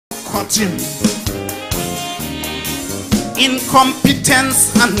cutting.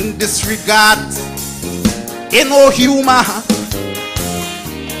 Incompetence and disregard. Ain't no humor.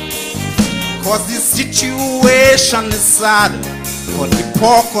 Cause the situation is sad for the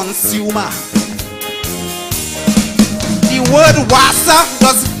poor consumer. The word water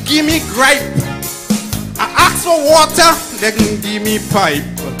does give me gripe. I ask for water, they can give me pipe.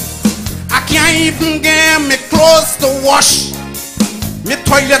 I can't even get me clothes to wash. Me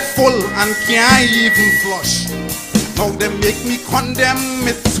toilet full and can't even flush. Now they make me condemn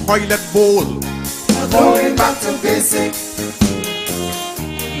me toilet bowl. Going back to basic.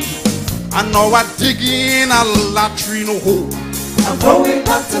 And now I dig in a latrine hole. I'm going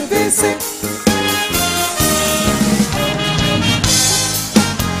back to basic.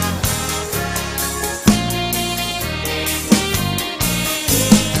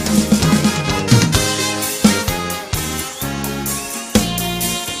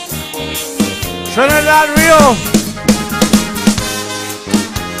 Trinidad Rio.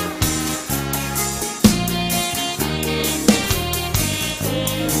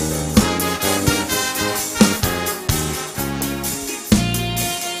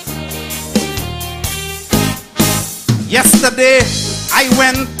 Yesterday I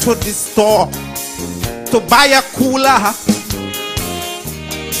went to the store to buy a cooler,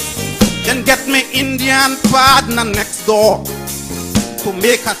 then get me Indian partner next door to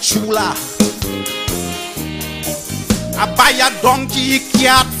make a chula. I buy a donkey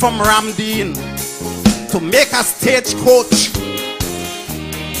cat from Ramdeen to make a stagecoach,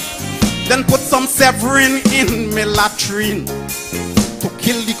 then put some Severin in my latrine to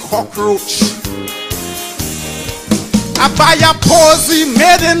kill the cockroach. I buy a posy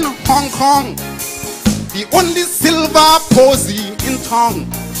made in Hong Kong, the only silver posy in town.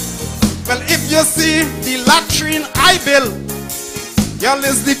 Well, if you see the latrine I built, y'all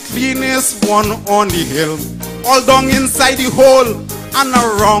is the cleanest one on the hill. All down inside the hole and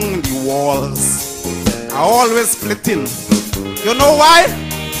around the walls. I always splitting. You know why?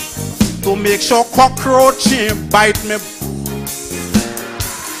 To make sure cockroach bite me.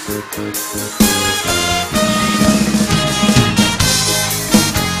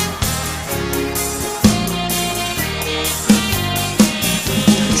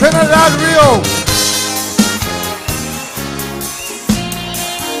 Trinidad Rio.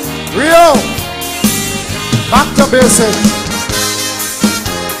 Rio. Back to basic.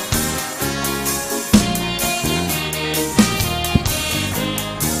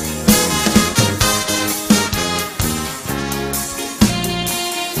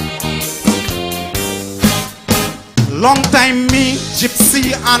 Long time me,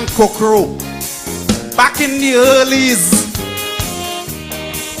 Gypsy and Kokoro. Back in the earlys,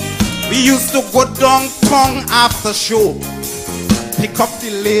 we used to go downtown after show, pick up the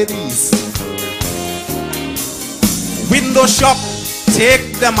ladies, window shop,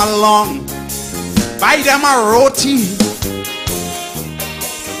 take them along, buy them a roti,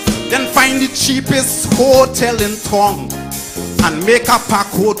 then find the cheapest hotel in town and make a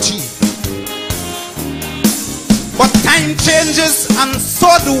pakoti. But time changes and so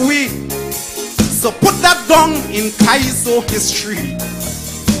do we. So put that down in Kaizo history.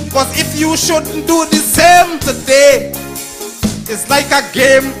 Because if you shouldn't do the same today, it's like a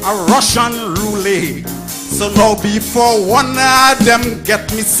game of Russian roulette. So now before one of them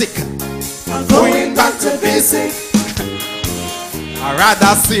get me sick, I'm going back to basic. I'd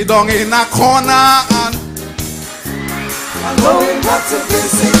rather sit down in a corner and I'm going back to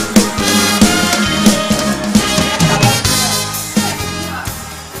basic.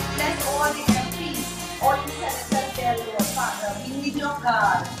 Let all the MPs, all the senators there, Lord Father, we need your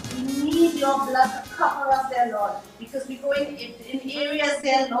God. We need your blood to cover us there, Lord. Because we go in areas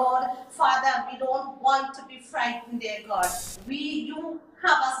there, Lord Father, we don't want to be frightened there, God. You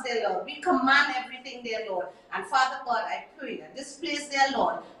have us there, Lord. We command everything there, Lord. And Father God, I pray that this place there,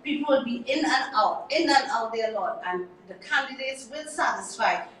 Lord, people will be in and out there, Lord. And the candidates will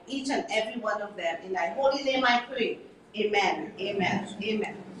satisfy each and every one of them. In thy holy name I pray. Amen. Amen.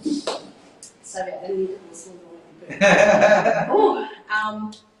 Amen. Sorry, I didn't need to go so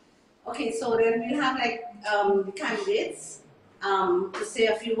long. Okay, so then we have like the candidates to say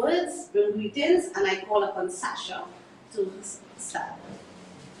a few words, bring greetings, and I call upon Sasha to start.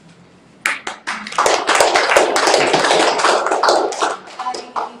 Good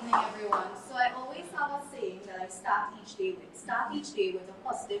evening, everyone. So I always have a saying that I start each day with. Start each day with a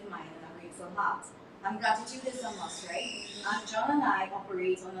positive mind and a grateful heart. And gratitude is a must, right? And John and I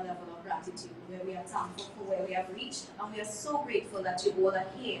operate on a level of gratitude where we are thankful for where we have reached, and we are so grateful that you all are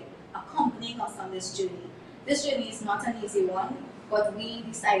here, accompanying us on this journey. This journey is not an easy one, But we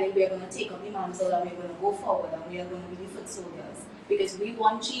decided we are going to take up the mantle and we're going to go forward and we are going to be the foot soldiers because we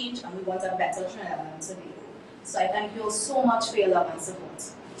want change and we want a better Trinidad and Tobago. So I thank you all so much for your love and support.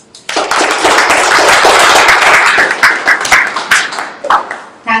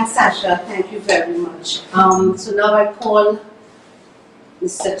 Thanks, Sasha. Thank you very much. So now I call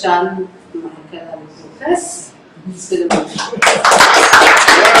Mr. John Michael Lucas. He's going to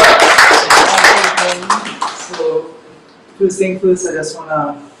So, first thing first, I just want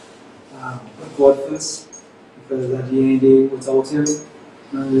to put God first, because at the end of the day, without Him,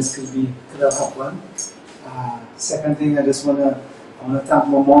 none of this could have happened. Second thing, I want to thank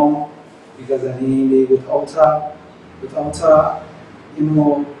my mom, because at the end of the day, without her, you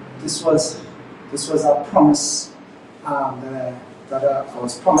know, this was a promise that I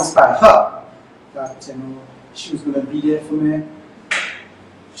was promised by her, that, you know, she was going to be there for me.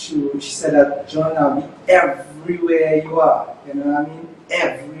 She said that, John, I'll be everywhere you are, you know what I mean?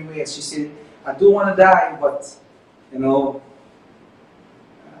 Everywhere. She said, I don't want to die, but, you know,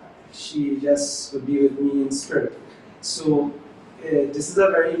 she just would be with me in spirit. So, this is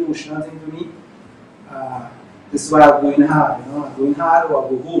a very emotional thing to me. This is why I'm going hard, you know, I'm going hard or I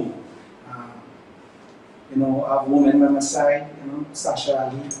go home. You know, I have a woman by my side, you know, Sasha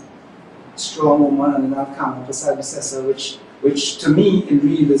Ali, strong woman, and then I have Cameron beside me, Cecil, which to me in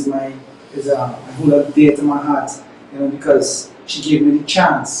real is a whole lot dear to my heart, you know, because she gave me the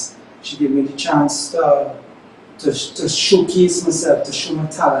chance. She gave me the chance to showcase myself, to show my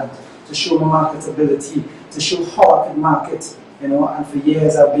talent, to show my marketability, to show how I could market, you know, and for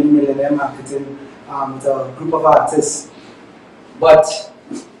years I've been millionaire marketing with a group of artists. But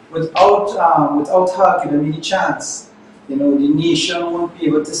without her giving me the chance, you know, the nation won't be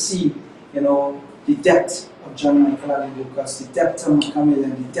able to see, you know, the depth of John Michael Allen Lucas, the depth of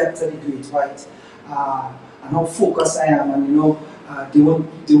Macamillion, the depth of the Great White, and how focused I am, and you know, they want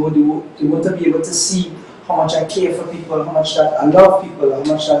to be able to see how much I care for people, how much that I love people, how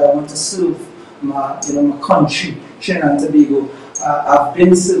much that I want to serve my, you know, my country, Trinidad and Tobago. I've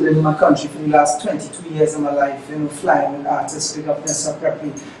been serving my country for the last 22 years of my life, you know, flying with artists, big up Nessa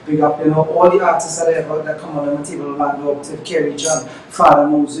Prepley, big up, you know, all the artists that come on my table, Lando, up to Kerry John, Father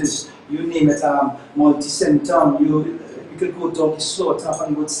Moses, you name it, Multi-Centum, you could go to the Slaughter, and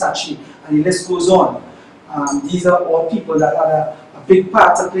you go to Sachi, and the list goes on. These are all people that had a big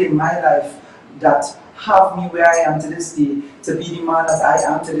part to play in my life, that have me where I am to this day, to be the man that I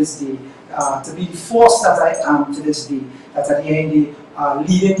am to this day, to be the force that I am to this day, that at the end of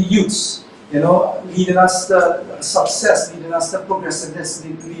the leading the youths, you know, leading us to success, leading us to progressiveness,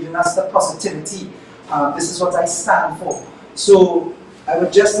 leading us to positivity. This is what I stand for. So I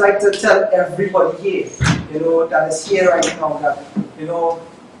would just like to tell everybody here, you know, that is here right now, that, you know,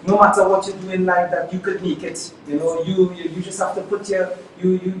 no matter what you do in life, that you could make it. You know, you just have to put your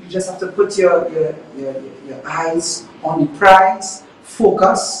your eyes on the prize,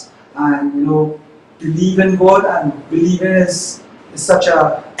 focus, and you know, believe in God. And believing is such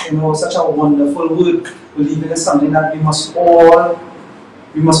a, you know, such a wonderful word. Believing is something that we must all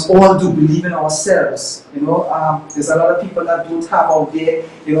do. Believe in ourselves. You know, there's a lot of people that don't have out there.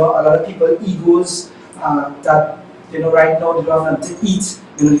 You know, a lot of people egos that, you know, right now they don't have nothing to eat.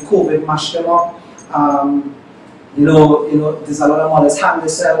 You know, the COVID mashed them up. You know, there's a lot of mothers harm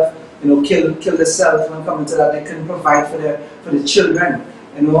themselves. You know, kill themselves when coming to that. They couldn't provide for the children.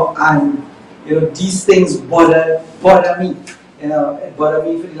 You know, and you know, these things bother me. You know, it bothered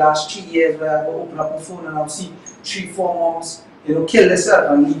me for the last 3 years, where I go open up my phone and I'll see 3-4 moms, you know, kill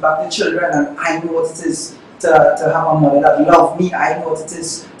themselves and leave back the children. And I know what it is to have a mother that loved me. I know what it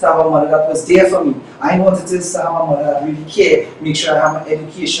is to have a mother that was there for me. I know what it is to have a mother that really cared. Make sure I have my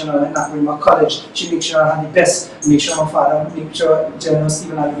education and not in my college. She make sure I had the best. Make sure my father, make sure General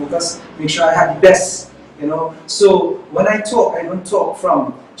Stephen and Lucas, make sure I had the best. You know. So when I talk, I don't talk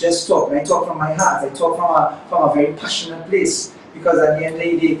from just talk. I talk from my heart. I talk from a very passionate place. Because at the end of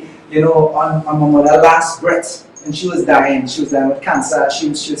the day, you know, on my mother's last breath, and she was dying with cancer. She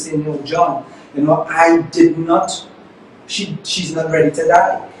was saying, you know, John, you know, I did not, she's not ready to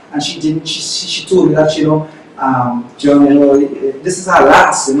die. And she didn't, she told me that, you know, John, you know, this is her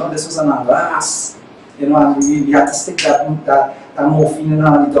last, you know, this was on her last, you know, and we had to stick that morphine, you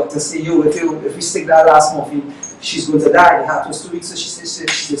know, and the doctor said, yo, if we stick that last morphine, she's going to die. The heart was 2 weeks, so she said,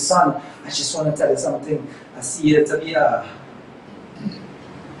 she's the son. I just want to tell you something. I see it to be a,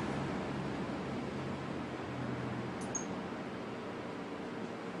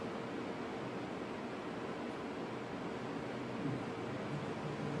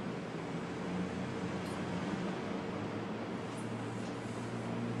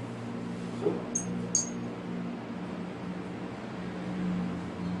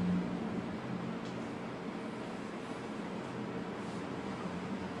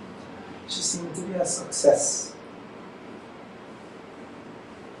 she seemed to be a success.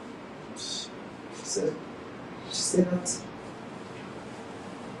 She said that,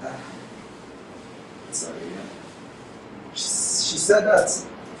 sorry, she said that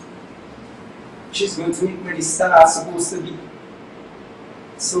she's going to meet where the star is supposed to be.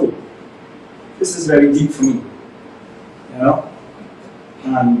 So, this is very deep for me, you know.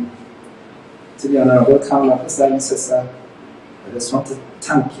 And to the Honorable Kamala Presiding Sister, I just want to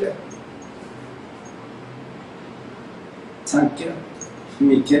thank you. Thank you for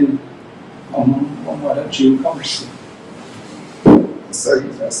making my mother dream come true. Sorry,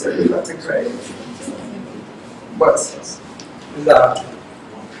 I got to cry. But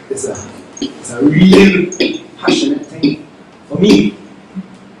it's a real passionate thing for me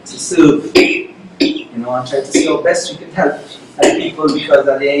to serve, you know, and try to see how best we can help people, because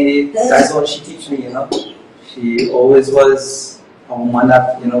at the end of the day, that's what she teach me, you know. She always was a woman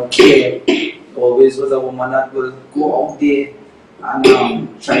that, you know, cared. Always was a woman that will go out there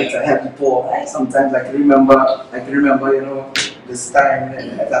and try to help people. Sometimes I can remember, you know, this time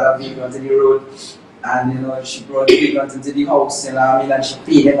I got a vehicle onto the road, and you know, she brought the vehicle into the house, you know what I mean, and she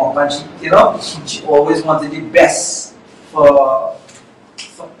paid him up, and she, you know, she always wanted the best for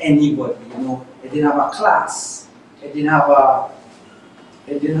anybody, you know. It didn't have a class. It didn't have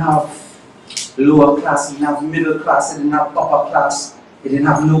lower class, it didn't have middle class, it didn't have upper class, it didn't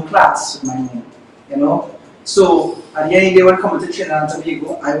have no class with my name, you know. So at the end of the day, when it comes to Trinidad and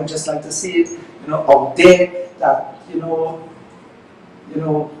Tobago, I would just like to say it, you know, out there that, you know,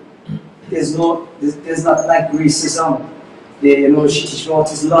 there's not like racism. You know, she teach me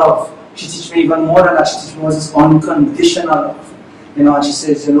what is love. She teach me even more than that. She teach me what is unconditional love. You know, and she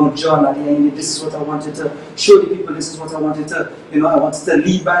says, you know, John, at the end, this is what I wanted to show the people, this is what I wanted to, you know, I wanted to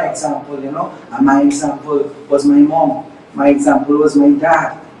lead by example, you know. And my example was my mom. My example was my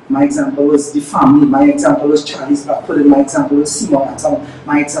dad. My example was the family. My example was Charlie's Blackpudding. My example was Simon Atom.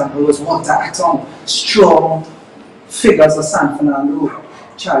 My example was Walter Atom. Strong figures of San Fernando.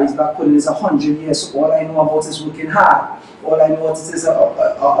 Charlie's Blackpudding is 100 years, so all I know about is working hard. All I know what it is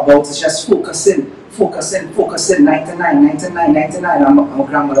about is just focusing, 99. And my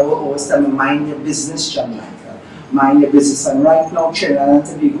grandmother would always tell me, mind your business, John Michael. Mind your business. And right now, Trinidad and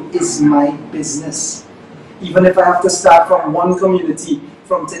Tobago is my business. Even if I have to start from one community,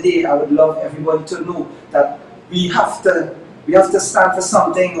 from today, I would love everybody to know that we have to stand for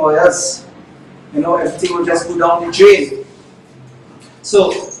something, or else, you know, everything will just go down the drain.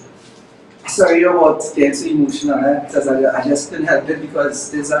 So, sorry about getting so emotional, because I just couldn't help it,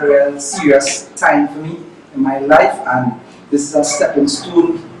 because there's a real serious time for me in my life, and this is a stepping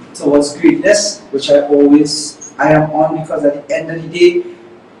stone towards greatness, which I am on, because at the end of the day,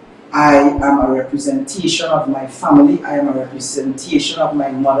 I am a representation of my family, I am a representation of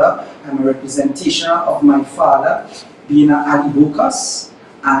my mother, I am a representation of my father, being an Ali Bokas,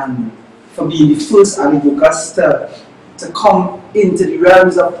 and for being the first Ali Bokas to come into the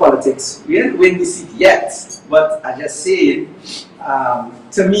realms of politics. We didn't win the seat yet, but I just say,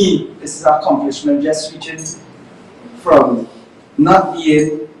 to me, this is an accomplishment, just reaching from not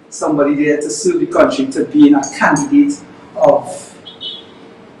being somebody there to serve the country to being a candidate of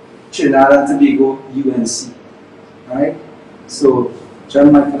Trinidad and Tobago UNC. Right? So,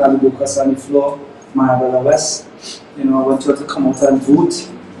 John Michael Ali Bokas on the floor, my brother West, you know, I want you to come out and vote,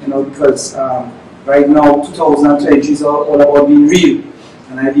 you know, because right now, 2020 is all about being real,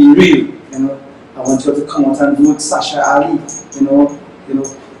 and I being real, you know. I want you to come out and vote Sasha Ali, you know,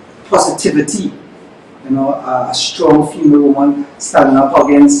 positivity, you know, a strong female woman standing up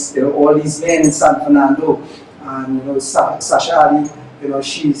against, you know, all these men in San Fernando, and you know, Sasha Ali, you know,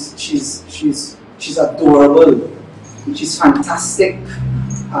 she's adorable, she's fantastic,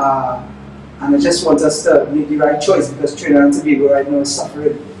 and I just want us to make the right choice, because Trinidad and Tobago right now is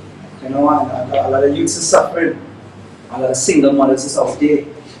suffering. You know, and a lot of youths are suffering, a lot of single mothers is out there.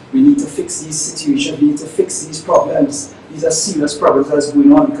 We need to fix these situations, we need to fix these problems. These are serious problems that is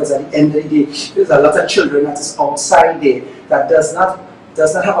going on, because at the end of the day, there's a lot of children that is outside there that does not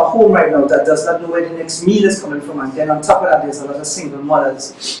have a home right now, that does not know where the next meal is coming from. And then on top of that, there's a lot of single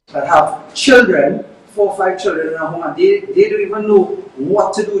mothers that have children, 4 or 5 children in a home, and they don't even know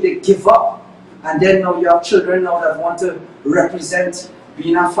what to do, they give up. And then now you have children now that want to represent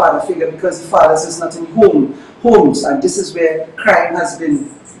being a father figure, because the fathers is not in homes, and this is where crime has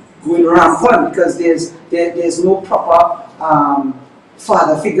been going rampant, because there's no proper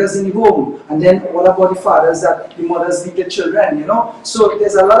father figures in the home. And then what about the fathers that the mothers leave the children, you know? So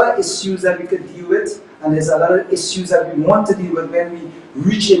there's a lot of issues that we could deal with, and there's a lot of issues that we want to deal with when we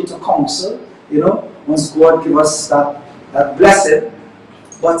reach into council, you know, once God give us that blessing.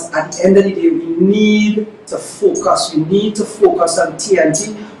 But at the end of the day, we need to focus. We need to focus on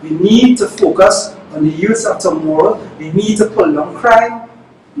TNT. We need to focus on the youth of tomorrow. We need to pull down crime.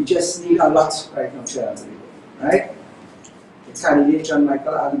 We just need a lot right now, Anthony. Right? The candidate John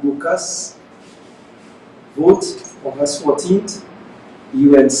Michael Alibukas, vote August 14th,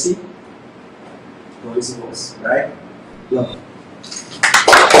 UNC. Voice voice, right? Love.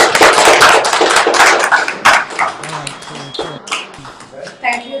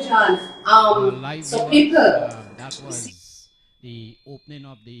 Thank you, John. So people, that was the opening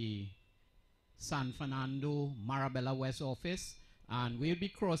of the San Fernando Marabella West office, and we'll be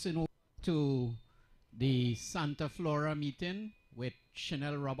crossing over to the Santa Flora meeting with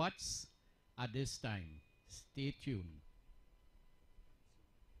Chanel Roberts at this time. Stay tuned.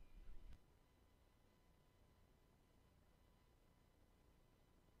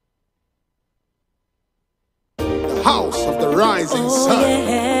 House of the rising sun.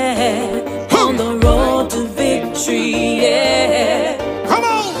 Yeah. On the road to victory, yeah. Come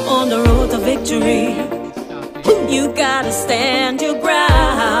on! On the road to victory, you gotta stand your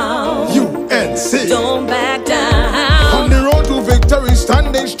ground. UNC. Don't back down. On the road to victory,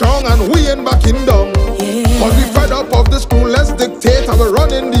 standing strong, and we ain't backing down. Yeah. But we fed up of the school-less dictate, and we're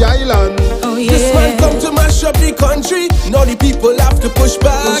running the island. Oh, yeah. This man come to mash up the country. Now the people have to push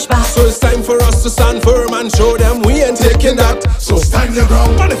back. So it's time for us to stand firm and show them we ain't taking that. So stand your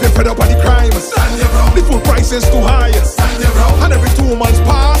ground. And if you're fed up of the crime, stand your ground. The food price is too high, stand your ground. And every 2 months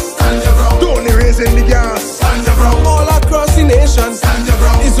pass, stand your ground. Don't only raising the gas, stand your ground. All across the nation, stand your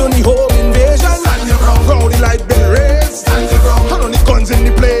ground. It's only home invasion, stand your ground. Cloudy light been raised, stand your ground. And only guns in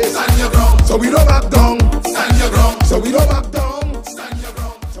the place, stand your ground. So we don't back down, stand your ground. So we don't back down, stand your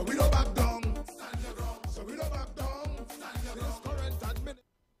ground. So we don't back down, stand your ground. So we don't back down, stand your ground. Current admin.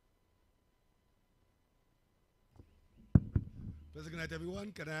 Pleasant good night,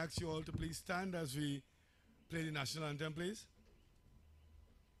 everyone. Can I ask you all to please stand as we play the national anthem, please?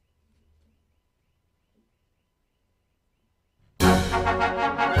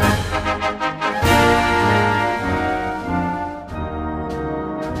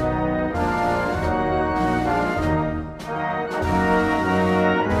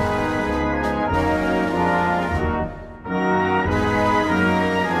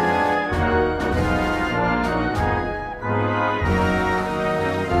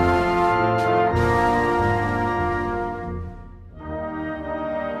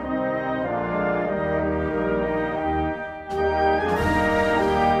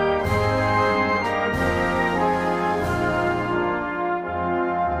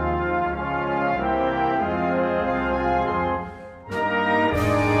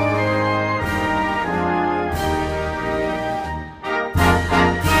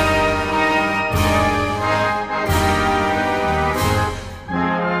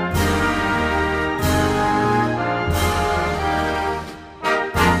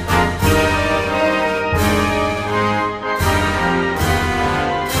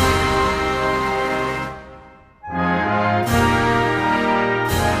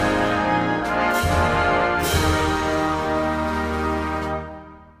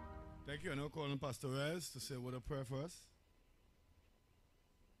 Pastor Rez to say a word of prayer for us.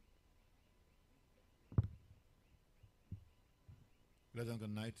 Pleasant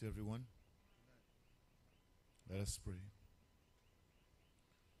good night to everyone. Let us pray.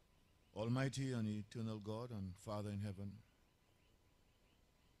 Almighty and eternal God and Father in heaven,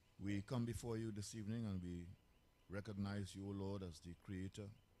 we come before you this evening and we recognize you, O Lord, as the creator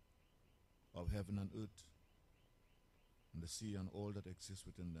of heaven and earth, and the sea and all that exists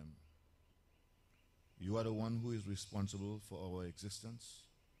within them. You are the one who is responsible for our existence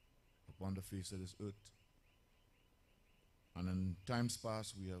upon the face of this earth. And in times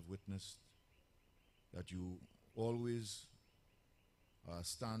past we have witnessed that you always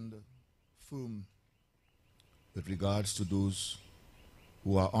stand firm with regards to those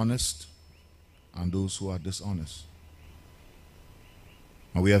who are honest and those who are dishonest.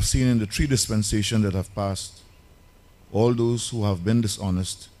 And we have seen in the 3 dispensations that have passed, all those who have been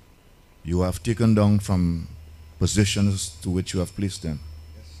dishonest, you have taken down from positions to which you have placed them.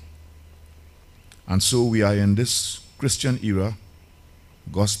 Yes. And so we are in this Christian era,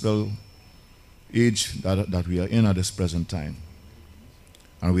 gospel age that we are in at this present time.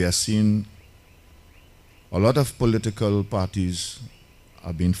 And we are seeing a lot of political parties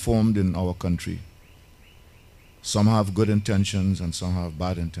are being formed in our country. Some have good intentions and some have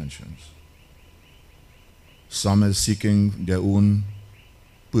bad intentions. Some are seeking their own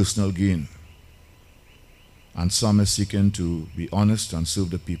personal gain, and some are seeking to be honest and serve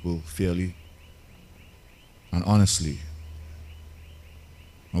the people fairly and honestly.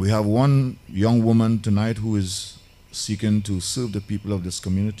 We have one young woman tonight who is seeking to serve the people of this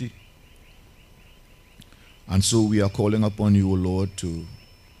community. And so we are calling upon you, O Lord, to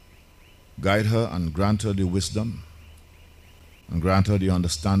guide her and grant her the wisdom, and grant her the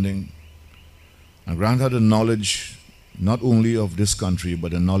understanding, and grant her the knowledge not only of this country,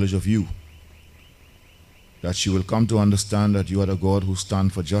 but the knowledge of you, that she will come to understand that you are the God who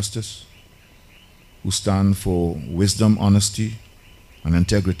stand for justice, who stand for wisdom, honesty, and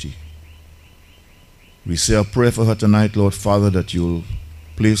integrity. We say a prayer for her tonight, Lord Father, that you'll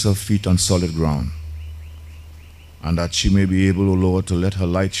place her feet on solid ground, and that she may be able, O Lord, to let her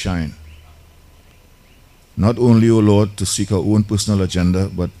light shine. Not only, O Lord, to seek her own personal agenda,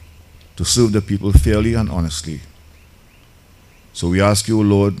 but to serve the people fairly and honestly. So we ask you, O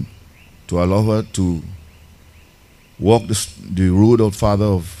Lord, to allow her to walk the road, O Father,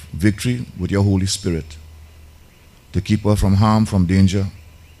 of victory with your Holy Spirit, to keep her from harm, from danger,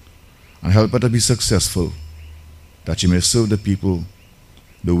 and help her to be successful, that she may serve the people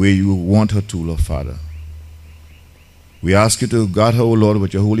the way you want her to, Lord Father. We ask you to guard her, O Lord,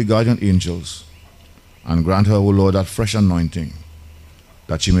 with your holy guardian angels, and grant her, O Lord, that fresh anointing,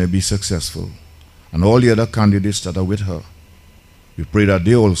 that she may be successful. And all the other candidates that are with her, we pray that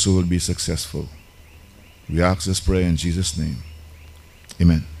they also will be successful. We ask this prayer in Jesus' name.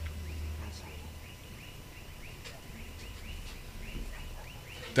 Amen.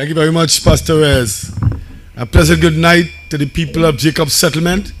 Thank you very much, Pastor Rez. A pleasant good night to the people of Jacob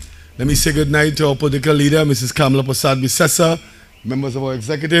Settlement. Let me say good night to our political leader, Mrs. Kamala Prasad-Bisesa, members of our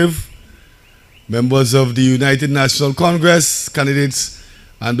executive, members of the United National Congress, candidates,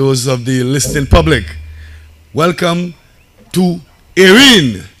 and those of the listening public. Welcome to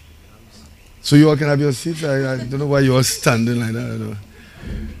Erin. So you all can have your seats. I don't know why you are standing like that. I don't know.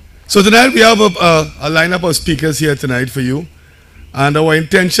 So tonight we have a lineup of speakers here tonight for you. And our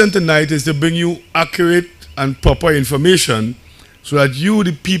intention tonight is to bring you accurate and proper information so that you,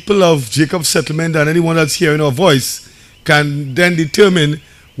 the people of Jacob Settlement, and anyone that's hearing our voice, can then determine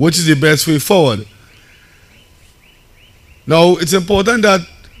which is the best way forward. Now, it's important that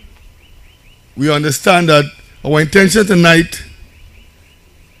we understand that our intention tonight,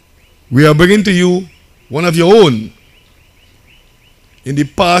 we are bringing to you one of your own. In the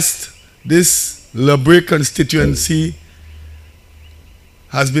past, this Lebrick constituency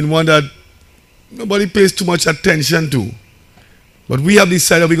has been one that nobody pays too much attention to. But we have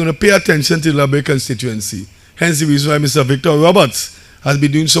decided we're going to pay attention to the Lebrick constituency. Hence the reason why Mr. Victor Roberts has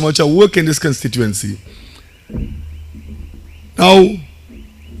been doing so much work in this constituency. Now,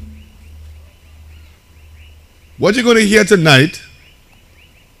 what you're going to hear tonight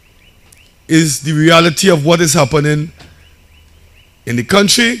is the reality of what is happening in the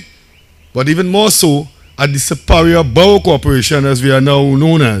country, but even more so at the Superior Borough Corporation, as we are now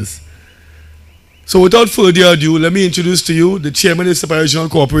known as. So without further ado, let me introduce to you the chairman of the Superior Regional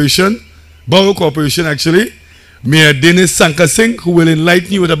Corporation, Borough Corporation actually, Mayor Dennis Sankar Singh, who will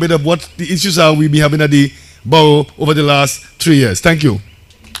enlighten you with a bit of what the issues are we'll be having at the borough over the last 3 years. Thank you.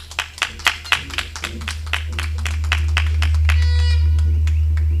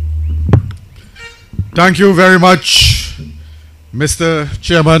 Thank you very much, Mr.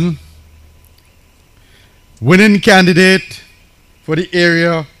 Chairman. Winning candidate for the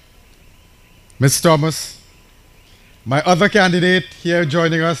area, Ms. Thomas. My other candidate here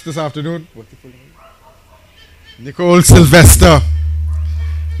joining us this afternoon, Nicole Sylvester.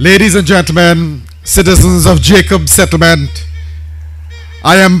 Ladies and gentlemen, citizens of Jacob Settlement,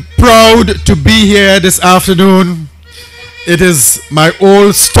 I am proud to be here this afternoon. It is my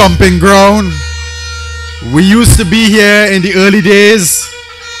old stomping ground. We used to be here in the early days,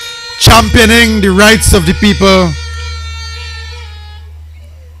 championing the rights of the people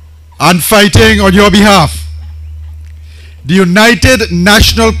and fighting on your behalf. The United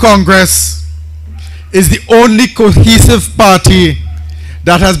National Congress is the only cohesive party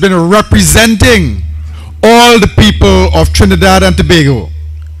that has been representing all the people of Trinidad and Tobago.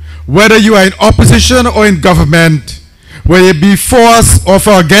 Whether you are in opposition or in government, whether it be for us or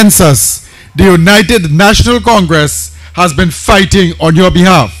for against us, the United National Congress has been fighting on your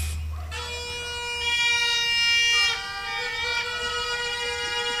behalf.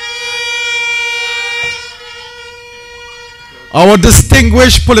 Our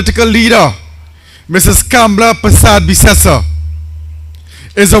distinguished political leader, Mrs. Kamala Prasad-Bisesa,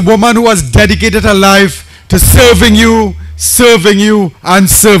 is a woman who has dedicated her life to serving you, and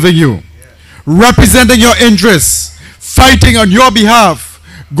serving you. Representing your interests, fighting on your behalf,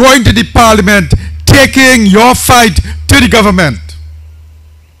 going to the parliament, taking your fight to the government.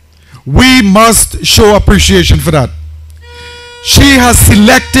 We must show appreciation for that. She has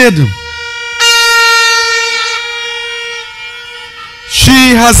selected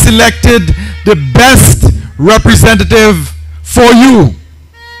the best representative for you.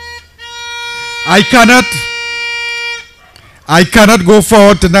 I cannot go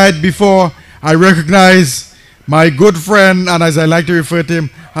forward tonight before I recognize my good friend, and as I like to refer to him,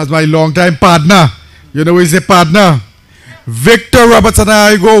 as my longtime partner. You know, he's a partner. Victor Roberts and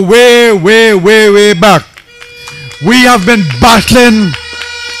I go way, way, way, way back. We have been battling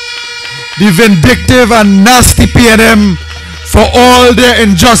the vindictive and nasty PNM for all their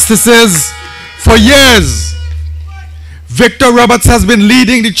injustices for years. Victor Roberts has been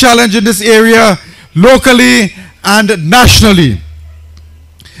leading the challenge in this area locally and nationally.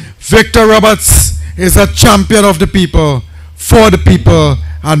 Victor Roberts is a champion of the people, for the people,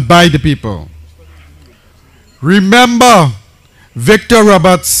 and by the people. Remember, Victor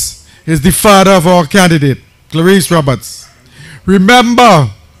Roberts is the father of our candidate, Clarice Roberts. Remember,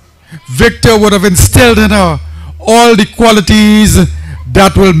 Victor would have instilled in her all the qualities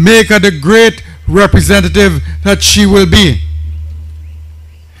that will make her the great representative that she will be.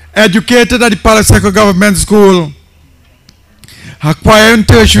 Educated at the Paliseco Government School, acquiring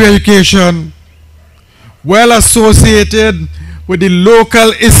tertiary education, well associated with the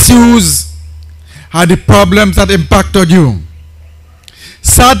local issues and the problems that impact on you.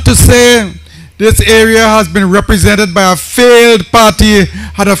 Sad to say, this area has been represented by a failed party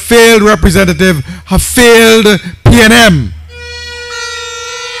and a failed representative, a failed PNM.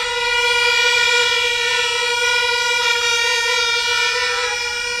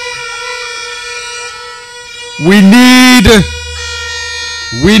 We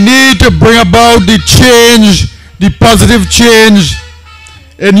need to bring about the change, the positive change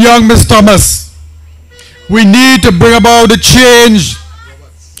in young Miss Thomas. We need to bring about the change,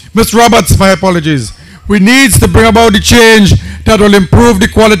 Miss Roberts, my apologies. We need to bring about the change that will improve the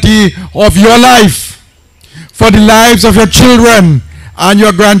quality of your life, for the lives of your children and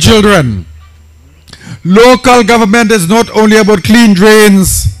your grandchildren. Local government is not only about clean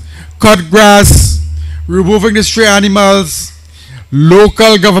drains, cut grass, removing the stray animals.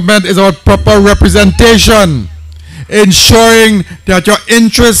 Local government is about proper representation, ensuring that your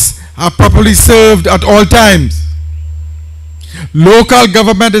interests are properly served at all times. Local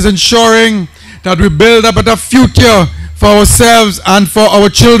government is ensuring that we build a better future for ourselves and for our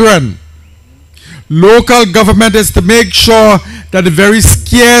children. Local government is to make sure that the very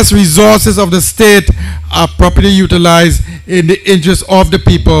scarce resources of the state are properly utilized in the interest of the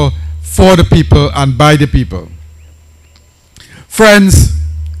people, for the people, and by the people. Friends,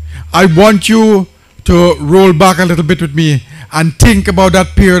 I want you to roll back a little bit with me and think about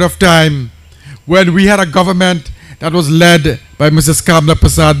that period of time when we had a government that was led by Mrs. Kamla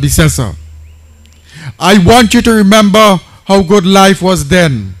Prasad Bisesa. I want you to remember how good life was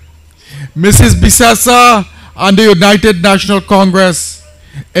then. Mrs. Bisesa and the United National Congress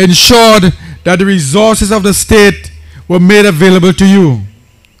ensured that the resources of the state were made available to you.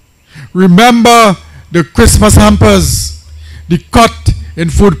 Remember the Christmas hampers, the cut in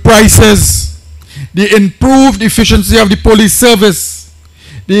food prices, the improved efficiency of the police service,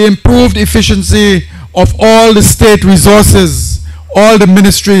 the improved efficiency of all the state resources, all the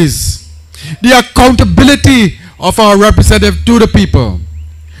ministries, the accountability of our representative to the people.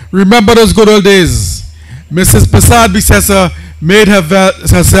 Remember those good old days. Mrs. Prasad Bisesa made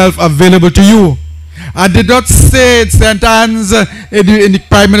herself available to you and did not stay at St. Anne's in the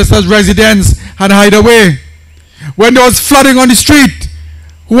Prime Minister's residence and hide away. When there was flooding on the street,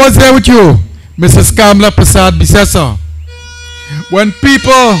 who was there with you? Mrs. Kamla Prasad Bisesa. When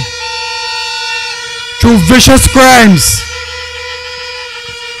people, through vicious crimes,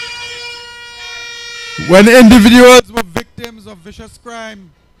 when individuals were victims of vicious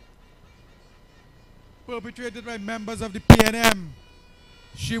crime perpetrated by members of the PNM,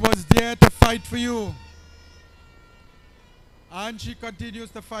 she was there to fight for you. And she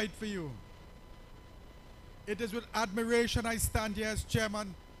continues to fight for you. It is with admiration I stand here as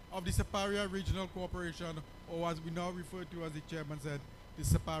chairman of the Separia Regional Corporation, or as we now refer to as the chairman said, the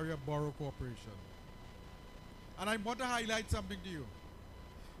Separia Borough Corporation. And I want to highlight something to you.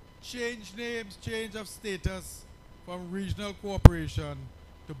 Change names, change of status from regional corporation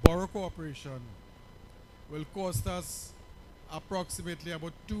to borough corporation will cost us approximately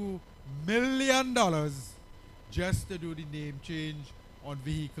about $2 million just to do the name change on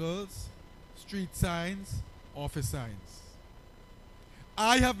vehicles, street signs, office signs.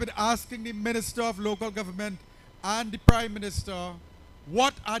 I have been asking the Minister of Local Government and the Prime Minister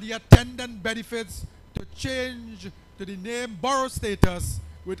what are the attendant benefits to change to the name borough status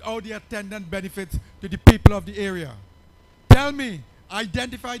without the attendant benefits to the people of the area. Tell me,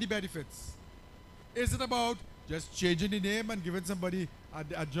 identify the benefits. Is it about just changing the name and giving somebody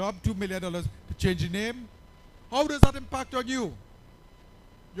a job, $2 million to change the name? How does that impact on you?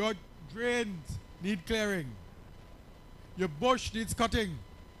 Your drains need clearing. Your bush needs cutting.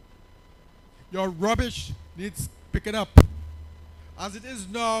 Your rubbish needs picking up. As it is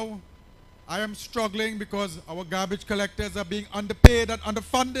now, I am struggling because our garbage collectors are being underpaid and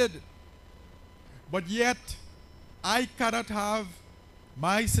underfunded. But yet, I cannot have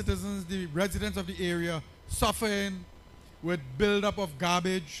my citizens, the residents of the area, suffering with buildup of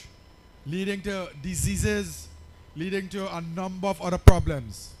garbage, leading to diseases, leading to a number of other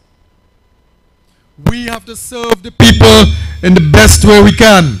problems. We have to serve the people in the best way we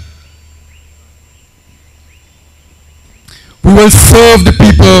can. We will serve the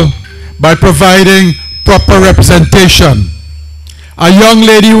people by providing proper representation. A young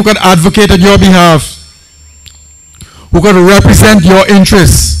lady who can advocate on your behalf, who can represent your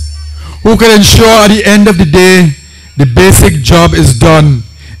interests, who can ensure at the end of the day the basic job is done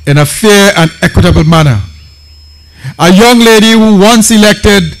in a fair and equitable manner. A young lady who once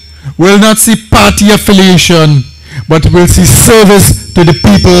elected will not see party affiliation, but will see service to the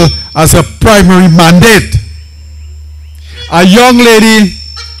people as a primary mandate. A young lady,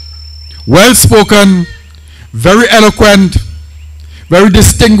 well-spoken, very eloquent, very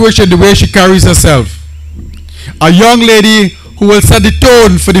distinguished in the way she carries herself. A young lady who will set the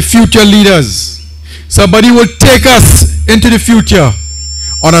tone for the future leaders. Somebody who will take us into the future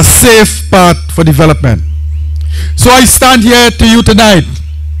on a safe path for development. So I stand here to you tonight,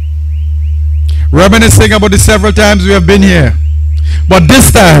 reminiscing about the several times we have been here. But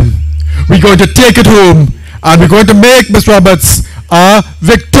this time, we're going to take it home and we're going to make Ms. Roberts a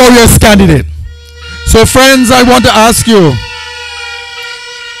victorious candidate. So friends, I want to ask you,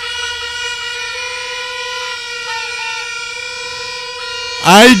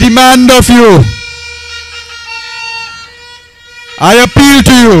 I demand of you, I appeal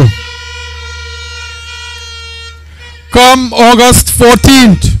to you, come August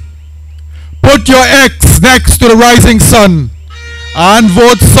 14th, put your X next to the rising sun and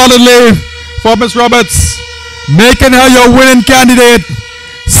vote solidly for Ms. Roberts, making her your winning candidate,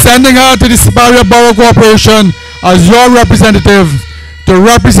 sending her to the Superior Borough Corporation as your representative to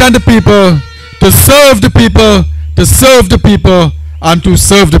represent the people, to serve the people, to serve the people, and to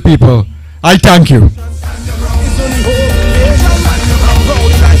serve the people. I thank you.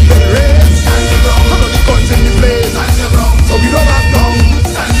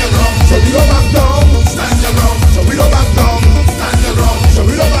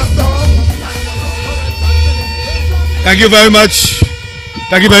 Thank you very much.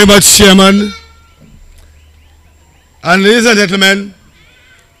 Thank you very much, Chairman. And ladies and gentlemen,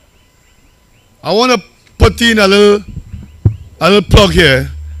 I want to put in a little plug here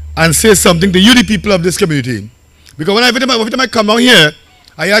and say something to you, the people of this community. Because every time I come down here,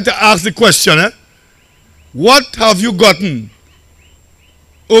 I had to ask the question, what have you gotten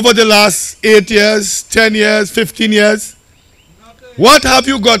over the last 8 years, 10 years, 15 years? What have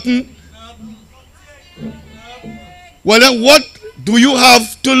you gotten? Well, then what do you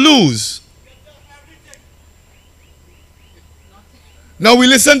have to lose? Now we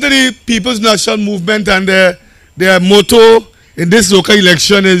listen to the People's National Movement, and their motto in this local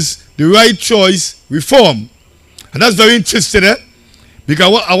election is the right choice, reform. And that's very interesting,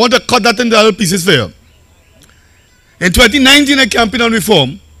 because I want to cut that into little pieces for you. In 2019, I campaigned on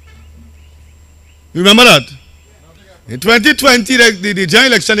reform. Remember that? In 2020, the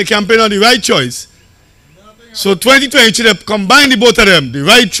general election, they campaigned on the right choice. So 2020, they combined the both of them, the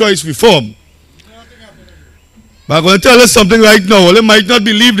right choice, reform. But I'm going to tell you something right now. Well, you might not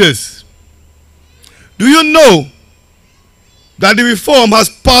believe this. Do you know that the reform has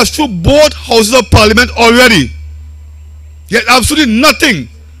passed through both houses of parliament already? Yet absolutely nothing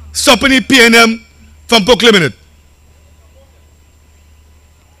stopping the PNM from proclaiming it.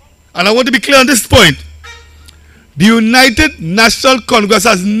 And I want to be clear on this point. The United National Congress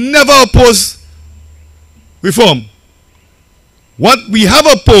has never opposed reform. What we have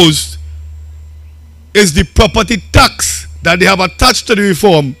opposed is the property tax that they have attached to the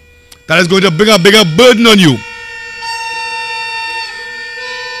reform that is going to bring a bigger burden on you.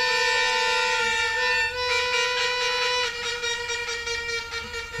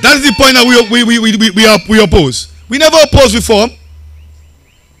 That is the point that we oppose. We never oppose reform.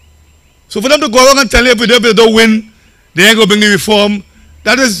 So for them to go around and tell you if they don't win, they ain't going to bring the reform,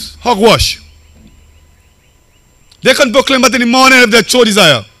 that is hogwash. They can proclaim that in the morning if they so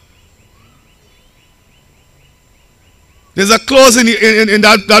desire. There's a clause in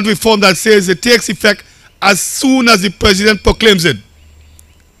that reform that says it takes effect as soon as the president proclaims it.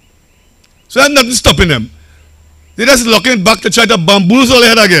 So there's nothing stopping them. They're just looking back to try to bamboozle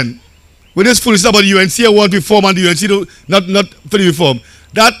their head again with this foolishness about the UNC want reform and the UNC not for the reform.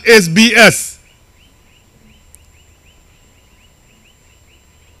 That is BS.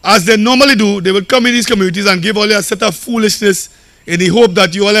 As they normally do, they will come in these communities and give all a set of foolishness in the hope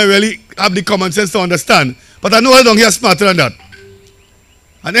that you all really have the common sense to understand. But I know I don't hear smarter than that.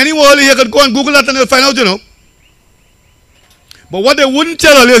 And anyone here could go and Google that and they'll find out, you know. But what they wouldn't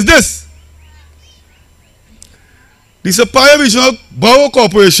tell you is this. The Superior Regional Borough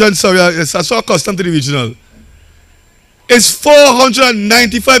Corporation, sorry, it's so accustomed to the regional, is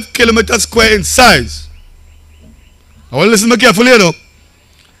 495 kilometers square in size. I want to listen to me carefully, you know.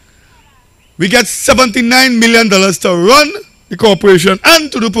 We get $79 million to run the corporation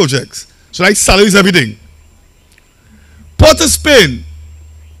and to do projects. So like salaries, everything. Port of Spain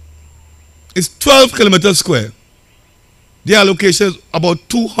is 12 kilometers square. The allocation is about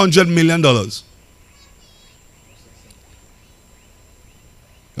 $200 million.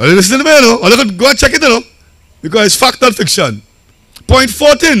 Are you listening to me, you know? Or go and check it, you know? Because it's fact, not fiction. Point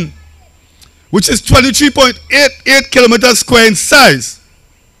 14, which is 23.88 kilometers square in size.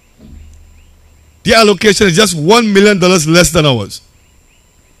 The allocation is just $1 million less than ours.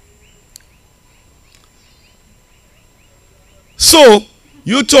 So,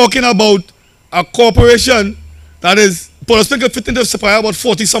 you're talking about a corporation that is, Port of Spain can fit into Superior about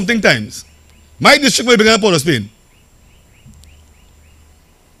 40-something times. My district will be bigger than Port of Spain.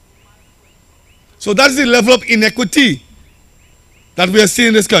 So that's the level of inequity that we are seeing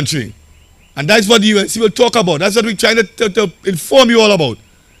in this country. And that's what the UNC will talk about. That's what we're trying to inform you all about.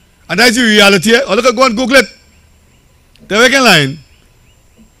 And that's the reality. Or look at, go and Google it. They're working line.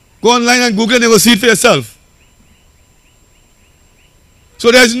 Go online and Google it and you will see it for yourself.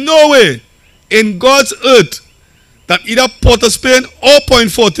 So there's no way in God's earth that either Port of Spain or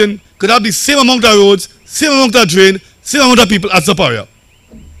Point 14 could have the same amount of roads, same amount of drain, same amount of people as Superior.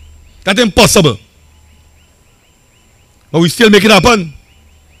 That's impossible. But we still make it happen.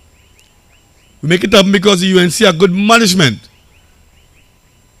 We make it happen because the UNC have good management.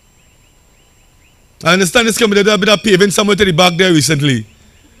 I understand this community have been a paving somewhere to the back there recently.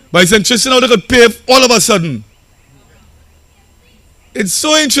 But it's interesting how they could pave all of a sudden. It's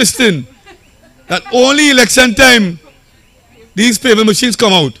so interesting that only election time these paving machines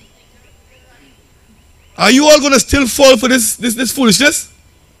come out. Are you all going to still fall for this foolishness?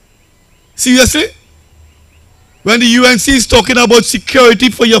 Seriously? When the UNC is talking about security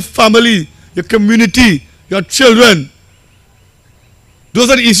for your family, your community, your children,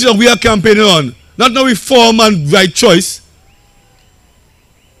 those are the issues that we are campaigning on. Not no reform and right choice.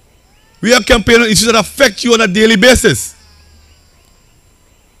 We are campaigning on issues that affect you on a daily basis.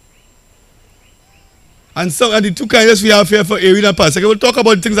 And so, and the two candidates we have here for Erin and Pasek, we'll talk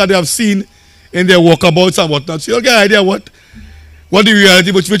about things that they have seen in their walkabouts and whatnot. So you'll get an idea what the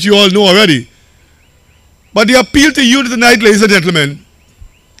reality, which you all know already. But the appeal to you tonight, ladies and gentlemen,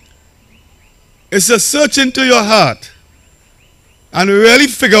 is to search into your heart and really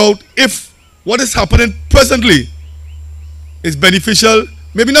figure out if what is happening presently is beneficial,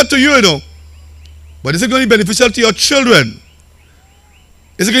 maybe not to you, you know, but is it going to be beneficial to your children?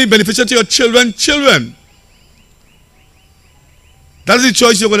 Is it going to be beneficial to your children? That is the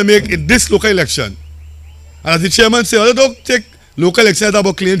choice you're going to make in this local election. And as the chairman said, don't take local elections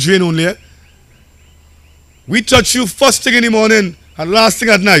about clean drain only. We touch you first thing in the morning and last thing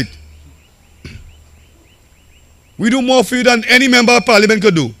at night. We do more for you than any member of parliament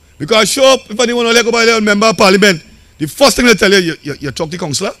could do. Because show up, if anyone will go by a member of parliament, the first thing they tell you, you talk to the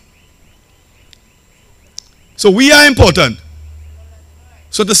councillor. So we are important.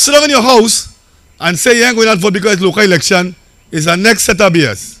 So to sit down in your house and say you ain't going to vote because it's local election is the next set of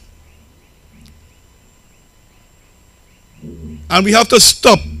BS. And we have to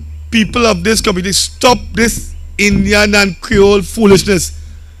stop. People of this community, stop this Indian and Creole foolishness.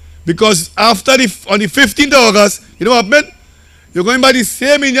 Because after on the 15th of August, you know what happened? You're going by the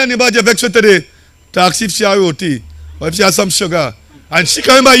same Indian neighbor you vexed with today to ask if she has roti or if she has some sugar. And she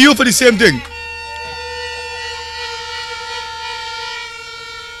coming by you for the same thing.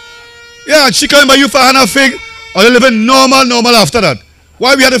 Yeah, and she coming by you for Hannah Fig or they're living normal after that.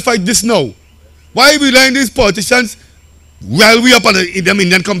 Why we have to fight this now? Why we letting these politicians while we up and them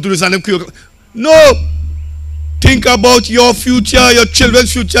Indian come to this and them Creole? No! Think about your future, your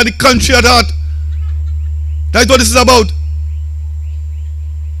children's future, the country at heart. That's what this is about.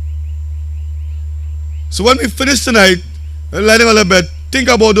 So when we finish tonight, we'll light a little bit, think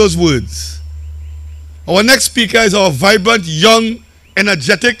about those words. Our next speaker is our vibrant, young,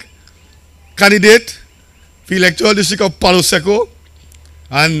 energetic candidate for the electoral district of Palo Seco.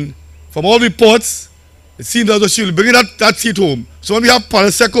 And from all reports, it seems as though she will bring that seat home. So when we have Palo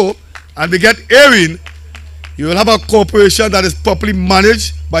Seco and we get Erin, you will have a corporation that is properly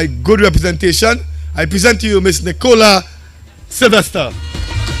managed by good representation. I present to you Ms. Nicola Sylvester.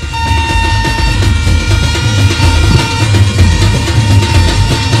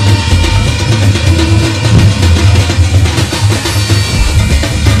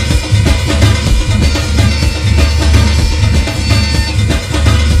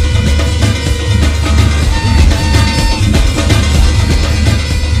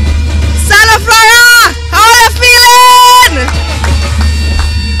 Flora, how are you feeling?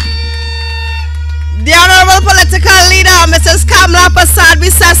 The Honorable Political Leader, Mrs. Kamla Prasad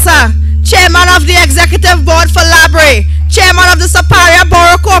Bisasa, Chairman of the Executive Board for Library, Chairman of the Superior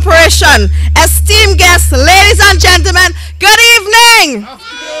Borough Corporation, esteemed guests, ladies and gentlemen, good evening.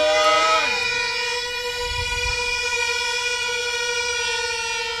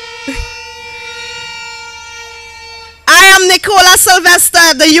 I am Nicola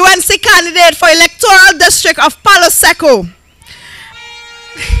Sylvester, the UNC candidate for electoral district of Palo Seco.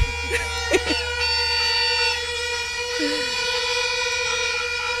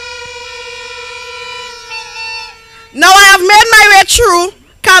 Now I have made my way through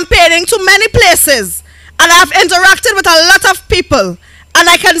campaigning to many places, and I have interacted with a lot of people, and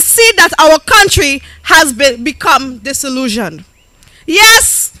I can see that our country has become disillusioned.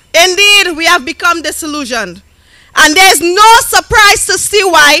 Yes, indeed, we have become disillusioned. And there is no surprise to see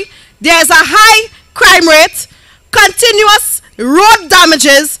why. There is a high crime rate, continuous road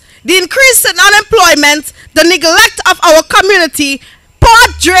damages, the increase in unemployment, the neglect of our community,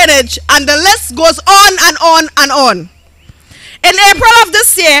 poor drainage, and the list goes on and on and on. In April of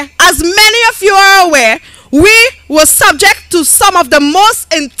this year, as many of you are aware, we were subject to some of the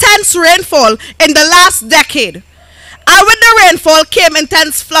most intense rainfall in the last decade. And with the rainfall came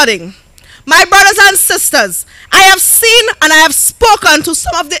intense flooding. My brothers and sisters, I have seen and I have spoken to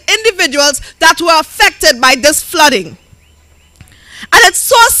some of the individuals that were affected by this flooding. And it's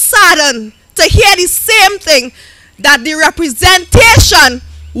so saddened to hear the same thing, that the representation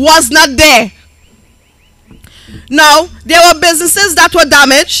was not there. Now, there were businesses that were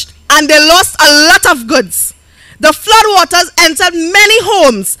damaged and they lost a lot of goods. The flood waters entered many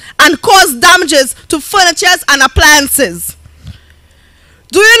homes and caused damages to furniture and appliances.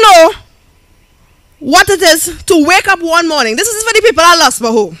 Do you know what it is to wake up one morning? This is for the people that lost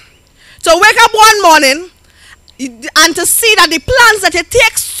Bahu. To wake up one morning and to see that the plants that it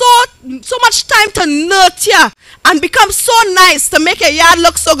takes so much time to nurture and become so nice to make your yard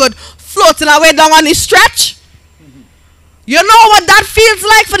look so good, floating away down on the stretch. You know what that feels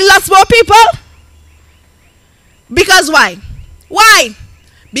like for the Lusbo people? Because why? Why?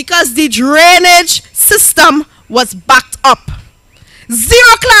 Because the drainage system was backed up.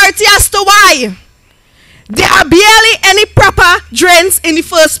 Zero clarity as to why. There are barely any proper drains in the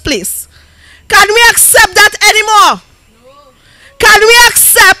first place. Can we accept that anymore? No. Can we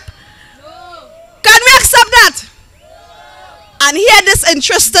accept? No. Can we accept that? No. And hear this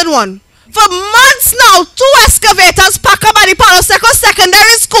interesting one. For months now, 2 excavators pack up at the Palo Seco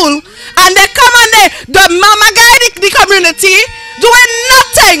Secondary School, and they come and the mama guide the community, doing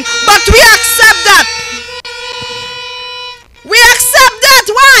nothing, but we accept that. We accept that.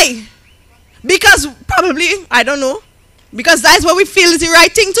 Why? Because probably, I don't know, because that's what we feel is the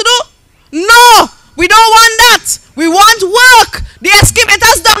right thing to do. No, we don't want that. We want work. The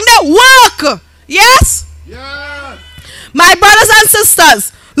excavators down there work. Yes? Yes. My brothers and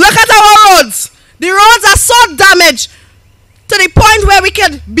sisters, look at our roads. The roads are so damaged to the point where we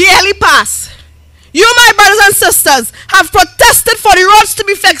can barely pass. You, my brothers and sisters, have protested for the roads to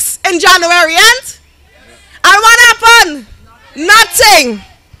be fixed in January, and what happened? Nothing.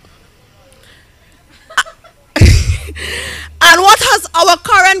 And what has our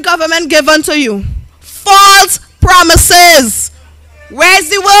current government given to you? False promises. Where's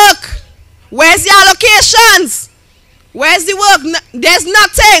the work? Where's the allocations? Where's the work? There's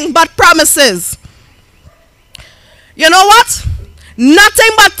nothing but promises. You know what? Nothing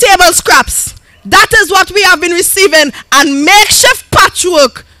but table scraps. That is what we have been receiving. And makeshift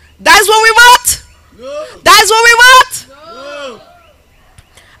patchwork. That's what we want? No. That's what we want? No.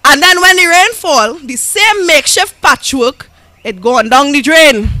 And then when the rain fall, the same makeshift patchwork, it going down the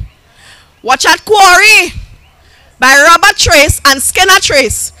drain. Watch at Quarry by Robert Trace and Skinner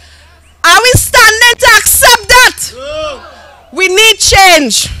Trace. Are we standing to accept that? No. We need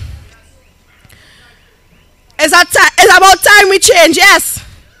change. It's about time we change, yes.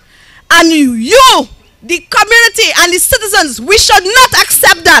 And you, the community and the citizens, we should not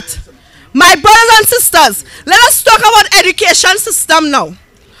accept that. My brothers and sisters, let us talk about education system now.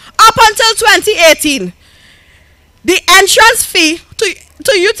 Up until 2018, the entrance fee to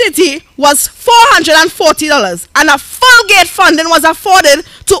UTT was $440, and a full gate funding was afforded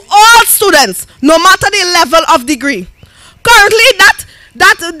to all students, no matter the level of degree. Currently, that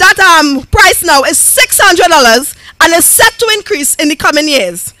price now is $600 and is set to increase in the coming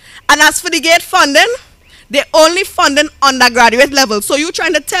years. And as for the gate funding, they only funding undergraduate level. So you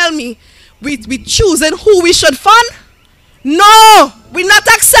trying to tell me we choosing who we should fund? No, we're not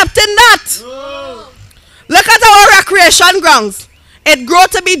accepting that. No. Look at our recreation grounds. It grow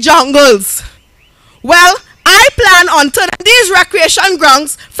to be jungles. Well, I plan on turning these recreation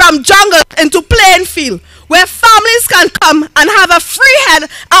grounds from jungle into playing field, where families can come and have a free head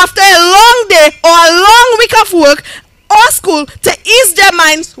after a long day or a long week of work or school to ease their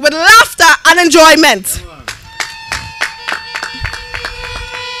minds with laughter and enjoyment.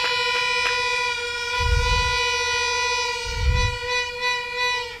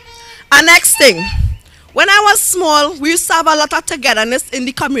 And next thing, when I was small, we used to have a lot of togetherness in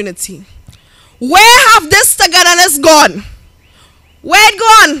the community. Where have this togetherness gone? Where it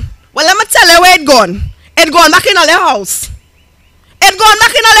gone? Well, let me tell you where it gone. It gone back in our house. It gone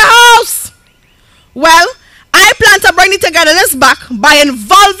back in our house. Well, I plan to bring the togetherness back by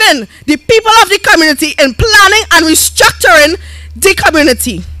involving the people of the community in planning and restructuring the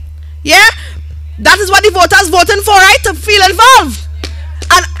community. Yeah? That is what the voters voting for, right? To feel involved.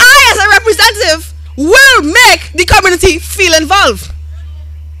 And I, as a representative, will make the community feel involved.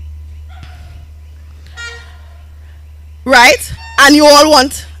 Right? And you all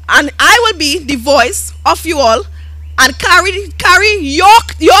want, and I will be the voice of you all and carry your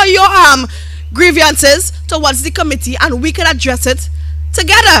grievances towards the committee, and we can address it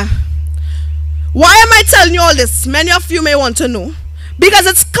together. Why am I telling you all this? Many of you may want to know. Because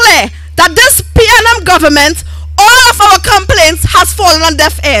it's clear that this PNM government, all of our complaints has fallen on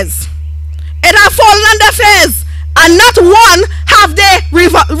deaf ears. It has fallen on deaf ears, and not one have they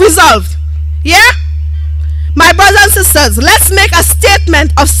resolved. Yeah? My brothers and sisters, let's make a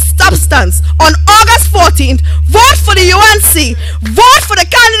statement of substance. On August 14th, vote for the UNC, vote for the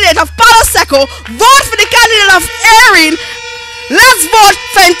candidate of Palo Seco, vote for the candidate of Erin. Let's vote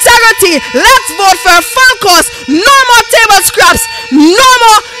for integrity. Let's vote for a full course. No more table scraps, no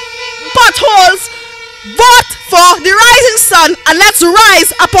more potholes. Vote for the rising sun, and let's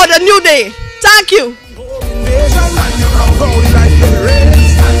rise upon a new day. Thank you.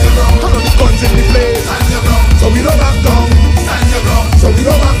 So we don't back down. Stand your ground. So we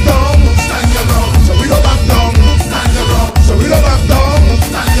don't back down. Stand your ground. So we don't back down. Stand your ground. So we don't back down.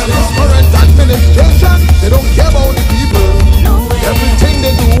 Stand your ground. Current administration, they don't care about the people. Everything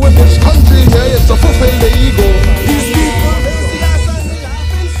they do in this country, yeah, it's to fulfill their ego. These people,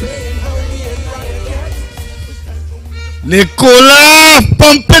 Nicola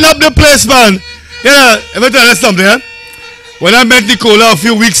pumping up the place, man. Yeah, let me tell you something. Eh? When I met Nicola a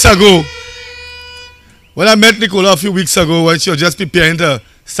few weeks ago, when she was just preparing to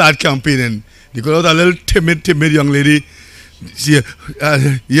start campaigning, Nicola was a little timid young lady. She,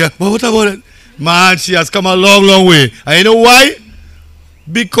 yeah, but what about it? Man, she has come a long way. And you know why?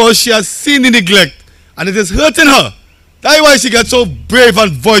 Because she has seen the neglect, and it is hurting her. That's why she gets so brave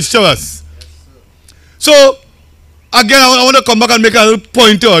and boisterous. So, again, I want to come back and make a little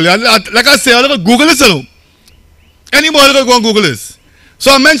point earlier. Like I said, I don't Google this. Anybody can go and Google this.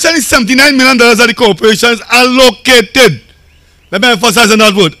 So I mentioned $79 million that the corporations allocated. Let me emphasize on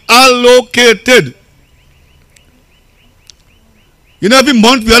that word. Allocated. You know, every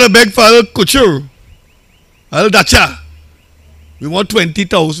month we had to beg for a little couture, a little dacha. We want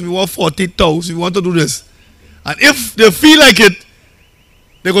 20,000, we want 40,000, we want to do this. And if they feel like it,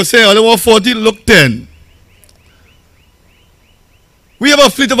 they go say, I only want 40, look 10. We have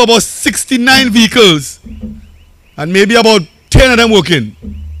a fleet of about 69 vehicles, and maybe about 10 of them working.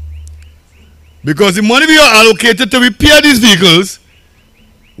 Because the money we are allocated to repair these vehicles,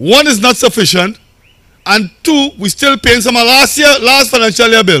 one, is not sufficient, and two, we still paying some of last financial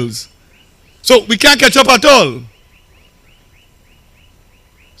year bills. So we can't catch up at all.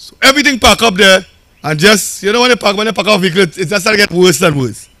 So everything pack up there, and just, you know, when they pack up vehicles, it just starts to get worse and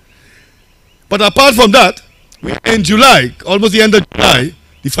worse. But apart from that, in July, almost the end of July,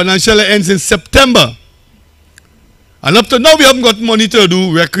 the financial year ends in September. And up to now, we haven't got money to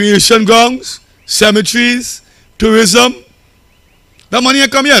do recreation grounds, cemeteries, tourism. That money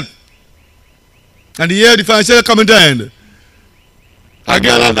ain't come yet. And the financial year coming to end.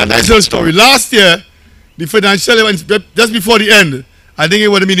 Again, a nice little story. Last year, the financial year, just before the end, I think it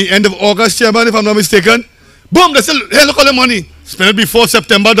would have been the end of August, Chairman, if I'm not mistaken. Boom, they said, hey, look all the money. Spend it before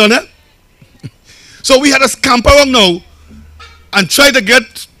September done, eh? So we had to scamper around now and try to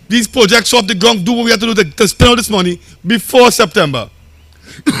get these projects off the ground, do what we have to do to spend all this money before September.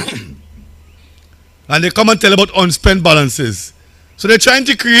 And they come and tell about unspent balances. So they're trying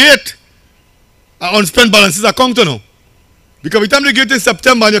to create an unspent balances account now. Because by the time they get to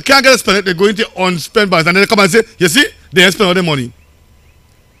September and you can't get to spend it, they're going to unspent balance. And then they come and say, you see, they have spent all the money.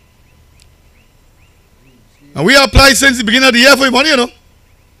 And we applied since the beginning of the year for the money, you know.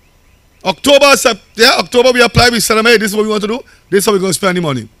 October we applied, we said, hey, this is what we want to do, this is how we're going to spend the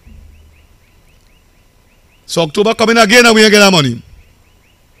money. So October coming again and we ain't get our money.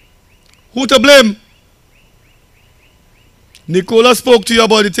 Who to blame? Nicola spoke to you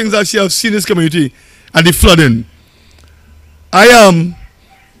about the things that she has seen in this community and the flooding. Over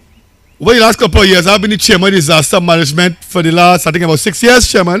the last couple of years, I've been the chairman of disaster management for the last, I think, about 6 years,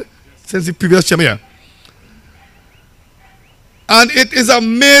 chairman, since the previous chairman here. And it is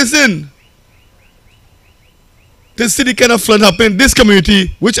amazing to see the kind of flood happen in this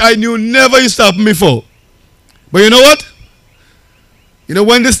community, which I knew never used to happen before. But you know what? You know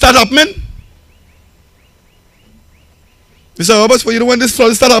when this started happening? Mr. Roberts, you know when this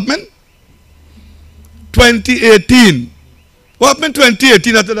flood started happening? 2018. What happened in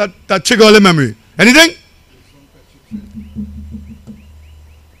 2018 after that trigger all the memory? Anything?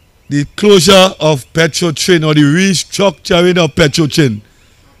 The closure of Petro Train or the restructuring of Petro Train.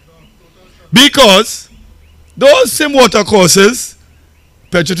 Because those same water courses,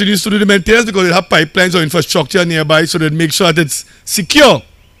 Petro Train used to do the maintenance because they have pipelines or infrastructure nearby so they'd make sure that it's secure.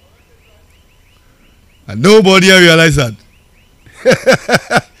 And nobody realized that.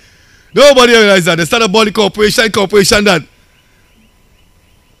 Nobody realized that. They started about the corporation that.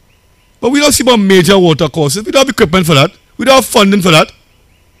 But we don't see about major water courses. We don't have equipment for that. We don't have funding for that.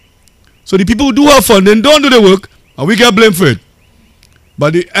 So the people who do have funding don't do the work and we get blamed for it.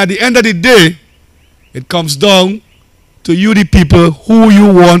 But at the end of the day, it comes down to you, the people, who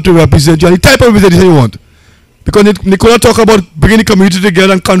you want to represent you and the type of representation you want. Because Nicola talked about bringing the community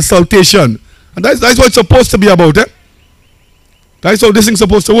together and consultation. And that's what it's supposed to be about. That's how this thing's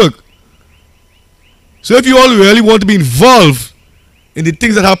supposed to work. So if you all really want to be involved in the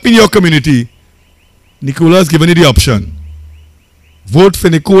things that happen in your community, Nicola has given you the option. Vote for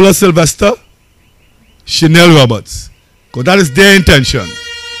Nicola Sylvester, Chanel Roberts. Because that is their intention.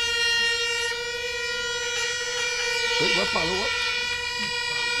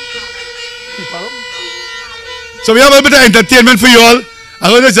 So we have a bit of entertainment for you all. I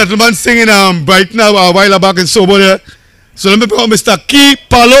heard a gentleman singing Brighton a while back in Sobo there. So let me put on Mr. Key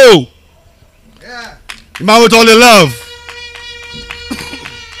Palo. Yeah. The man with all the love.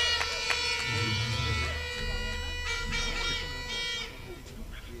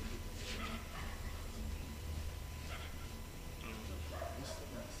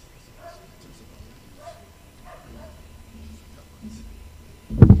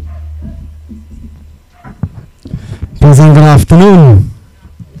 Pleasant good afternoon.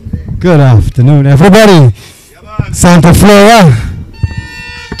 Good afternoon, everybody. Santa Flora,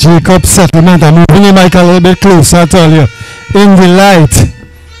 Jacob Settlement. I'm moving the mic a little bit closer, I tell you. In the light.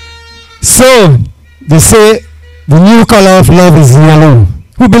 So, they say the new color of love is yellow.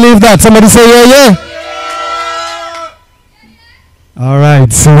 Who believe that? Somebody say yeah, yeah. All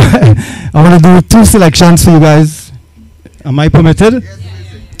right, so I want to do 2 selections for you guys. Am I permitted? Yes,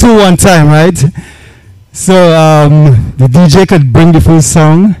 2 one time, right? So the DJ could bring the full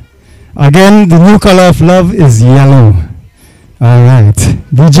song. Again, the new color of love is yellow. All right,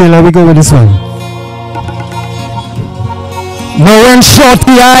 DJ, let me go with this one. Now when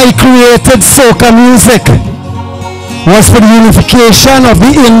Shorty I created soca music was for the unification of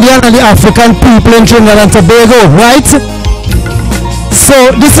the Indian and the African people in Trinidad and Tobago, right?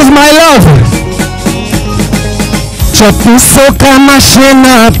 So this is my love. Shorty soca machine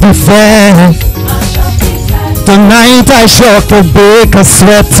up the fair. Tonight I sure to break a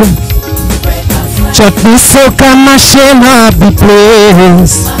sweat. Chutney soca machine up the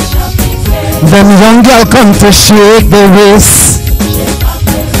place. Them young girl come to shake the waist.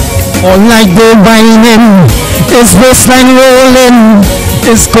 All night they whining, is waistline rolling,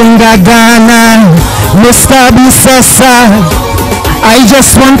 is conga Ghana, Mr. Bissessa. I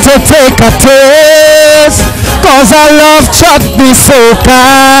just want to take a taste, cause I love chutney soca.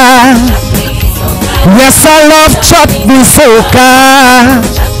 Yes, I love chutney soca.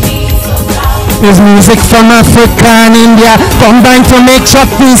 It's music from Africa and India combined to make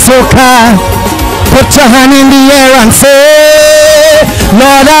chutney soca. Put your hand in the air and say,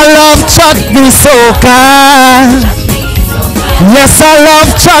 Lord, I love chutney soca. Yes, I love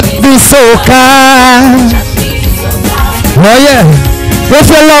chutney soca. Oh yeah. If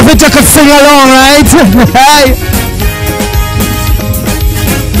you love it, you could sing along, right? Hey.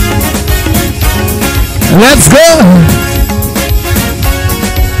 Let's go.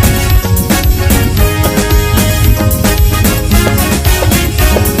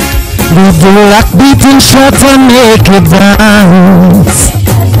 We do like beating shots and make it dance.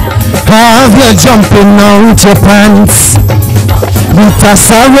 Have you jumping out your pants. With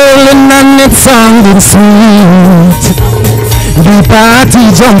us a rolling and it sounding sweet. The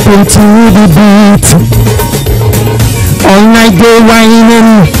party jumping to the beat. All night they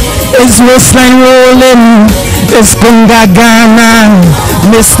whining, is waistline rolling, is Kunga Ghana,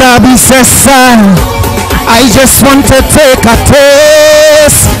 Mr. Bisessa. I just want to take a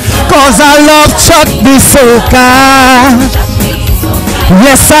taste, cause I love chutney soca.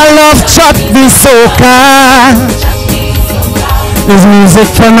 Yes, I love chutney soca. There's music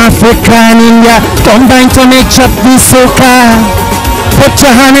from Africa and India combined to make chutney soca. Put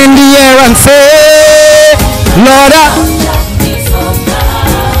your hand in the air and say, Lord,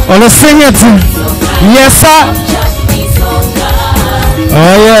 wanna sing it? Yes, sir.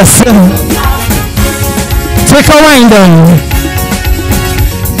 Oh, yes. Take a wind down.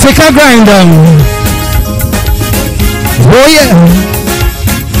 Take a grind down. Oh, yeah.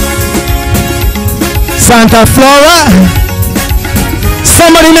 Santa Flora.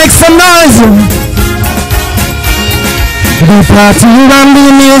 Somebody make some noise. The party and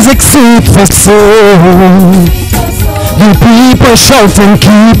the music sweet for soul. The people shouting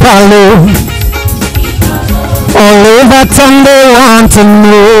keep low. All over town they want to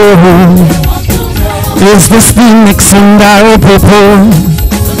know, is this the mixing our people?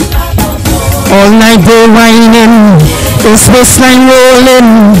 All night they whining, is waistline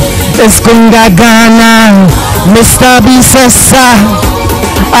rolling, is Kunga Ghana, Mr. Bisessa.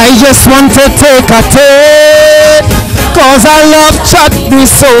 I just want to take a tape, cause I love chutney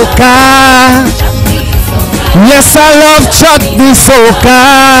soca. Yes, I love chutney soca.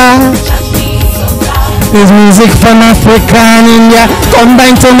 There's music from Africa and India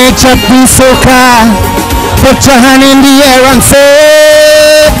combined to make chutney soca. Put your hand in the air and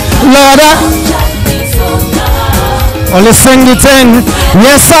say, Lord, only sing it in.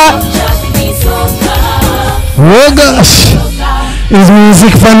 Yes, sir. Oh gosh. There's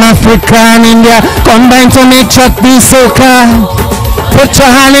music from Africa and India combined to make chutney soca. Put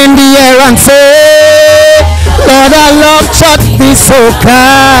your hand in the air and say, Lord, I love chutney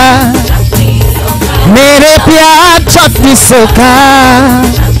soca. Mere pyar chutney soca.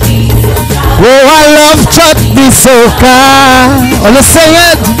 Oh, I love chutney soca. Let's sing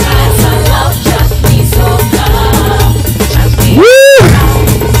it. Woo!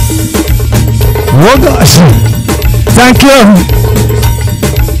 Oh gosh. Thank you.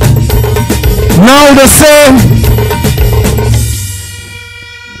 Now the same.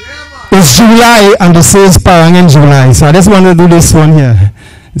 It's July and the same Parang in July. So I just want to do this one here.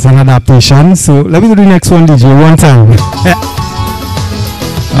 It's an adaptation. So let me do the next one, DJ, one time.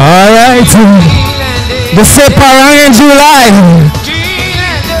 Alright. The same Parang in July.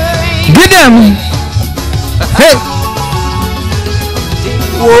 Get them. Hey.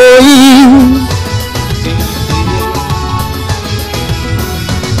 Whoa.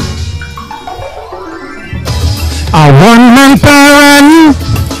 A one-man parent,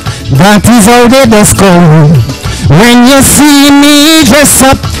 that is how they just go. When you see me dress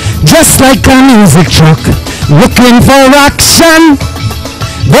up just like a music truck, looking for action,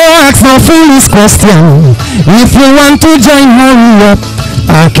 don't ask no foolish question. If you want to join, hurry up,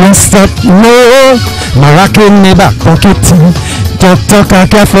 I can't stop, no. My rock in my back pocket, talk, I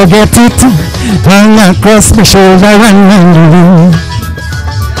can't forget it. Hang across my shoulder and round the room.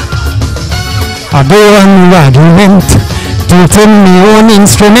 I go on argument, tilting my own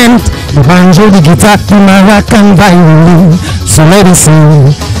instrument, the banjo, the guitar, the maraca and violin. So let me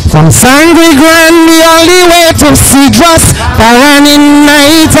sing. From Sangre Grande, the only way to see just Paranin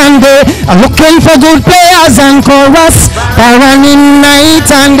night and day. I'm looking for good players and chorus. Paranin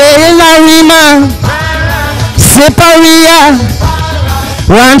night and day. Larima, Separia,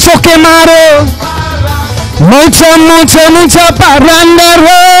 Rancho Quemado, mucho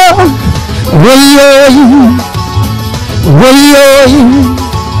parrandero.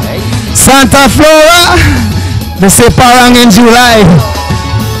 Santa Flora, they say Parang in July.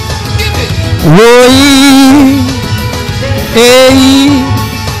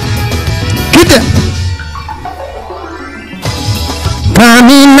 Get it.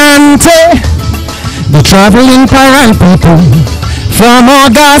 Caminante, the traveling Parang people from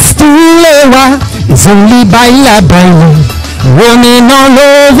August to Lewa. It's only baila, roaming all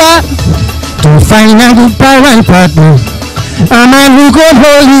over to find a good Parang partner. A man who got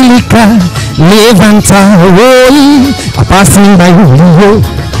holy liquor, live and roll. A passing by Julio,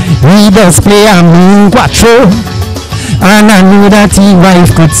 he does play a mean quattro, and I knew that his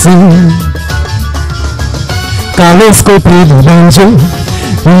wife could sing. Carlos could play the banjo,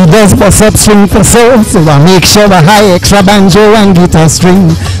 he does bust up string for soul, so I make sure a high extra banjo and guitar string.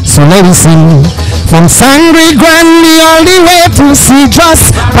 So let me sing. From Sangre Grande all the way to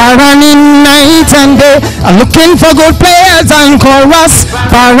Cedros, Paranin night and day, looking for good players and chorus.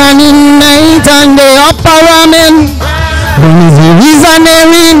 Paranin night and day, upper ramen,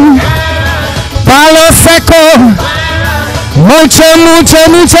 Reasoning, Palo Seco, mucho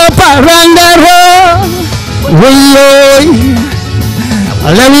parandero.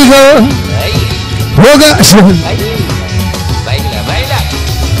 Let me go. Oh gosh.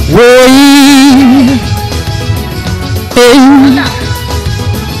 Hey.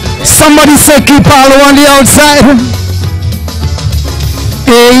 Somebody say keep Palo on the outside.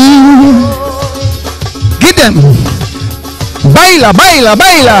 Hey. Get them. Baila.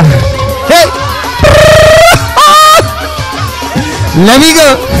 Hey. Let me go.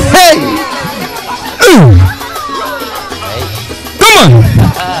 Hey. Come on.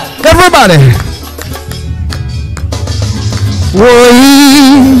 Everybody. Whoa.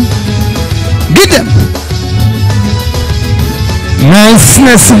 Get them.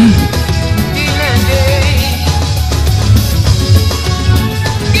 Niceness.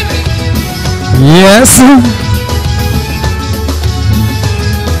 Yes.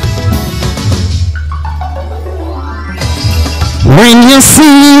 When you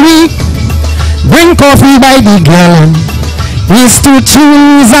see me bring coffee by the gallon, it's 2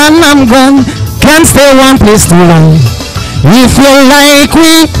 tunes and I'm gone. Can't stay one place too long. If you like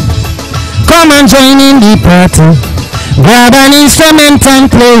we come and join in the party. Grab an instrument and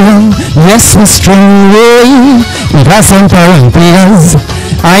play on. Yes, we string way. It has some foreign players.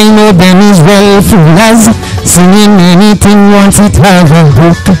 I know them is well full as singing anything once it have a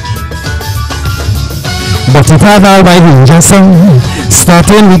hook. But it have a wide range of song,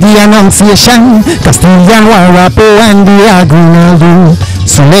 starting with the Annunciation, Castilian Warapo and the Aguinaldo.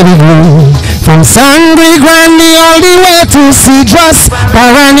 So let it go. From Sangre Grande all the way to Cedros,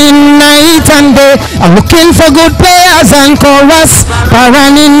 Paranin night and day, I'm looking for good players and chorus.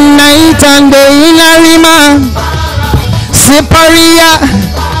 Paranin night and day in Arima, Siparia,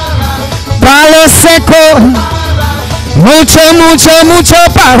 Palo Seco, mucho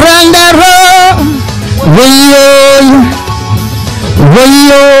parandero. Way,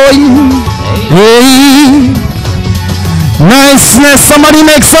 hey. Niceness, somebody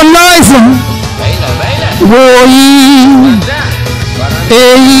make some noise.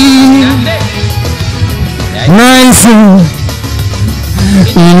 Hey. Nice.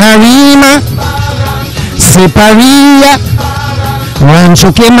 Inarima, Separia,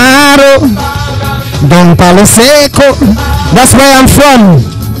 Rancho Quemado, Don Palo Seco. That's where I'm from.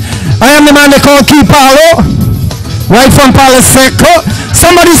 I am the man they call Key Palo, right from Palo Seco.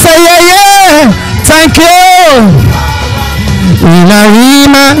 Somebody say yeah. Thank you.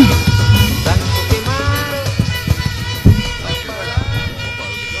 Inarima.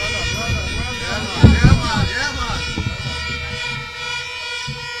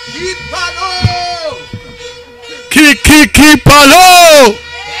 Key Palo.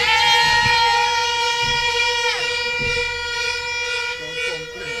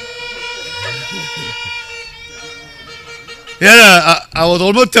 Yeah, I was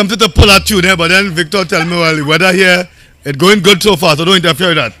almost tempted to pull that tune there, but then Victor tell me, well, the weather here, it's going good so far, so don't interfere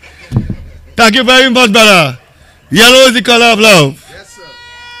with that. Thank you very much, brother. Yellow is the color of love. Yes, sir.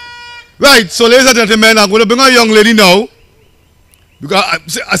 Right, so ladies and gentlemen, I'm going to bring a young lady now. Because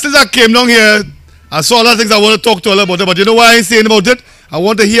since I came down here, I saw a lot of things I want to talk to her about, but you know why I ain't saying about it? I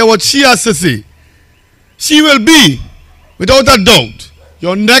want to hear what she has to say. She will be, without a doubt,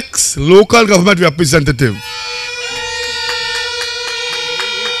 your next local government representative.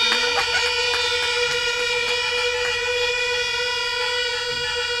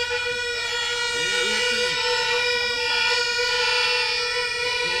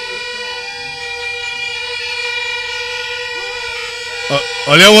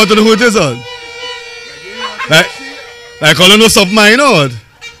 All you want to know who it is on? Like all you know something, you know what?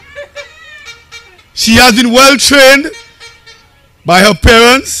 She has been well trained by her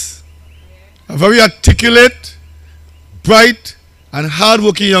parents, a very articulate, bright, and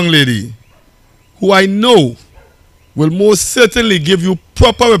hard-working young lady who I know will most certainly give you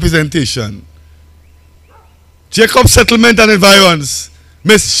proper representation. Jacob Settlement and Environs,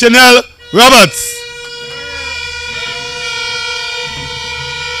 Miss Chanel Roberts.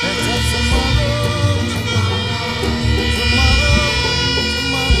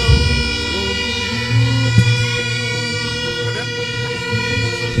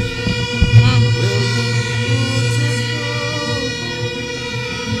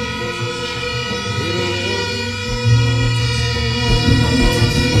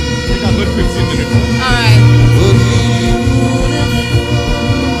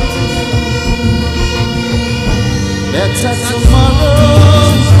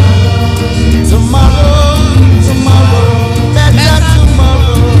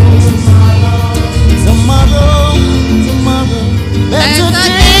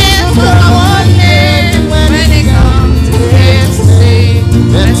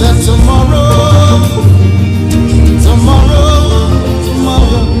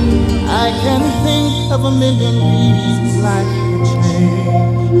 can think of a million reasons life could change.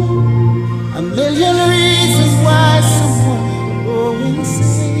 A million reasons why someone would go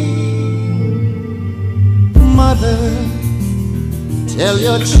insane. Mother, tell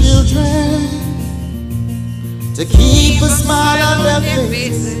your children to keep a smile on their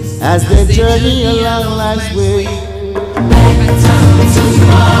faces as they journey along life's way.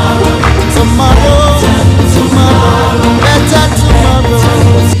 Tomorrow, tomorrow, tomorrow, better tomorrow.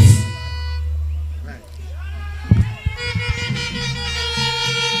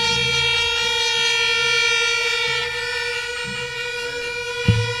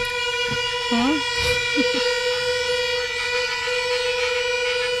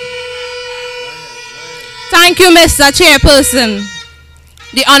 Thank you, Mr. Chairperson.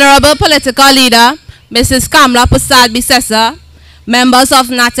 The Honorable Political Leader, Mrs. Kamla Prasad Bisesa, members of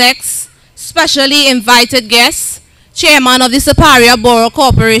NATEX, specially invited guests, Chairman of the Superior Borough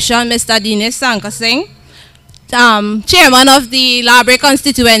Corporation, Mr. Dinesh Sankar Singh, Chairman of the Library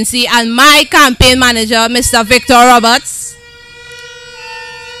Constituency, and my campaign manager, Mr. Victor Roberts.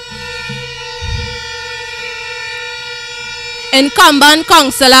 Incumbent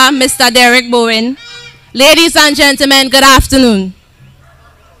Councillor, Mr. Derek Bowen. Ladies and gentlemen, good afternoon.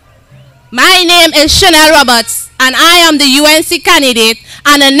 My name is Chanel Roberts, and I am the UNC candidate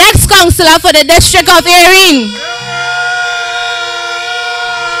and the next councillor for the District of Erin.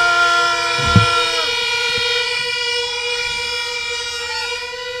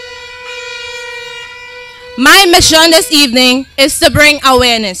 My mission this evening is to bring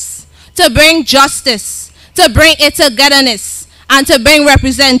awareness, to bring justice, to bring it togetherness, and to bring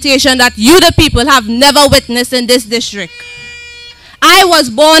representation that you, the people, have never witnessed in this district. I was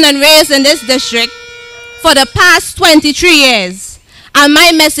born and raised in this district for the past 23 years, and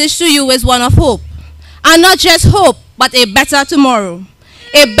my message to you is one of hope. And not just hope, but a better tomorrow.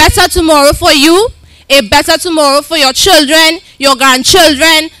 A better tomorrow for you, a better tomorrow for your children, your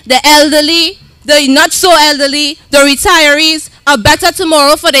grandchildren, the elderly, the not so elderly, the retirees, a better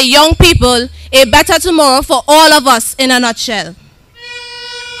tomorrow for the young people, a better tomorrow for all of us in a nutshell.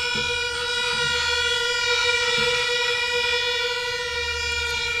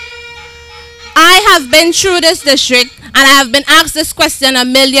 I have been through this district and I have been asked this question a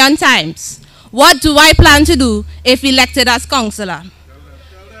million times. What do I plan to do if elected as councillor?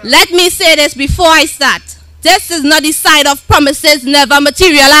 Let me say this before I start. This is not the side of promises never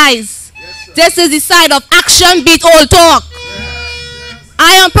materialize. This is the side of action beat all talk.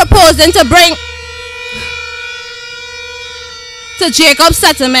 I am proposing to bring to Jacob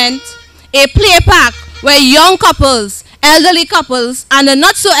Settlement a play park where young couples, elderly couples, and the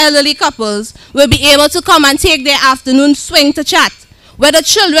not so elderly couples will be able to come and take their afternoon swing to chat, where the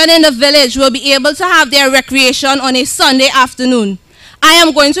children in the village will be able to have their recreation on a Sunday afternoon. I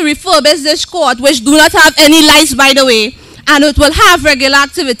am going to refurbish this court, which do not have any lights, by the way, and it will have regular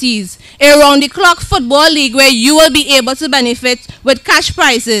activities, a round-the-clock football league where you will be able to benefit with cash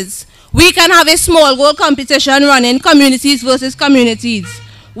prizes. We can have a small goal competition running, communities versus communities,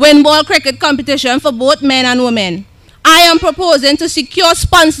 windball cricket competition for both men and women. I am proposing to secure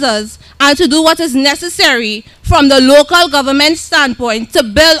sponsors and to do what is necessary from the local government standpoint to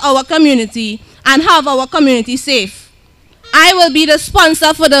build our community and have our community safe. I will be the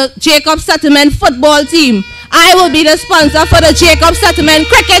sponsor for the Jacob Settlement football team. I will be the sponsor for the Jacob Settlement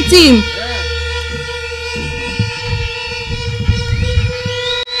cricket team.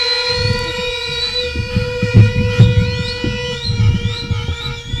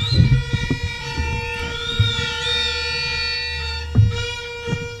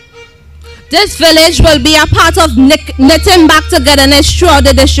 This village will be a part of knitting back togetherness throughout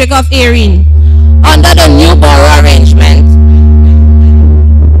the district of Erin. Under the new borough arrangement,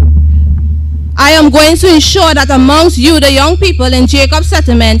 I am going to ensure that amongst you, the young people in Jacob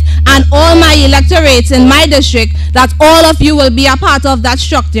Settlement, and all my electorates in my district, that all of you will be a part of that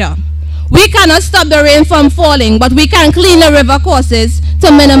structure. We cannot stop the rain from falling, but we can clean the river courses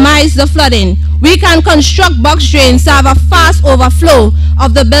to minimize the flooding. We can construct box drains to have a fast overflow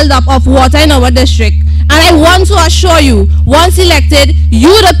of the buildup of water in our district. And I want to assure you, once elected,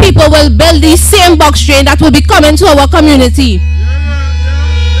 you the people will build the same box drain that will be coming to our community.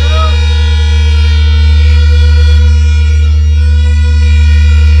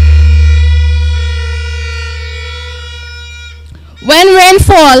 When rain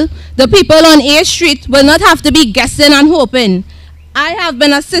falls, the people on 8th Street will not have to be guessing and hoping. I have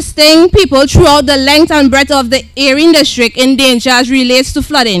been assisting people throughout the length and breadth of the Erin district in danger as relates to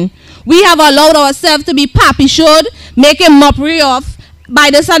flooding. We have allowed ourselves to be pappy-showed, making mockery of by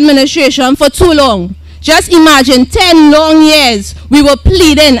this administration for too long. Just imagine 10 long years we were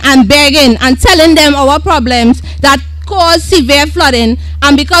pleading and begging and telling them our problems that caused severe flooding,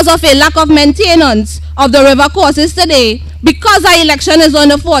 and because of a lack of maintenance of the river courses today, because our election is on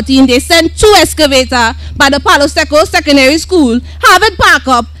the 14th, they sent 2 excavators by the Palo Seco Secondary School, have it park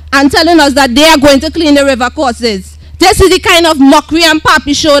up and telling us that they are going to clean the river courses. This is the kind of mockery and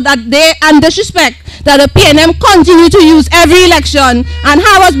pappy show that they and disrespect that the PNM continue to use every election and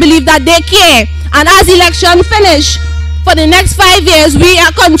have us believe that they care. And as election finish, for the next 5 years, we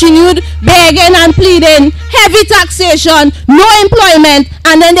are continued begging and pleading, heavy taxation, no employment,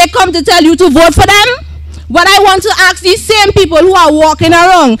 and then they come to tell you to vote for them. But I want to ask these same people who are walking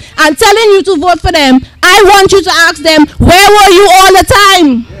around and telling you to vote for them, I want you to ask them, where were you all the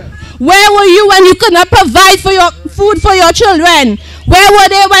time? Where were you when you could not provide for your food for your children? Where were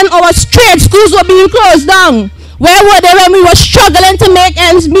they when our trade schools were being closed down? Where were they when we were struggling to make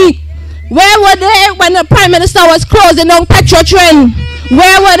ends meet? Where were they when the Prime Minister was closing down Petrotrin?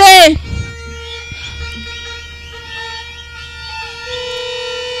 Where were they?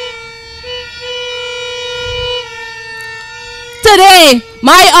 Today,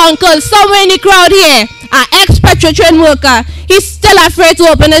 my uncle, somewhere in the crowd here, an ex-Petrotrin worker, he's still afraid to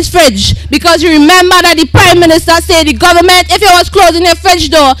open his fridge because you remember that the Prime Minister said the government, if it was closing the fridge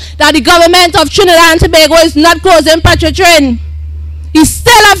door, that the government of Trinidad and Tobago is not closing Petrotrin. He's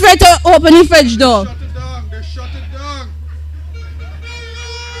still afraid to open the fridge door. They shut it down.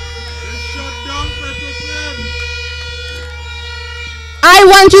 They shut down Petrotrin. I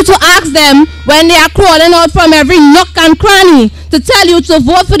want you to ask them when they are crawling out from every nook and cranny to tell you to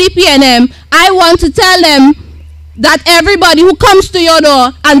vote for the PNM. I want to tell them that everybody who comes to your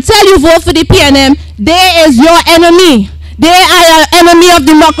door and tell you vote for the PNM, they is your enemy. They are your enemy of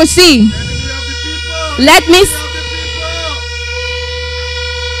democracy. Let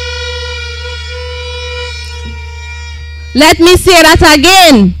me say that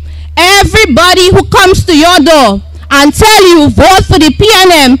again. Everybody who comes to your door and tell you vote for the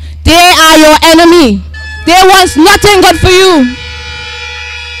PNM, they are your enemy. They want nothing good for you.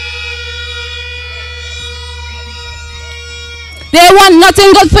 They want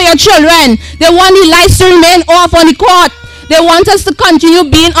nothing good for your children. They want the lights to remain off on the court. They want us to continue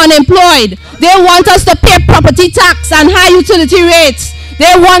being unemployed. They want us to pay property tax and high utility rates.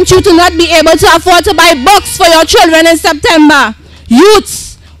 They want you to not be able to afford to buy books for your children in September.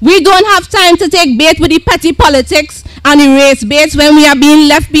 Youths, we don't have time to take bait with the petty politics and the race baits when we are being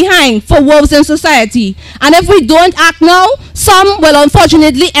left behind for woes in society. And if we don't act now, some will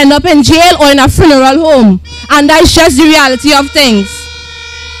unfortunately end up in jail or in a funeral home. And that's just the reality of things.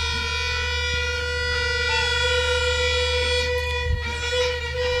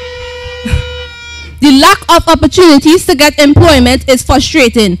 The lack of opportunities to get employment is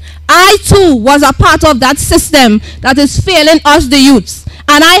frustrating. I too was a part of that system that is failing us, the youths.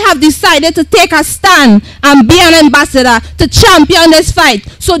 And I have decided to take a stand and be an ambassador to champion this fight.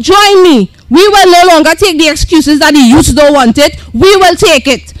 So join me. We will no longer take the excuses that the youths don't want it. We will take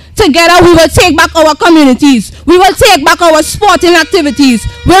it. Together we will take back our communities. We will take back our sporting activities.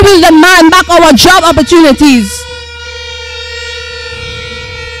 We will demand back our job opportunities.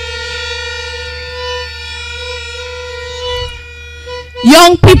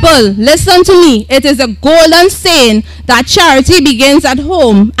 Young people, listen to me. It is a golden saying that charity begins at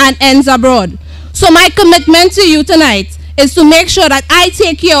home and ends abroad. So my commitment to you tonight is to make sure that I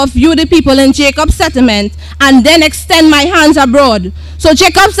take care of you, the people in Jacob Settlement, and then extend my hands abroad. So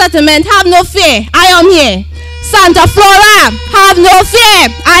Jacob Settlement, have no fear. I am here. Santa Flora, have no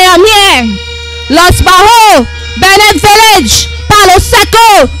fear. I am here. Los Bajo, Bennett Village, Palo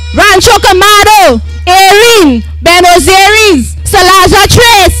Seco, Rancho Camado, Erin, Buenos Aires, Salazar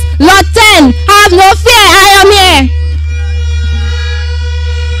Trace, Lot 10, have no fear, I am here.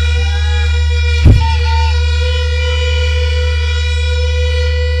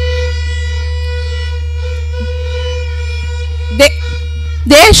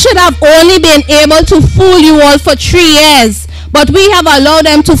 They should have only been able to fool you all for 3 years, but we have allowed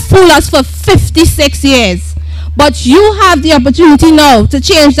them to fool us for 56 years. But you have the opportunity now to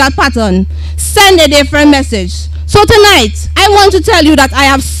change that pattern. Send a different message. So tonight, I want to tell you that I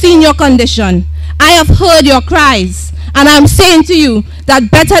have seen your condition. I have heard your cries. And I'm saying to you that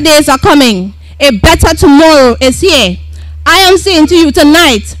better days are coming. A better tomorrow is here. I am saying to you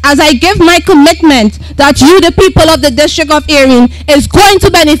tonight, as I give my commitment that you, the people of the District of Erin, is going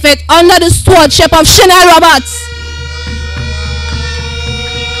to benefit under the stewardship of Chanel Roberts.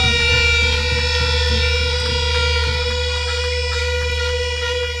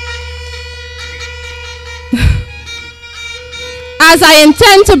 As I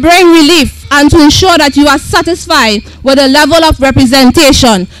intend to bring relief and to ensure that you are satisfied with the level of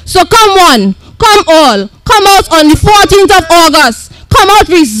representation. So come one, come all, come out on the 14th of August. Come out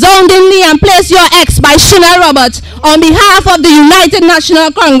resoundingly and place your X by Chanel Roberts on behalf of the United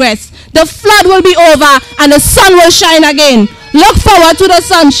National Congress. The flood will be over and the sun will shine again. Look forward to the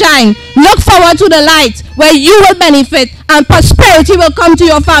sunshine. Look forward to the light where you will benefit and prosperity will come to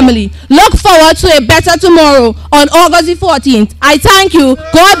your family. Look forward to a better tomorrow on August the 14th. I thank you.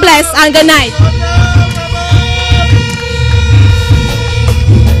 God bless and good night.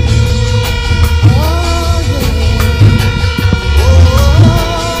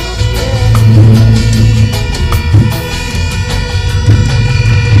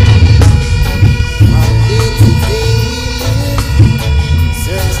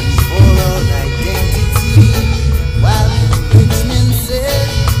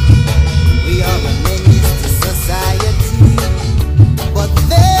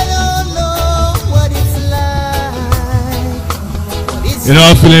 You know,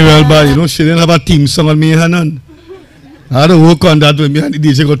 I'm feeling real bad. You know, she didn't have a team song on me, Hanan. I had to work on that with me, and the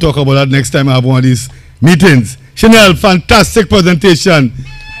DJ will talk about that next time I have one of these meetings. Chanel, fantastic presentation.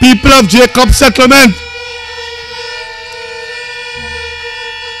 People of Jacob Settlement.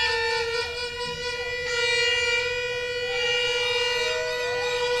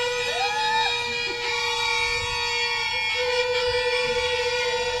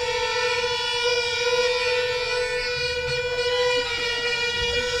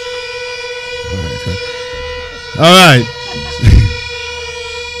 All right.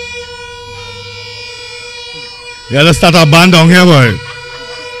 Yeah, let's start our band down here, boy.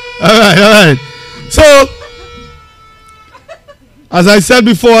 All right. So, as I said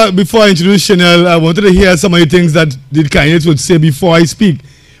before I introduced Chanel, I wanted to hear some of the things that the candidates would say before I speak.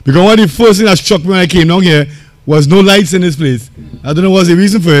 Because one of the first things that struck me when I came down here was no lights in this place. I don't know what's the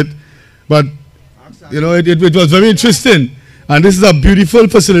reason for it, but you know, it was very interesting. And this is a beautiful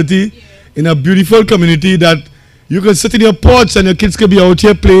facility in a beautiful community that you can sit in your porch and your kids can be out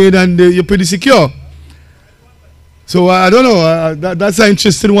here playing and you're pretty secure. So I don't know, that's an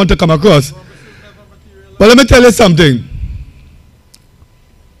interesting one to come across. But let me tell you something.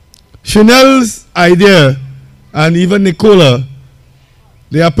 Chanel's idea and even Nicola,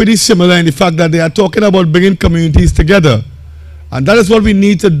 they are pretty similar in the fact that they are talking about bringing communities together. And that is what we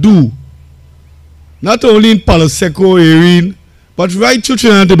need to do. Not only in Palo Seco, Erin, but right through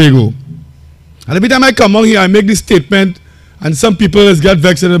Trinidad and Tobago. And every time I come on here, I make this statement, and some people get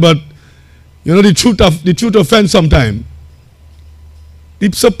vexed about, you know, the truth offends sometimes.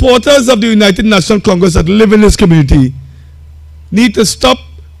 The supporters of the United National Congress that live in this community need to stop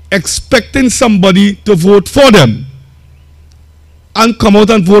expecting somebody to vote for them and come out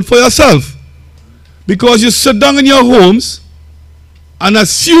and vote for yourself. Because you sit down in your homes and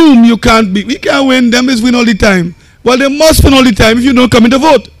assume we can't win, them is win all the time. Well, they must win all the time if you don't come in to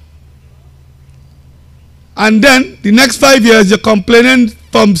vote. And then, the next 5 years, you're complaining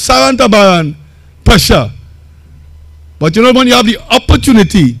from Saran to Baran, pressure. But you know, when you have the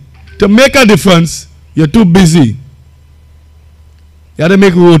opportunity to make a difference, you're too busy. You have to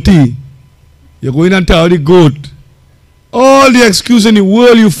make roti. You're going and tell the goat. All the excuse in the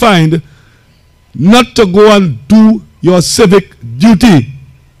world you find not to go and do your civic duty.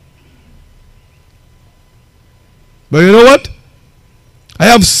 But you know what? I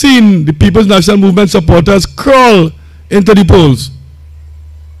have seen the People's National Movement supporters crawl into the polls.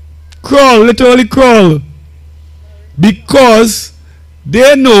 Crawl, literally crawl. Because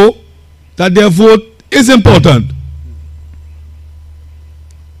they know that their vote is important.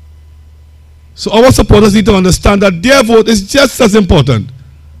 So our supporters need to understand that their vote is just as important.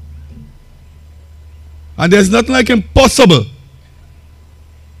 And there's nothing like impossible.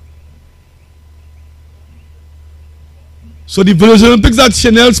 So the Village Olympics that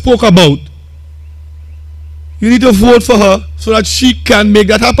Chanel spoke about, you need to vote for her so that she can make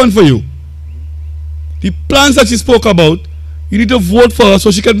that happen for you. The plans that she spoke about, you need to vote for her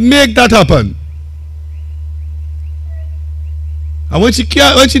so she can make that happen. And when she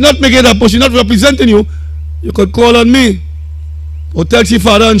not making it happen, she's not representing you, you could call on me or tell she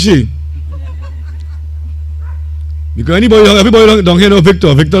father and she. Because everybody don't hear no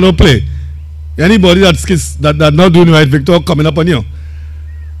Victor. Victor don't play. Anybody that's not doing right, Victor, coming up on you.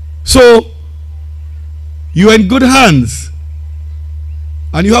 So, you're in good hands.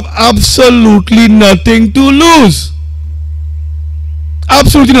 And you have absolutely nothing to lose.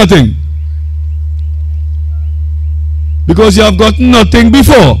 Absolutely nothing. Because you have got nothing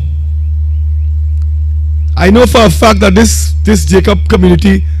before. I know for a fact that this Jacob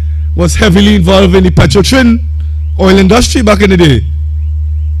community was heavily involved in the petrotrin oil industry back in the day.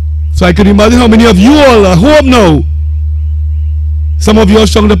 So I can imagine how many of you all are home now. Some of you are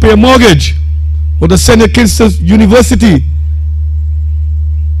struggling to pay a mortgage or to send your kids to university.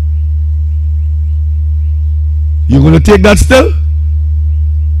 You're going to take that still?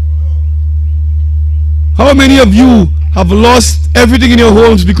 How many of you have lost everything in your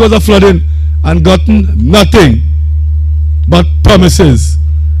homes because of flooding and gotten nothing but promises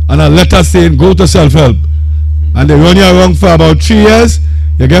and a letter saying go to self-help, and they run you around for about 3 years,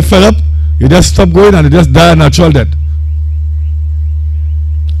 you get fed up, you just stop going and you just die a natural death?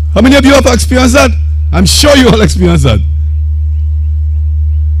 How many of you have experienced that? I'm sure you all experienced that.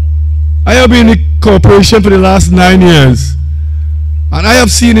 I have been in the corporation for the last 9 years, and I have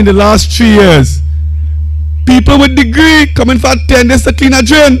seen in the last 3 years people with degree coming for 10 days to clean a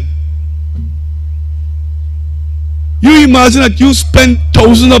drain. You imagine that you spend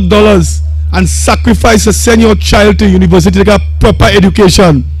thousands of dollars and sacrifice to send your child to university to get a proper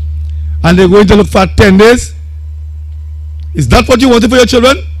education, and they're going to look for 10 days? Is that what you wanted for your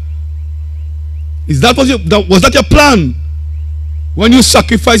children? Is that what was that your plan when you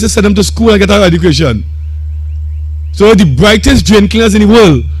sacrificed to send them to school and get an education? So the brightest drain cleaners in the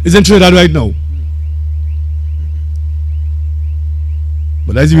world is in Trinidad right now.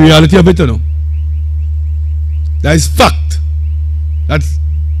 But that's the reality of it, you know. That is fact. That's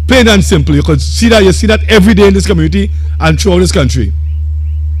plain and simple. You see that every day in this community and throughout this country.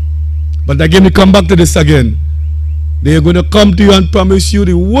 But again, we come back to this again. They are going to come to you and promise you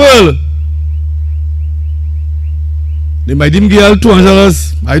the world. They might even give you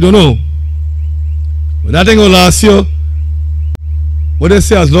 $200, I don't know. But that ain't going to last you. What they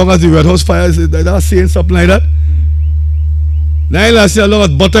say, as long as the Red House fire is, they're saying something like that. Now ain't last year as long as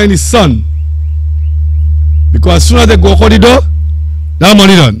butter in the sun. Because as soon as they go out the door, that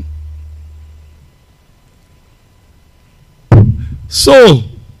money done. So,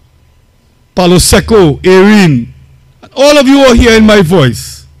 Palo Seco, Erin, and all of you are hearing my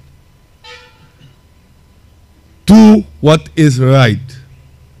voice. Do what is right.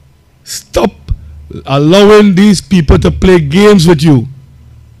 Stop allowing these people to play games with you.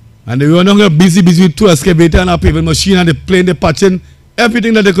 And they were not busy with two excavator and a paving machine, and they playing, they patching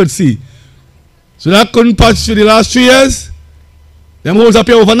everything that they could see. So that couldn't patch for the last 3 years. Them holes up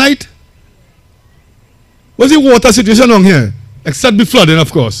here overnight. What's the water situation down here? Except the flooding,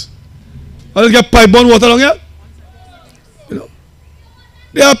 of course. I'll get pipe-borne water down here. You know,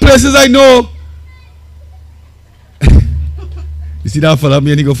 there are places I know. You see that fella,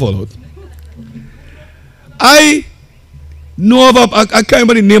 me and he go fall out. I know of I can't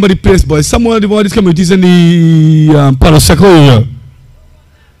remember the name of the place, but it's some one of these communities in the Palo Seco area.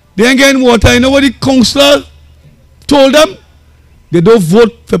 They ain't getting water. You know what the councillor told them? They don't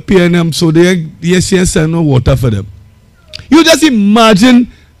vote for PNM, so they ain't send no water for them. You just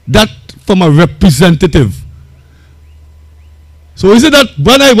imagine that from a representative. So is it that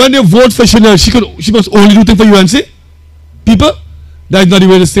when they vote for Chanel, she must only do things for UNC people? That is not the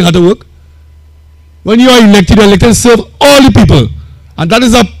way this thing has to work. When you are elected, you are elected to serve all the people. And that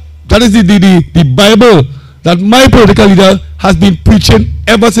is the Bible that my political leader has been preaching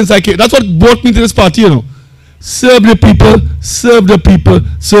ever since I came. That's what brought me to this party, you know. Serve the people, serve the people,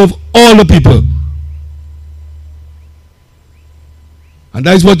 serve all the people. And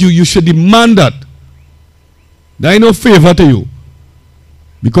that is what you should demand that. There ain't no favor to you.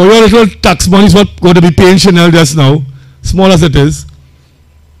 Because your little tax money is what going to be paying Chanel just now, small as it is.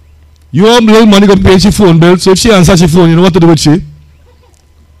 Your little money going to pay your phone bill, so if she answers your phone, you know what to do with she?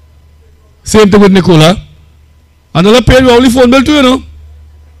 Same thing with Nicola. Another pay your only phone bill too, you know.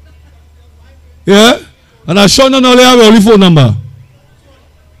 Yeah? And I sure not only have your only phone number.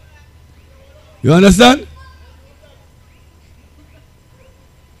 You understand?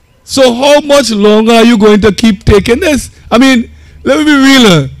 So how much longer are you going to keep taking this? I mean, let me be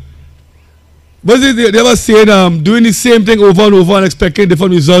real. Was it they were saying doing the same thing over and over and expecting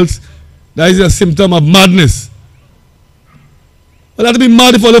different results? That is a symptom of madness. Well, that to be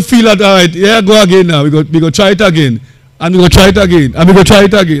mad if all feel that, all right, yeah, go again now. We go try it again. And we go try it again. And we go try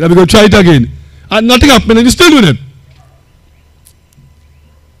it again. And we go try it again. And nothing happened and you're still doing it.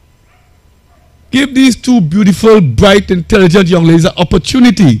 Give these two beautiful, bright, intelligent young ladies an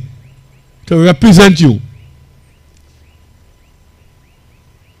opportunity to represent you.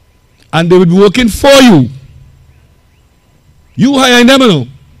 And they will be working for you. You hire them, you know.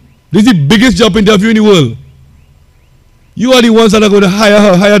 This is the biggest job interview in the world. You are the ones that are going to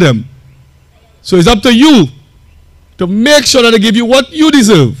hire them. So it's up to you to make sure that they give you what you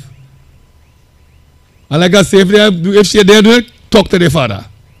deserve. And like I say, if they're doing it, talk to their father.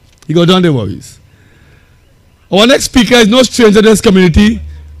 He got down their worries. Our next speaker is no stranger to this community.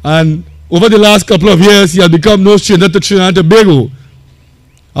 And over the last couple of years, he has become no stranger to Trinidad and Tobago.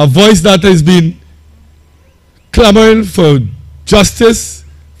 A voice that has been clamoring for justice,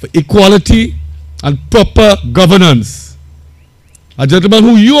 for equality, and proper governance. A gentleman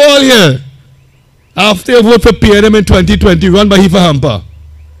who you all here, after you vote for PNM in 2020, run by Hifa Hampa.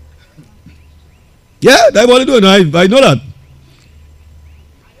 Yeah, that's what they do. I know that.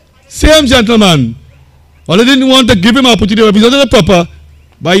 Same gentleman. Well, they didn't want to give him an opportunity to represent the proper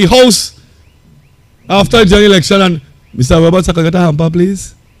by his house after the general election. And Mr. Robert Sakagata Hampa,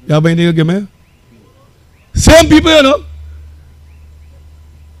 please. You have anything to give me? Same people, you know.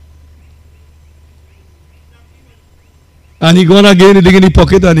 And he gone again, he dig in the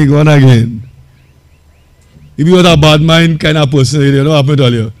pocket and he gone again. If he was a bad mind kind of person, you know what happened to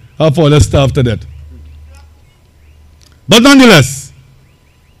tell you. I'll follow stuff after that. But nonetheless,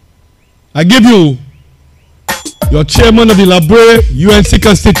 I give you your chairman of the Labre UNC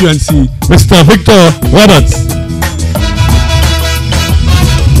constituency, Mr. Victor Roberts.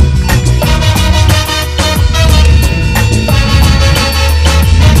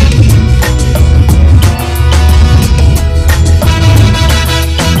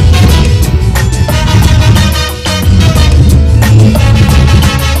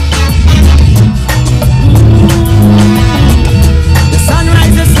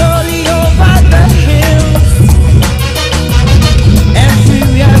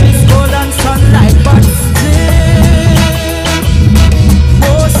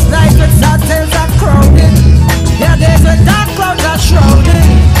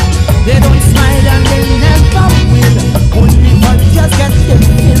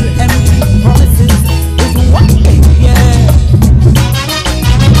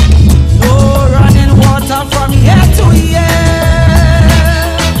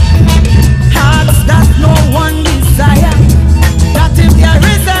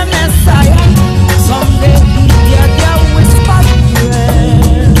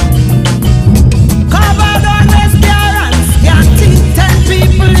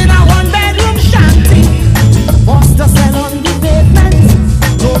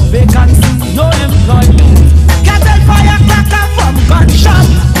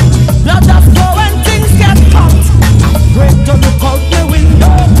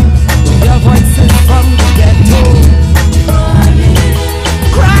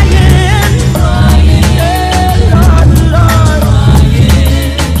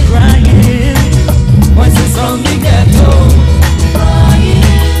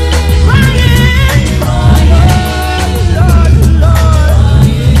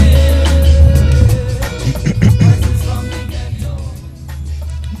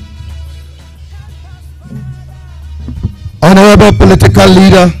 Honorable political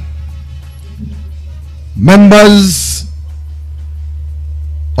leader, members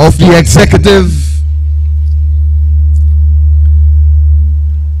of the executive,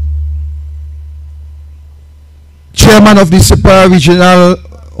 chairman of the Super Regional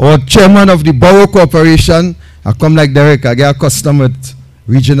or chairman of the Borough Corporation, I come like Derek, I get accustomed with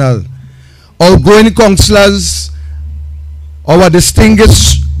regional, outgoing councillors, our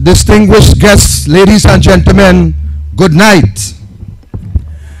distinguished guests, ladies and gentlemen, good night.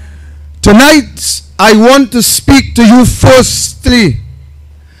 Tonight, I want to speak to you firstly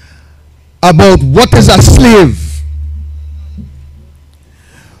about what is a slave.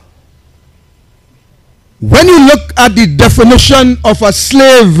 When you look at the definition of a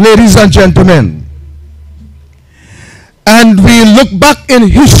slave, ladies and gentlemen, and we look back in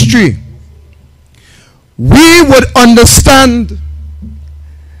history, we would understand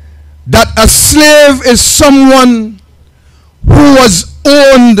that a slave is someone who was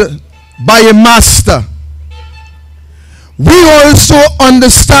owned by a master. We also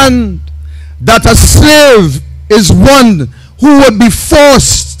understand that a slave is one who would be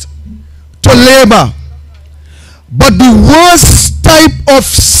forced to labor. But the worst type of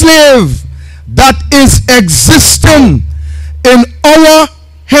slave that is existing in our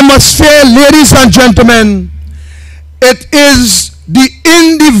hemisphere, ladies and gentlemen, it is the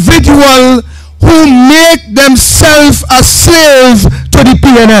individual who make themselves a slave to the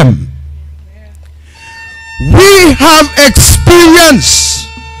PNM. We have experience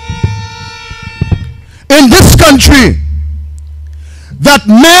in this country that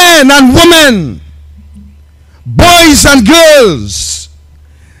men and women, boys and girls,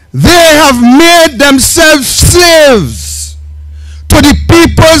 they have made themselves slaves to the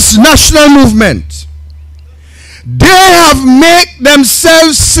People's National Movement. They have made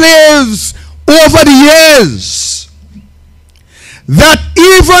themselves slaves over the years, that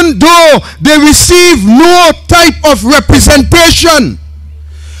even though they receive no type of representation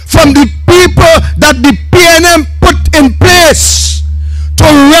from the people that the PNM put in place to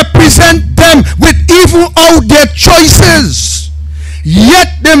represent them with even out their choices.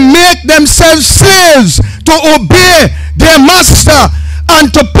 Yet they make themselves slaves to obey their master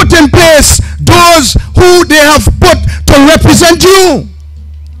and to put in place those who they have put to represent you.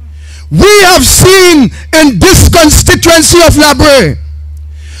 We have seen in this constituency of Labre,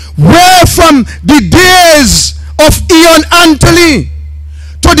 where from the days of Ian Anthony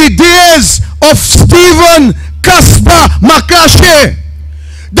to the days of Stephen Casper McClatchy,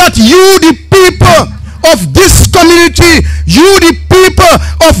 that you, the people of this community, you, the people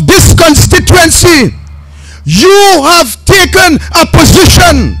of this constituency, you have taken a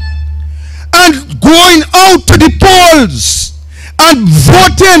position and going out to the polls and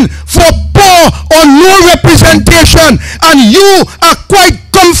voting for poor or no representation, and you are quite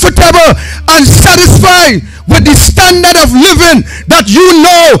comfortable and satisfied with the standard of living that you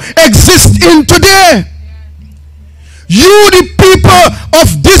know exists in today. You, the people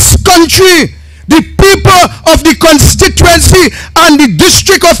of this country, the people of the constituency and the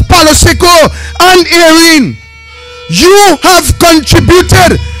district of Palo Seco and Erin, you have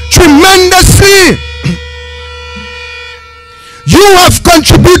contributed tremendously. You have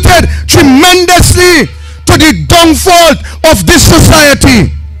contributed tremendously to the downfall of this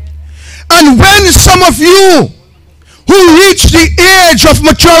society. And when some of you who reach the age of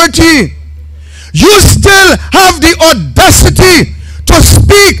maturity, you still have the audacity to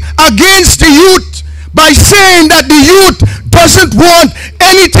speak against the youth by saying that the youth doesn't want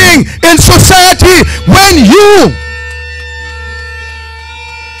anything in society, when you,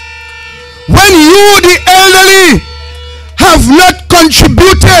 the elderly, have not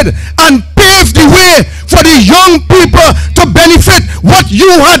contributed and paved the way for the young people to benefit what you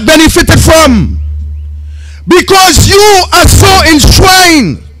had benefited from. Because you are so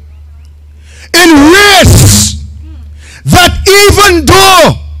enshrined in race that even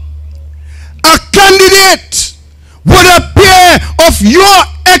though a candidate would appear of your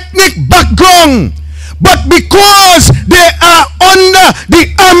ethnic background, but because they are under the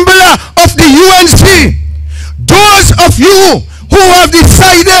umbrella of the UNC, those of you who have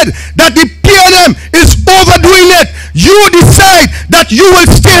decided that the PNM is overdoing it, you decide that you will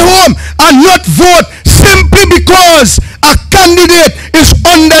stay home and not vote simply because a candidate is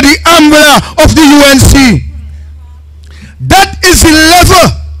under the umbrella of the UNC. That is the level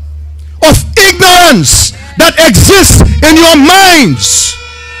of ignorance that exists in your minds.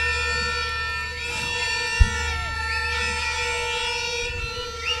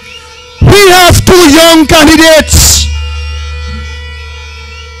 We have two young candidates.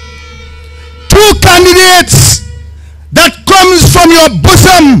 Two candidates that comes from your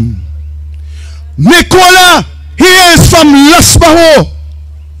bosom. Nicola hails from Lasbaho.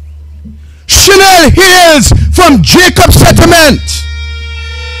 Chanel hails from Jacob Settlement.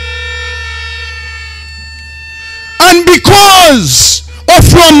 And because of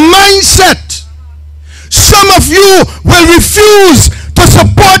your mindset, some of you will refuse to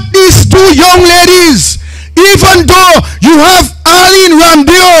support these two young ladies, even though you have Arlene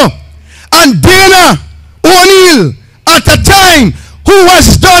Rambio and Dana O'Neill at a time who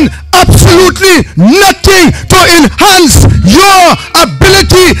has done absolutely nothing to enhance your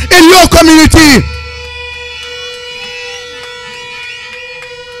ability in your community.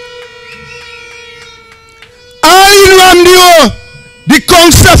 Arlene Rambio, the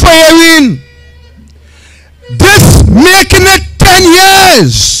councillor for Erin, this making it 10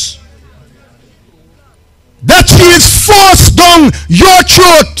 years that she is forced down your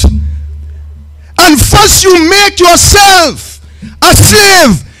throat, and first you make yourself a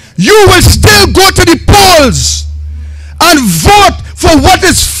slave, you will still go to the polls and vote for what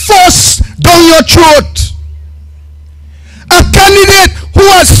is forced down your throat. A candidate who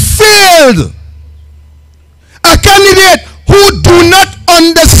has failed, a candidate who do not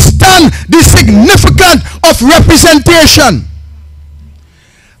understand the significance of representation,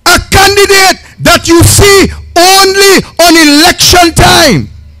 a candidate that you see only on election time,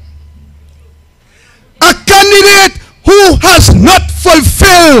 a candidate who has not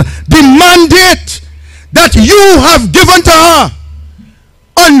fulfilled the mandate that you have given to her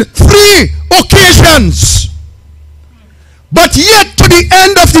on 3 occasions. But yet to the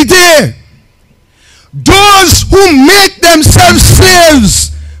end of the day, those who make themselves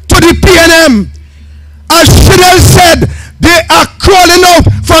slaves to the PNM, as Chanel said, they are crawling out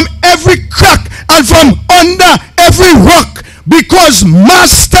from every crack and from under every rock, because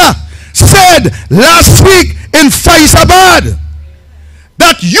Master said last week in Faizabad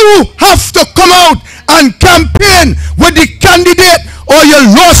that you have to come out and campaign with the candidate or you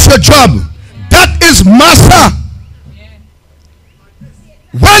lost your job. That is massa.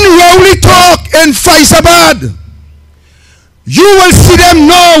 When Rowley talk in Faisabad, you will see them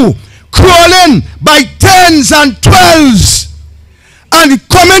now crawling by 10s and 12s and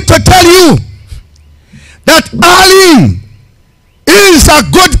coming to tell you that Ali is a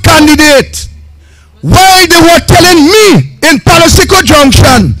good candidate. While they were telling me in Palosico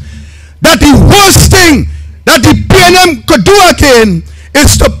Junction that the worst thing that the PNM could do again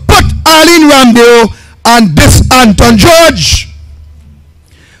is to put Arlene Ramdale and this Anton George.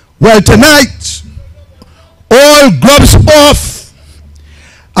 Well, tonight, all gloves off,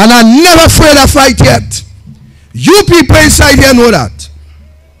 and I never afraid of fight yet. You people inside here know that.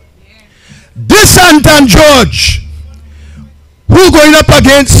 This Anton George, who going up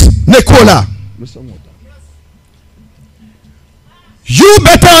against Nicola, you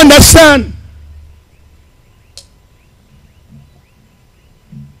better understand.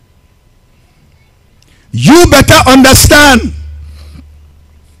 You better understand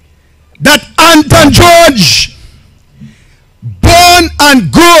that Anton George born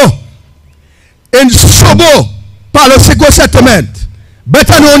and grew in Sobo, Palosico settlement,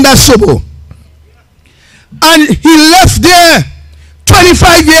 better known as Sobo. And he left there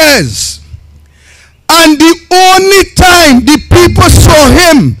 25 years. And the only time the people saw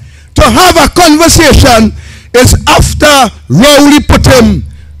him to have a conversation is after Rowley put him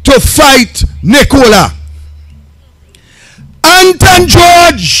to fight Nicola. Anton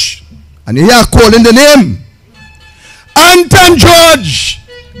George, and here are calling the name. Anton George,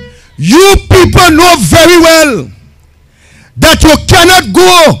 you people know very well that you cannot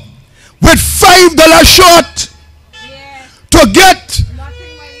go with $5 short to get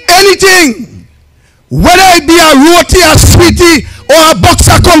anything, whether it be a roti, a sweetie, or a box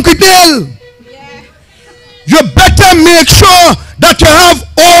of concrete nail. You better make sure that you have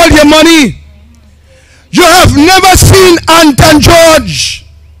all your money. You have never seen Anton George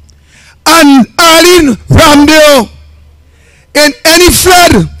and Arlene Ramdale in any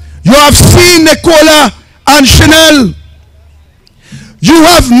flood. You have seen Nicola and Chanel. You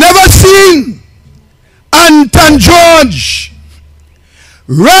have never seen Anton George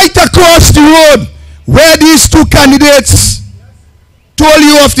right across the road where these two candidates told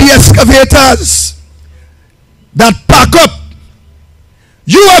you of the excavators that pack up.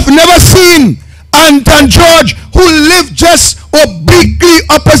 You have never seen Anton George, who lived just obliquely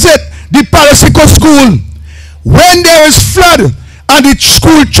opposite the Palosico school. When there is flood and the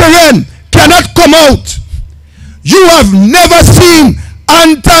school children cannot come out, you have never seen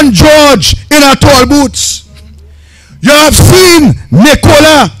Anton George in a tall boots. You have seen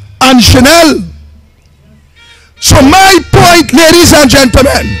Nicola and Chanel. So my point, ladies and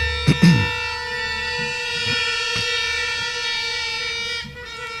gentlemen,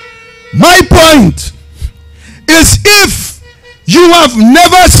 my point is, if you have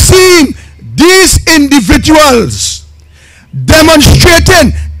never seen these individuals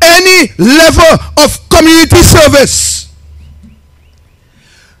demonstrating any level of community service,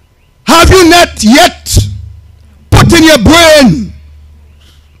 have you not yet put in your brain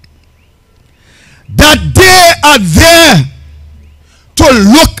that they are there to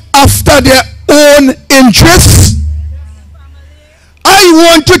look after their own interests? I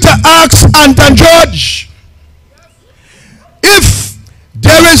want you to ask Anton George if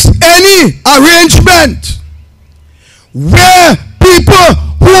there is any arrangement where people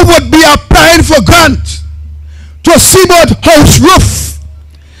who would be applying for grant to see about house roof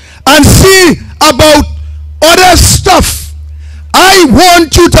and see about other stuff. I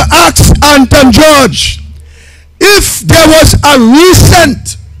want you to ask Anton George if there was a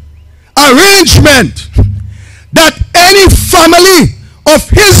recent arrangement that any family of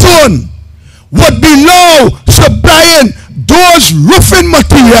his own would be now supplying those roofing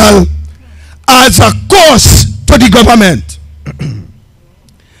material as a cost to the government.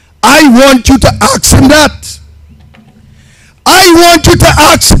 I want you to ask him that. I want you to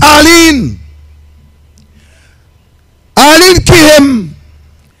ask Arlene. Arlene came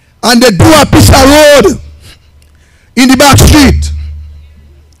and they do a piece of road in the back street.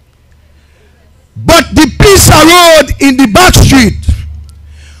 But the piece of road in the back street,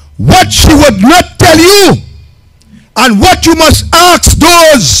 what she would not tell you, and what you must ask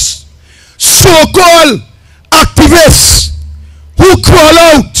those so-called activists who crawl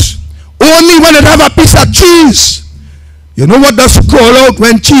out only when they have a piece of cheese. You know what does crawl out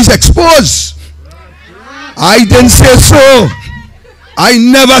when cheese exposed? I didn't say so. I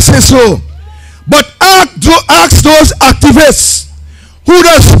never say so. But ask those activists who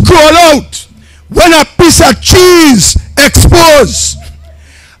does crawl out when a piece of cheese exposed.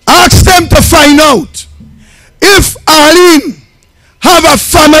 Ask them to find out if Arlene have a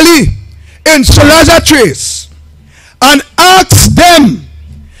family in Solaza Trace, and ask them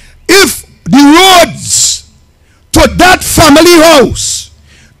if the roads to that family house,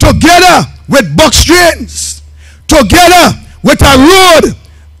 together with box drains, together with a road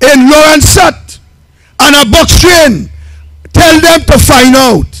in Lawrence and a box drain, tell them to find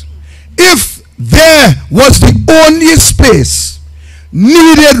out if there was the only space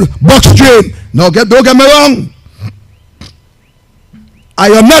needed box drain. Now don't get me wrong. I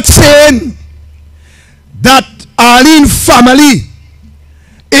am not saying that Arlene family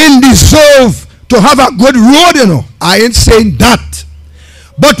ain't deserve to have a good road, you know. I ain't saying that.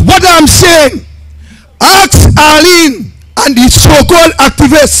 But what I'm saying, ask Arlene and the so-called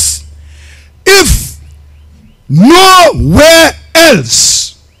activists if nowhere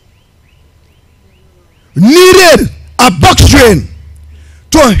else needed a box drain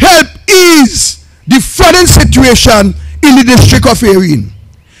to help ease the flooding situation in the district of Erin.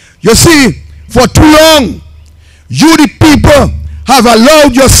 You see, for too long, you the people have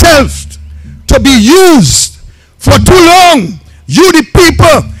allowed yourself to be used. For too long, you the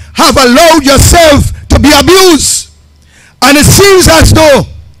people have allowed yourself to be abused. And it seems as though,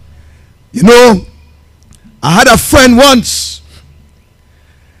 you know, I had a friend once,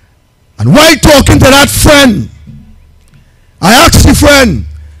 and while talking to that friend, I asked the friend,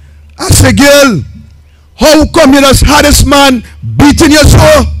 I said, girl, how come you just had this man beating you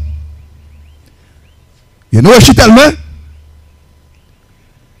so? You know what she tell me?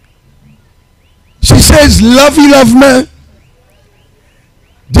 She says, love me.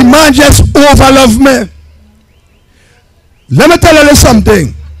 The man just over-love me. Let me tell you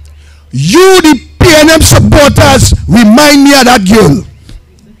something. You, the PNM supporters, remind me of that girl.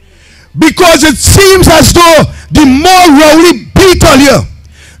 Because it seems as though the more Rowley beat on you,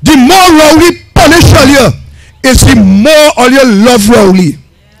 the more Rowley punish on you, is the more all you love Rowley.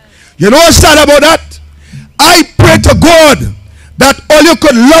 You know what's sad about that? I pray to God that all you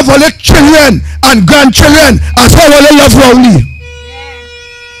could love all your children and grandchildren as how all you love Rowley.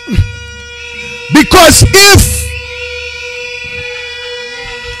 Because if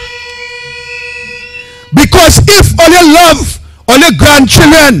all you love all your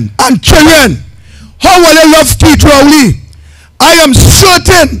grandchildren and children, how will you love Keith Rowley? I am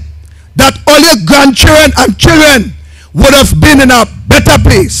certain that all your grandchildren and children would have been in a better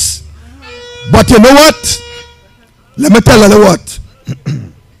place. But you know what? Let me tell you what.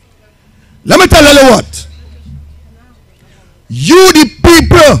 Let me tell you what. You the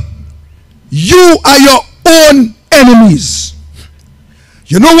people, you are your own enemies.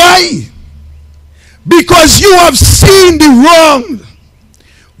 You know why? Because you have seen the wrong.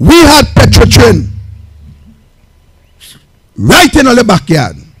 We had Petrotrin right in our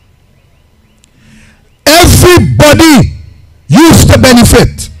backyard. Everybody used to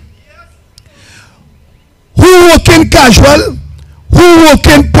benefit. Who working casual, who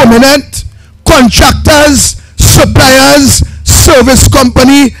working permanent, contractors, suppliers, service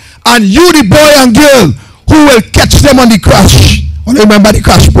company, and you the boy and girl who will catch them on the crash. Only remember the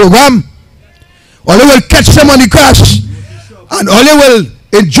crash program? Only will catch them on the crash. And only will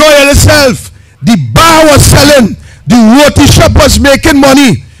enjoy yourself. The bar was selling. The roti shop was making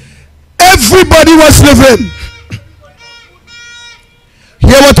money. Everybody was living.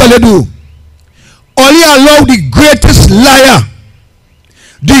 Hear what I do. Only allow the greatest liar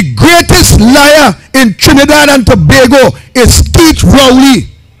in Trinidad and Tobago is Keith Rowley.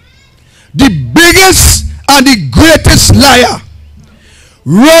 The biggest and the greatest liar.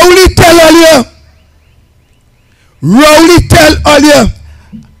 Rowley tell earlier,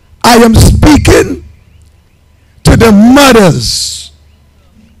 I am speaking to the mothers.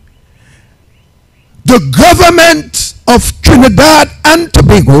 The government of Trinidad and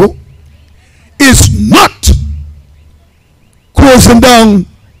Tobago is not closing down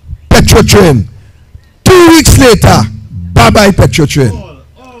Petrotrin. 2 weeks later, bye-bye Petrotrin.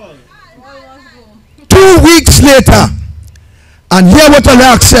 2 weeks later, and hear what all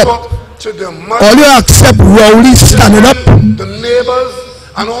you accept. All you accept Rowley standing up. The neighbors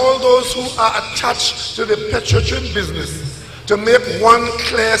and all those who are attached to the Petrotrin business to make one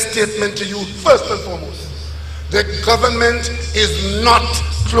clear statement to you first and foremost. The government is not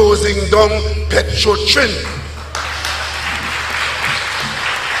closing down Petrotrin.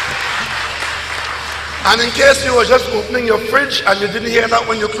 And in case you were just opening your fridge and you didn't hear that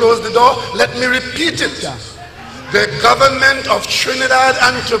when you closed the door, let me repeat it. The government of Trinidad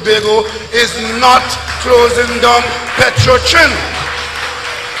and Tobago is not closing down Petrotrin.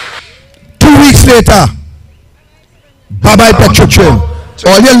 2 weeks later, bye-bye Petrotrin.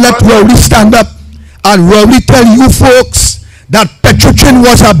 Patrick. All you let Rowley stand up and Rowley tell you folks that Petrochin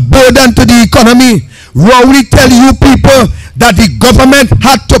was a burden to the economy. Rowley tell you people that the government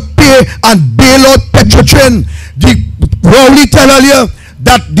had to pay and bail out Petrochin. Rowley tell you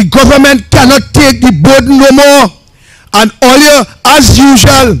that the government cannot take the burden no more. And all you, as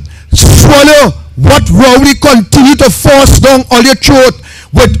usual, swallow what Rowley continue to force down all your throat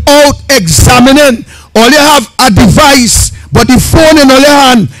without examining. All you have a device, but the phone in all your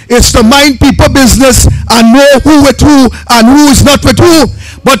hand is to mind people business and know who with who and who is not with who.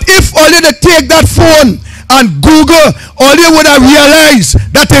 But if all you to take that phone and Google, all you would have realized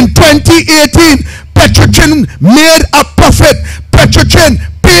that in 2018, Petrochin made a profit. Petrochin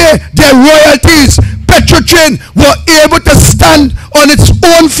paid their royalties. Petrochin were able to stand on its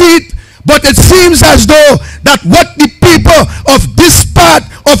own feet. But it seems as though that what the people of this part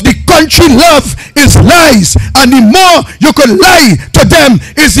of the country love is lies. And the more you could lie to them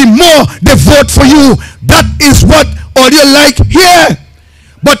is the more they vote for you. That is what all you like here.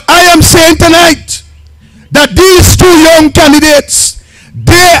 But I am saying tonight that these two young candidates,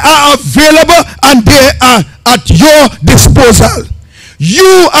 they are available and they are at your disposal.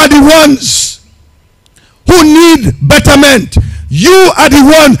 You are the ones who need betterment. You are the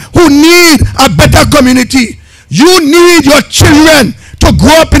one who need a better community. You need your children to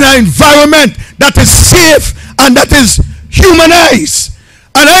grow up in an environment that is safe and that is humanized.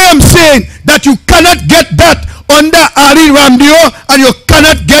 And I am saying that you cannot get that under Ari Ramdio and you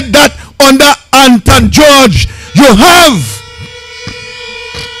cannot get that under Anton George. You have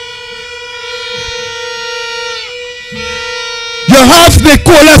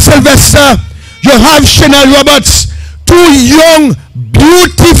Nicola Sylvester, you have Chanel Roberts, two young,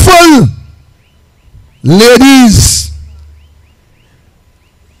 beautiful ladies.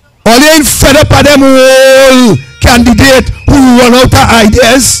 Or they ain't fed up at them all candidate who run out of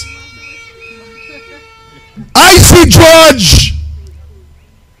ideas. I see George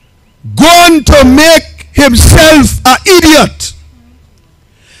going to make himself an idiot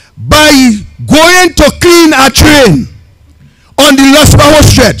by going to clean a train on the Los Bajo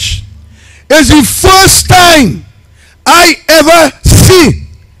stretch. It's the first time I ever see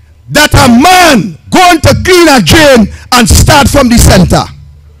that a man going to clean a drain and start from the center.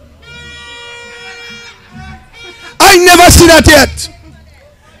 I never see that yet.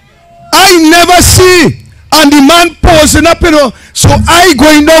 I never see. And the man posing up, so I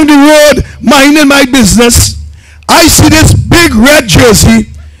going down the road minding my business. I see this big red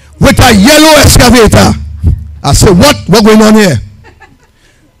jersey with a yellow excavator. I said, what going on here?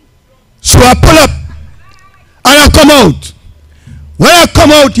 So I pull up and I come out. When I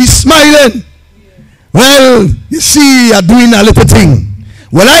come out, he's smiling. Well, you see, I'm doing a little thing.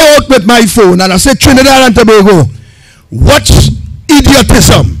 When I out with my phone and I said, Trinidad and Tobago, watch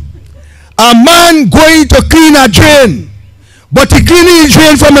idiotism. A man going to clean a drain, but he cleaning his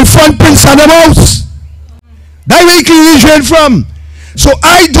drain from the front Prince and the house. That's where he cleaning his drain from. So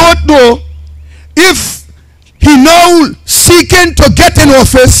I don't know if he now seeking to get in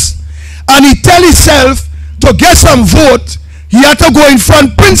office and he tell himself to get some vote, he had to go in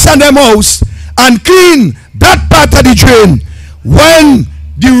front Prince and them house and clean that part of the drain when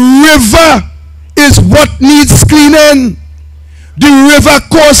the river is what needs cleaning. The river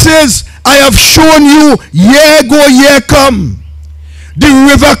courses I have shown you year go year come. The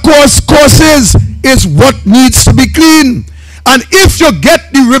river courses is what needs to be clean. And if you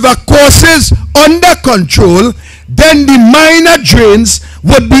get the river courses under control, then the minor drains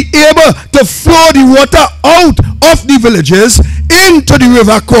would be able to flow the water out of the villages into the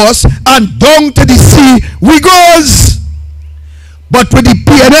river course and down to the sea we goes. But with the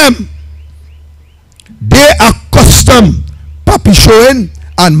PNM, they are custom papi showing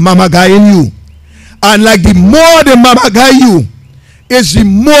and mama guying you. And like the more the mama guy you is the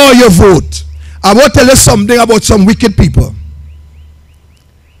more you vote. I want to tell you something about some wicked people.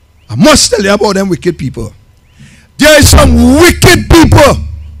 I must tell you about them wicked people. There is some wicked people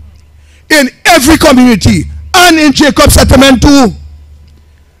in every community and in Jacob settlement too.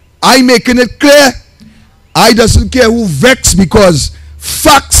 I making it clear. I doesn't care who vex because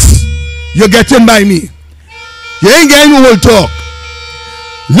facts you're getting by me. You ain't getting who will talk.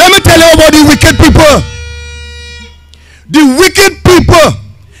 Let me tell you about the wicked people. The wicked people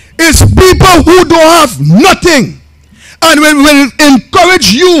is people who don't have nothing and will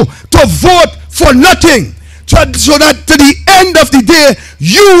encourage you to vote for nothing, so that to the end of the day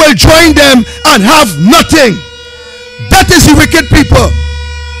you will join them and have nothing. That is the wicked people.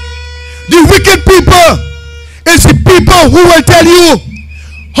 The wicked people is the people who will tell you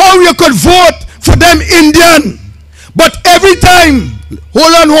how you could vote for them Indian, But every time,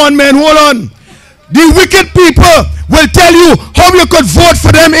 hold on, man, hold on. The wicked people will tell you how you could vote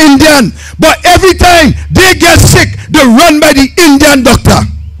for them Indian. But every time they get sick, they run by the Indian doctor.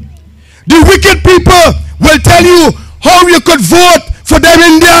 The wicked people will tell you how you could vote for them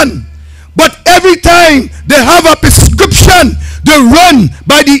Indian. But every time they have a prescription, they run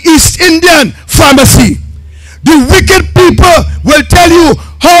by the East Indian pharmacy. The wicked people will tell you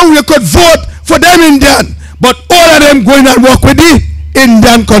how you could vote for them Indian. But all of them going and work with the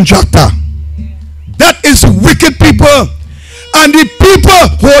Indian contractor. That is wicked people. And the people,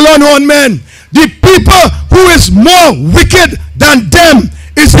 hold on, man. The people who is more wicked than them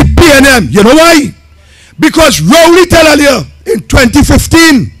is the PNM. You know why? Because Rowley tell earlier in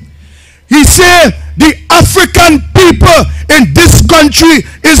 2015, he said the African people in this country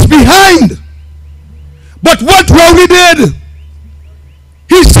is behind. But what Rowley did,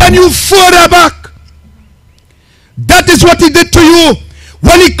 he sent you further back. That is what he did to you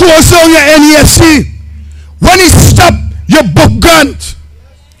when he closed down your NESC, when he stopped your book grant,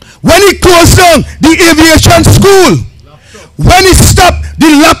 when he closed down the aviation school, when he stopped the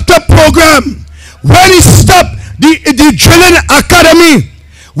laptop program, when he stopped the drilling academy,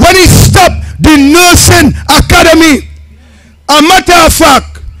 when he stopped the nursing academy. A matter of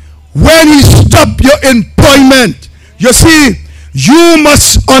fact, when he stopped your employment, you see, you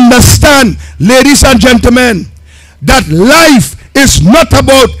must understand, ladies and gentlemen, that life is not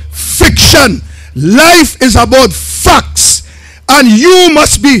about fiction. Life is about facts. And you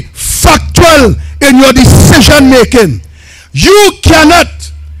must be factual in your decision making. You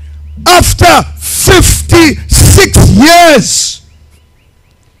cannot, after 56 years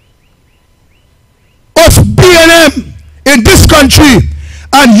of PNM in this country,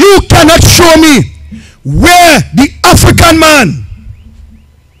 and you cannot show me where the African man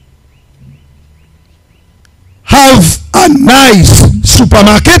have a nice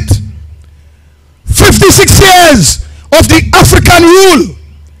supermarket. 56 years of the African rule,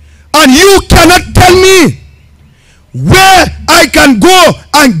 and you cannot tell me where I can go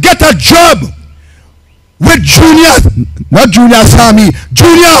and get a job with junior, not junior Sami,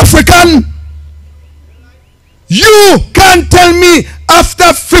 junior African. You can't tell me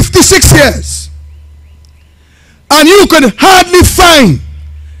after 56 years, and you can hardly find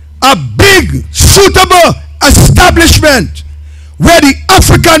a big suitable establishment where the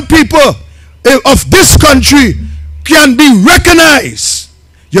African people of this country can be recognized.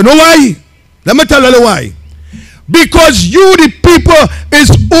 You know why? Let me tell you why. Because you, the people, is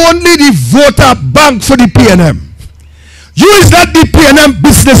only the voter bank for the PNM. You is not the PNM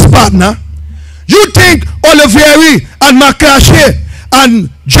business partner. You think Olivieri and McClatchy and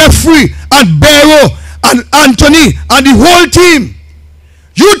Jeffrey and Barrow and Anthony and the whole team,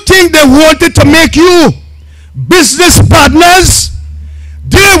 you think they wanted to make you business partners?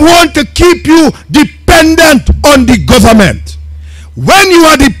 They want to keep you dependent on the government. When you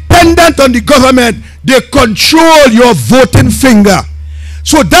are dependent on the government, they control your voting finger.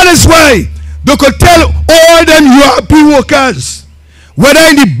 So that is why they could tell all them URP workers, whether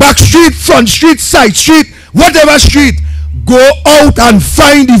in the back street, front street, side street, whatever street, go out and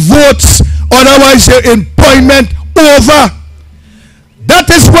find the votes, otherwise your employment over. That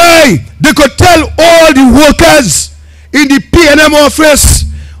is why they could tell all the workers in the PNM office,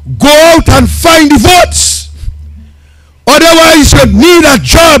 go out and find the votes. Otherwise, you need a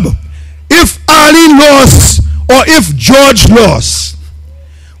job if Arlene lost or if George lost.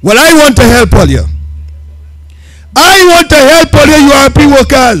 Well, I want to help all you. I want to help all you URP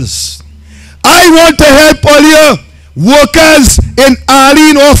workers. I want to help all you workers in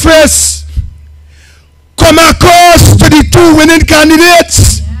Arlene office. Come across to the two winning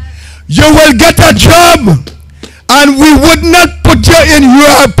candidates. You will get a job. And we would not put you in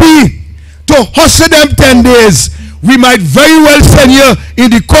URP to hustle them 10 days. We might very well send you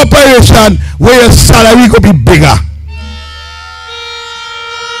in the corporation where your salary could be bigger.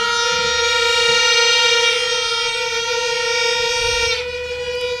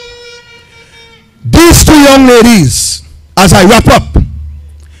 These two young ladies, as I wrap up,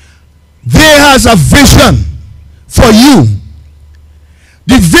 they has a vision for you.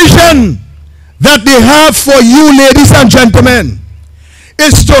 The vision that they have for you, ladies and gentlemen,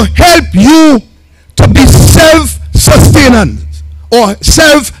 is to help you to be self-sustainable or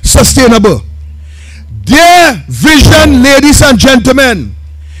self-sustainable. Their vision, ladies and gentlemen,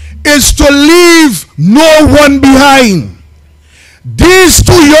 is to leave no one behind. These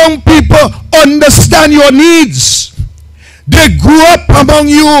two young people understand your needs. They grew up among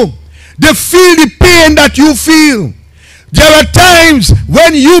you. They feel the pain that you feel. There are times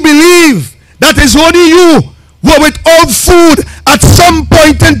when you believe that it's only you were without food at some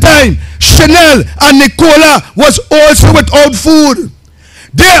point in time. Chanel and Nicola was also without food.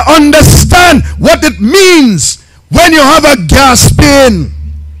 They understand what it means when you have a gas pain.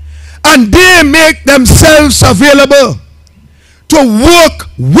 And they make themselves available to work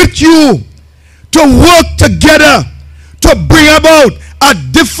with you, to work together, to bring about a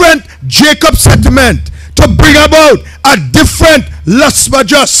different Jacob settlement, to bring about a different Las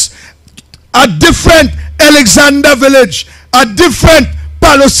Majas, a different Alexander village, a different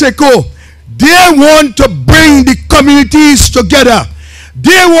Palo Seco. They want to bring the communities together.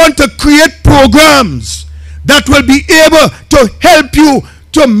 They want to create programs that will be able to help you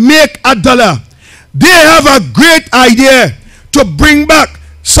to make a dollar. They have a great idea to bring back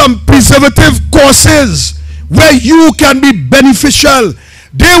some preservative courses where you can be beneficial.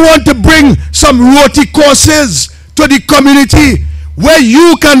 They want to bring some roti courses to the community where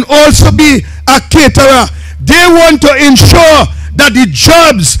you can also be a caterer. They want to ensure that the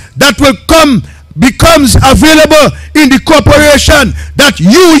jobs that will come becomes available in the corporation, that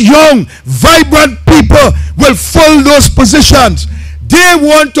you young, vibrant people will fill those positions. They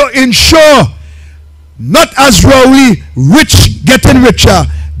want to ensure, not as Rowley, rich getting richer.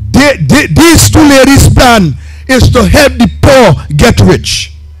 These two ladies' plan is to help the poor get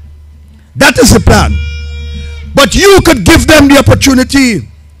rich. That is the plan. But you could give them the opportunity.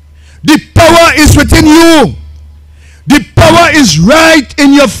 The power is within you. The power is right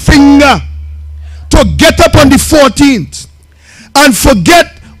in your finger to get up on the 14th and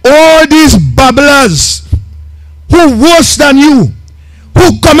forget all these babblers who worse than you,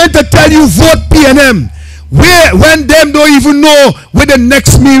 who come in to tell you vote PNM, when them don't even know where the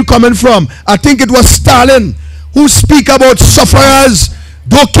next meal coming from. I think it was Stalin who speak about sufferers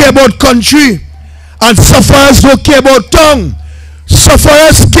don't care about country, and sufferers don't care about tongue.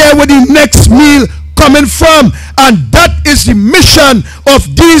 Sufferers care where the next meal coming from, and that is the mission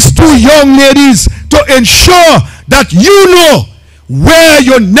of these two young ladies, to ensure that you know where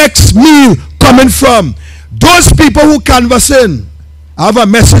your next meal coming from. Those people who canvassing, I have a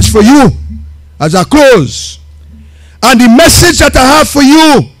message for you as I close. And the message that I have for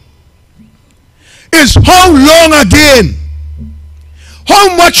you is, how long again,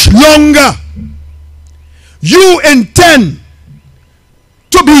 how much longer you intend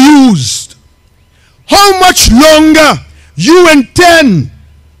to be used? How much longer you intend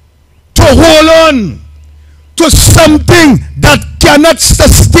to hold on to something that cannot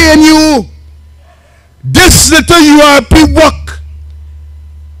sustain you? This little URP work,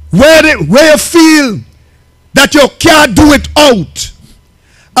 where you feel that you can't do it out,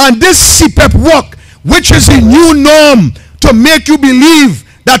 and this CPEP work, which is a new norm to make you believe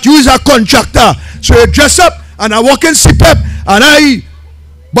that you is a contractor. So you dress up and I work in CPEP,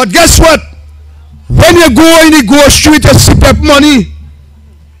 but guess what? When you go in the grocery to CPEP money,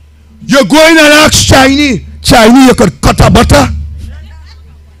 you go in and ask Chinese, you could cut a butter?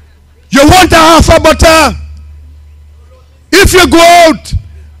 You want a half a butter? If you go out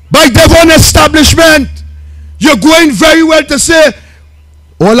by Devon establishment, you're going very well to say,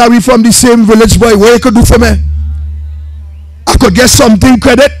 all are we from the same village, boy? What you could do for me? I could get something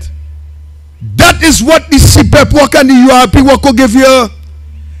credit. That is what the CPEP work and the URP work will give you.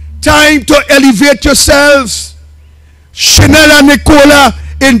 Time to elevate yourselves. Chanel and Nicola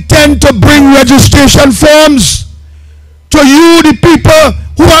intend to bring registration forms to you, the people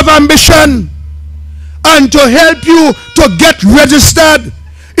who have ambition, and to help you to get registered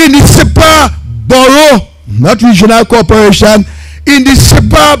in the SIPA borough, not regional corporation, in the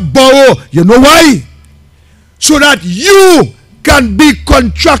SIPA borough. You know why? So that you can be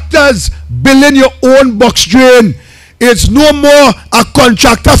contractors building your own box drain. It's no more a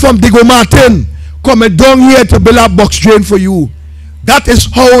contractor from Digo Martin coming down here to build a box drain for you. That is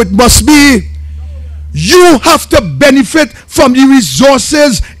how it must be. You have to benefit from the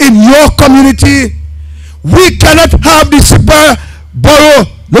resources in your community. We cannot have the SIPA borough.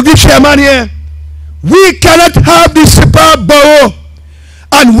 Look at the chairman here. We cannot have the SIPA borough.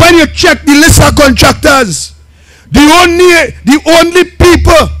 And when you check the list of contractors, the only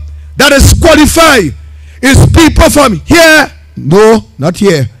people that is qualified is people from here. No, not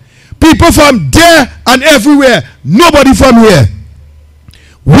here. People from there and everywhere. Nobody from here.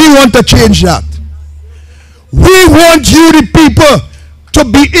 We want to change that. We want you, the people, to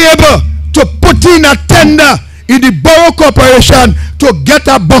be able to put in a tender in the borough corporation to get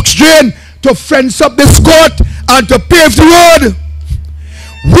a box drain, to fence up this court, and to pave the road.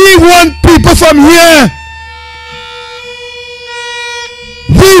 We want people from here.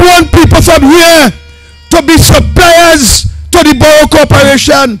 We want people from here to be suppliers to the borough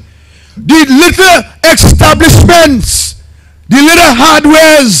corporation. the little establishments, the little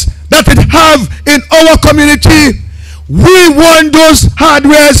hardwares that it have in our community. We want those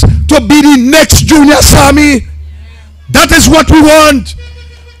hardwares to be the next Junior Sammy. That is what we want.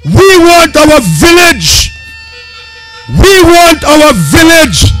 We want our village. We want our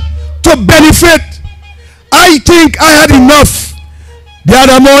village to benefit. I think I had enough. The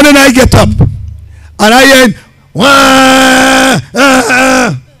other morning I get up and I heard,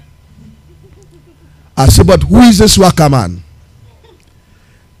 I said, but who is this Waka man?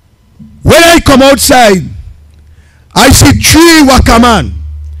 When I come outside, I see 3 Waka man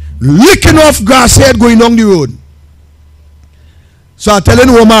licking off grass head going down the road. So I telling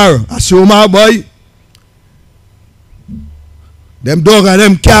Omar, I say, Omar boy, them dog and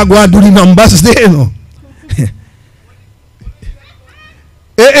them can't go and do the numbers there, you know.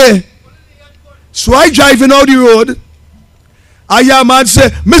 So I driving out the road. I hear a man say,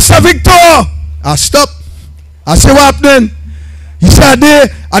 Mr. Victor. I stop. I say, what happening? He said,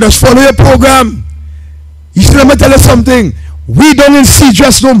 I just follow your program. He said, let me tell you something. We don't in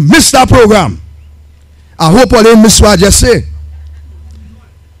CGS don't miss that program. I hope I didn't miss what I just say.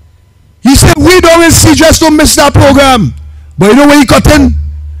 He said, we don't in CGS don't miss that program. But you know where he cut in?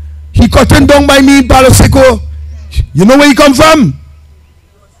 He cut in down by me in Palo Seco. You know where he come from?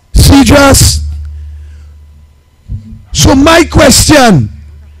 CGS. So my question,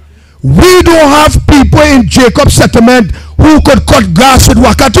 we don't have people in Jacob settlement who could cut grass with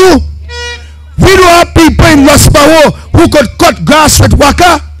Waka too. We don't have people in Los Bajo who could cut grass with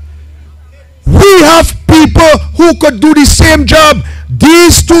Waka. We have people who could do the same job.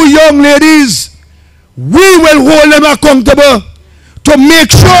 These 2 young ladies, we will hold them accountable to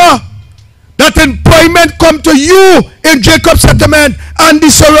make sure that employment come to you in Jacob settlement and the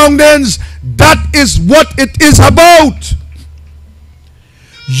surroundings. That is what it is about.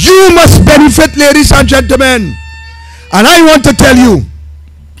 You must benefit, ladies and gentlemen. And I want to tell you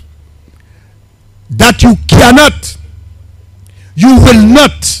that you cannot, you will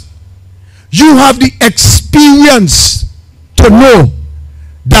not, you have the experience to know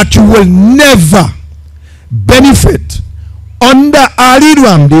that you will never benefit under Ali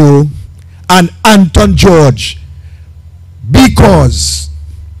Ramdeo and Anton George, because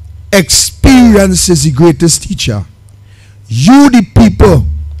experience is the greatest teacher. You, the people,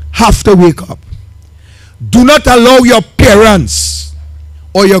 have to wake up. Do not allow your parents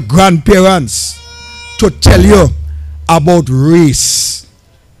or your grandparents to tell you about race.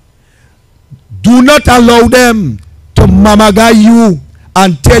 Do not allow them to mamaga you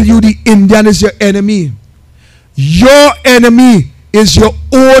and tell you the Indian is your enemy. Your enemy is your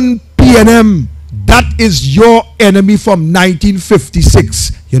own PNM. That is your enemy from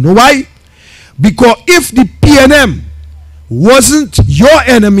 1956. You know why? Because if the PNM wasn't your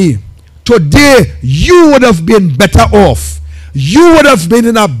enemy, today you would have been better off. You would have been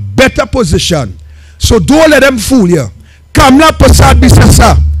in a better position. So don't let them fool you. Kamla Prasad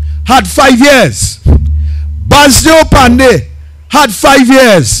Bisasa had 5 years. Basdeo Pandey had 5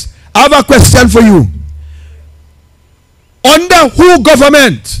 years. I have a question for you. Under who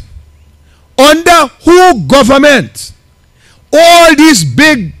government? Under who government? All these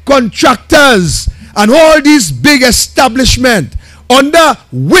big contractors and all these big establishments, under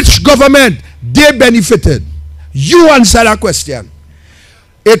which government they benefited? You answer that question.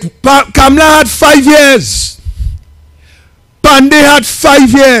 Kamla had 5 years. Pandey had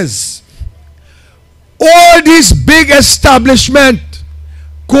 5 years. All these big establishments,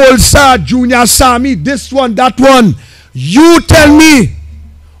 Kolsa, Junior Sammy, this one, that one, you tell me,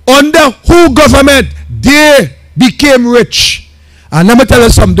 under who government they became rich? And let me tell you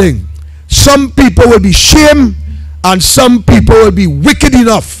something. Some people will be shamed and some people will be wicked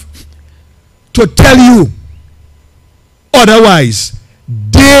enough to tell you otherwise.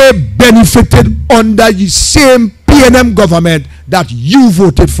 They benefited under the same PNM government that you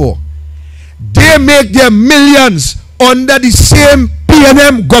voted for. They make their millions under the same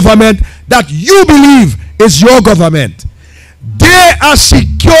PNM government that you believe is your government. They are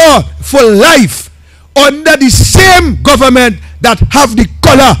secure for life under the same government that have the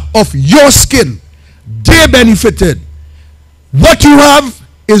color of your skin. They benefited. What you have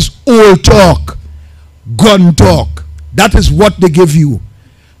is old talk, gun talk. That is what they give you.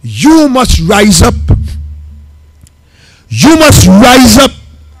 You must rise up. You must rise up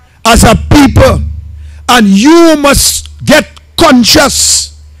as a people, and you must get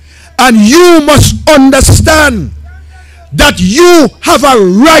conscious, and you must understand that you have a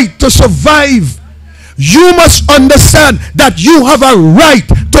right to survive. You must understand that you have a right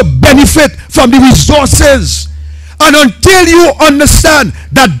to benefit from the resources. And until you understand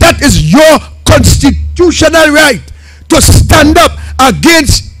that that is your constitutional right to stand up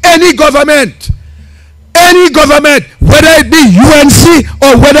against any government, whether it be UNC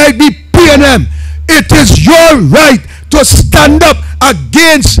or whether it be PNM, it is your right to stand up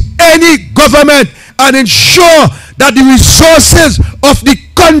against any government and ensure that the resources of the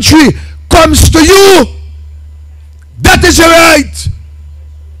country comes to you. That is your right.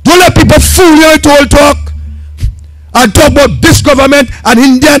 Don't let people fool you into all talk and talk about this government and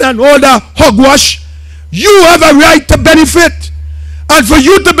Indian and all that hogwash. You have a right to benefit, and for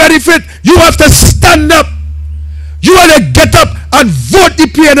you to benefit, you have to stand up. You have to get up and vote the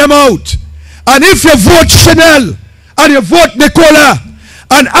PNM out. And if you vote Chanel and you vote Nicola,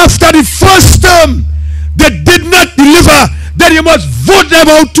 and after the first term they did not deliver, then you must vote them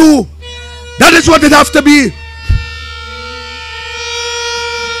out too. That is what it has to be.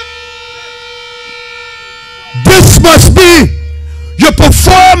 This must be. You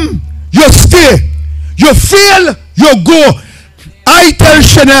perform, you stay. You fail, you go. I tell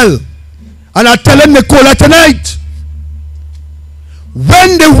Chanel, and I tell Nicola tonight,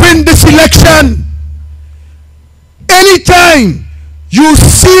 when they win this election, anytime you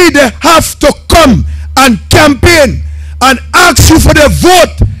see they have to come and campaign and ask you for their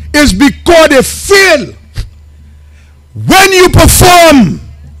vote, is because they fail. When you perform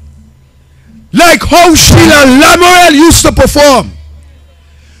like how Sheila Lamorel used to perform,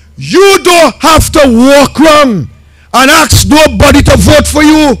 you don't have to walk around and ask nobody to vote for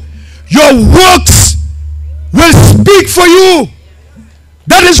you. Your works will speak for you.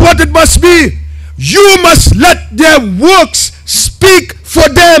 That is what it must be. You must let their works speak for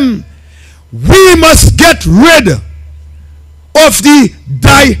them. We must get rid of the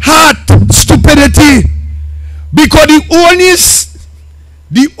die-hard stupidity, because the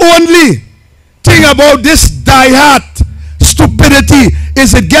only thing about this die-hard stupidity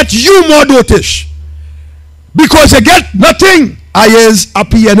is it gets you more dotish. Because you get nothing, I is a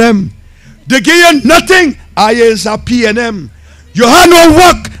PNM. They give you nothing, I is a PNM. You have no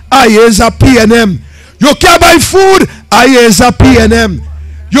work, I is a PNM. You can't buy food, I is a PNM.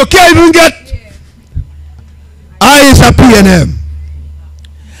 You can't even get, I is a PNM.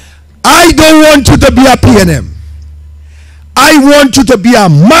 I don't want you to be a PNM. I want you to be a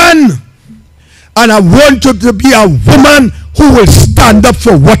man, and I want you to be a woman who will stand up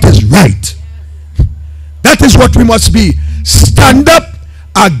for what is right. That is what we must be. Stand up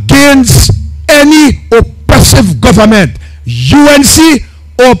against any oppressive government, UNC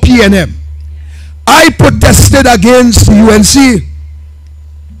or PNM. I protested against the UNC.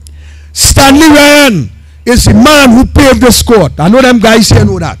 Stanley Ryan is the man who paved this court. I know them guys here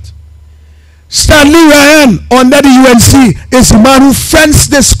know that. Stanley Ryan under the UNC is the man who fenced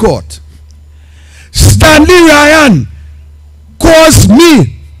this court. Stanley Ryan caused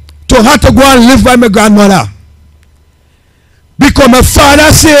me to have to go and live by my grandmother, because my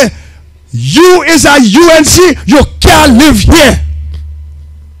father said, you is a UNC, you can't live here.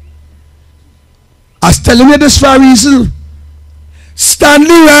 I was telling you this for a reason. Stanley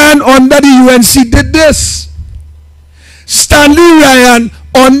Ryan under the UNC did this. Stanley Ryan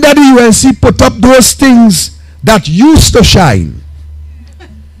under the UNC put up those things that used to shine.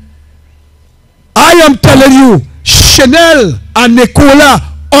 I am telling you, Chanel and Nicola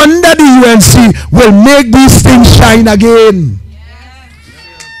under the UNC will make these things shine again.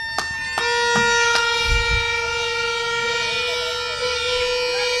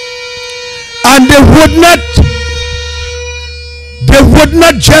 And they would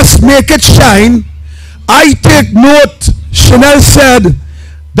not just make it shine. I take note, Chanel said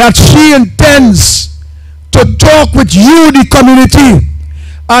that she intends to talk with you, the community,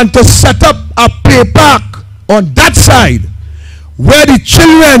 and to set up a play park on that side where the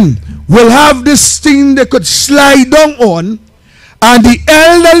children will have this thing they could slide down on, and the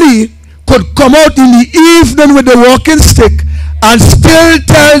elderly could come out in the evening with the walking stick and still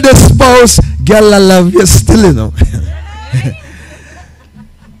tell the spouse, girl, I love you still, you know.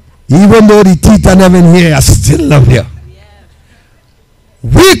 Even though the teeth are never in here, I still love you.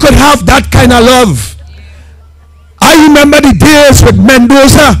 We could have that kind of love. I remember the days with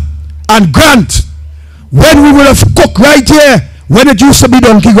Mendoza and Grant when we would have cooked right here when it used to be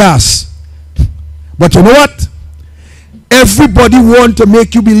donkey grass. But you know what? Everybody want to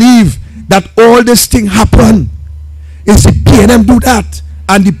make you believe that all this thing happen is the PNM do that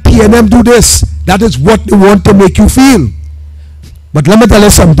and the PNM do this. That is what they want to make you feel. But let me tell you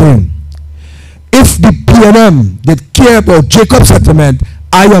something. If the PNM did care about Jacob settlement,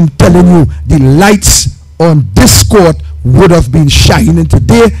 I am telling you, the lights on this court would have been shining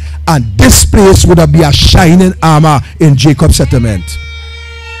today, and this place would have been a shining armor in Jacob Settlement.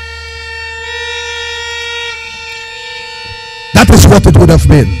 That is what it would have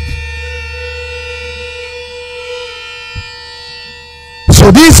been.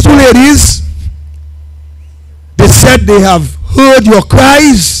 So these two ladies, they said they have heard your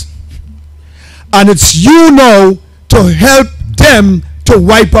cries, and it's you now to help them to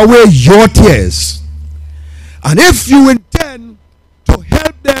wipe away your tears. And if you intend to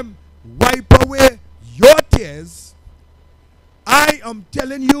help them wipe away your tears, I am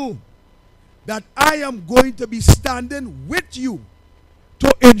telling you that I am going to be standing with you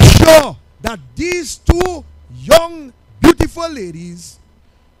to ensure that these two young, beautiful ladies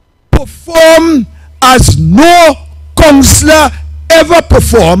perform as no counselor ever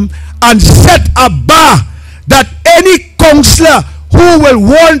performed, and set a bar that any counselor who will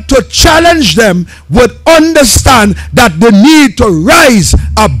want to challenge them would understand that they need to rise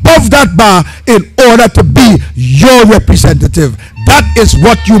above that bar in order to be your representative. That is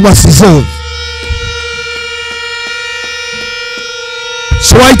what you must deserve.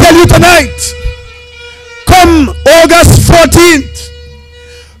 So I tell you tonight, come August 14th,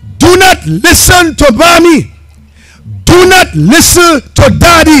 do not listen to Mommy. Do not listen to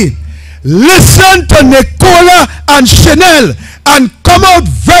Daddy. Listen to Nicola and Chanel, and come out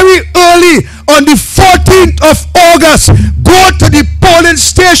very early on the 14th of August. Go to the polling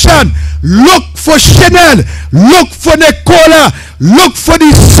station. Look for Chanel. Look for Nicola. Look for the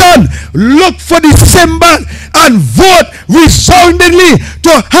sun. Look for the symbol, and vote resoundingly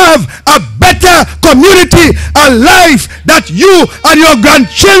to have a better community, a life that you and your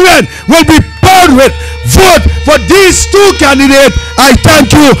grandchildren will be proud with. Vote for these two candidates. I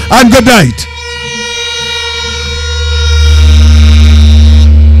thank you and good night.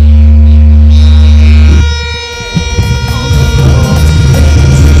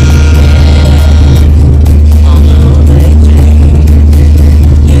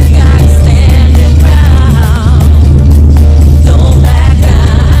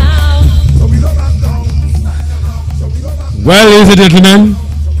 Well, ladies and gentlemen,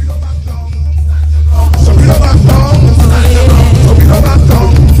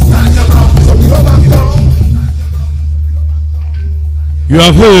 you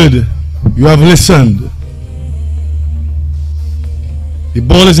have heard, you have listened. The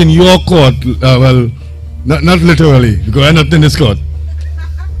ball is in your court. Well, not literally, because I'm not in this court.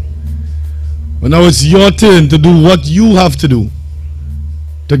 But now it's your turn to do what you have to do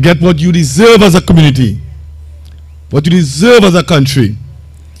to get what you deserve as a community, what you deserve as a country.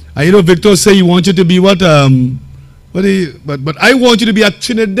 And you know, Victor say he wants you to be what but I want you to be a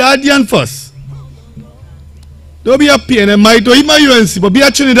Trinidadian first. Don't be a PNMite or even a UNC, but be a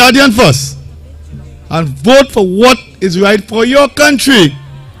Trinidadian first. And vote for what is right for your country,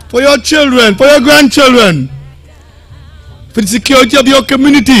 for your children, for your grandchildren, for the security of your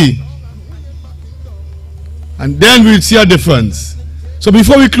community. And then we'll see a difference. So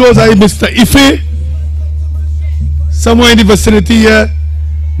before we close, Mr. Ife, somewhere in the vicinity here,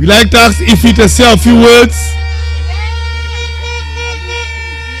 we like to ask Ife to say a few words.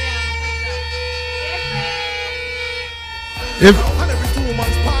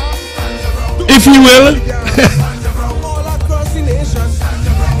 If you will,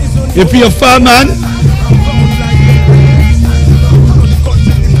 if you're a fireman,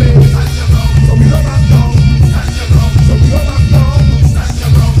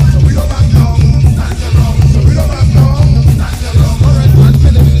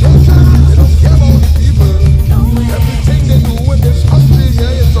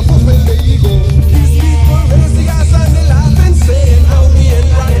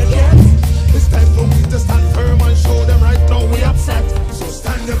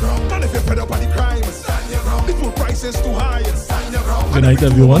 good night,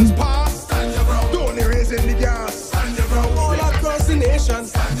 everyone.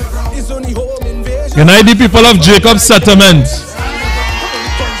 Good night, the people of Jacob Settlement.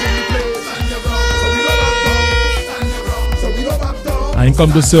 I ain't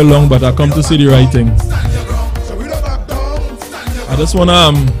come to say long, but I come to say the right thing. I just want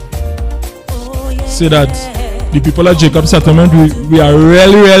to say that the people of Jacob Settlement, we are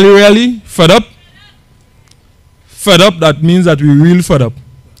really fed up. Fed up, that means that we're real fed up.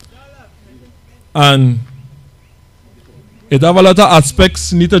 And it have a lot of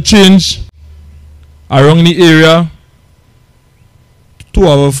aspects need to change around the area to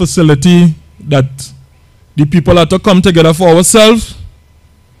our facility, that the people have to come together for ourselves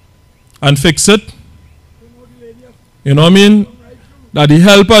and fix it. You know what I mean? That the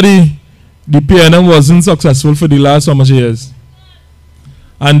help of the the PNM wasn't successful for the last so much years.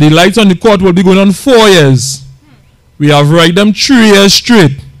 And the lights on the court will be going on 4 years. We have right them 3 years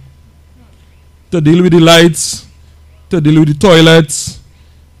straight to deal with the lights, to deal with the toilets,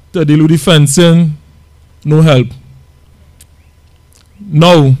 to deal with the fencing. No help.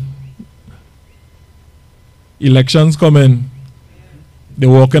 Now, elections coming. They're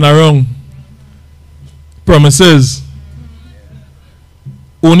walking around. Promises.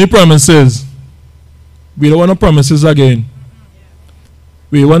 Only promises. We don't want no promises again.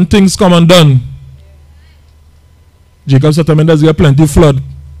 We want things come and done. Jacob Settlement has got plenty flood.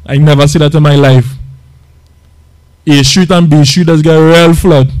 I never see that in my life. A Street and B Street has got real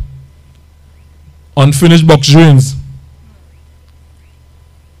flood. Unfinished box drains.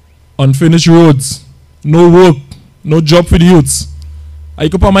 Unfinished roads. No work. No job for the youths. I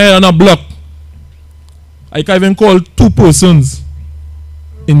could put my head on a block. I can even call 2 persons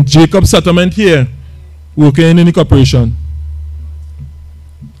in Jacob Settlement here working in any corporation.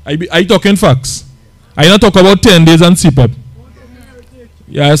 I talking facts. I not talk about 10 days and CPEP.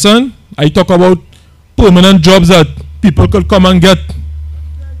 Yeah, son? I talk about permanent jobs that people could come and get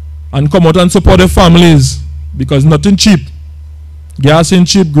and come out and support their families because nothing cheap. Gas ain't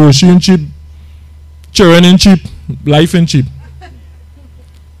cheap, grocery ain't cheap, children ain't cheap, life ain't cheap.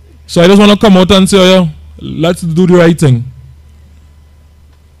 So I just want to come out and say, oh, yeah, let's do the right thing.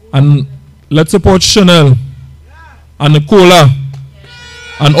 And let's support Chanel and Nicola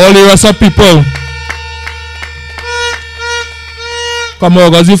and all the rest of people. Come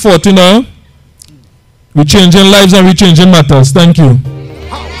on, August the 14th now. We're changing lives and we're changing matters. Thank you.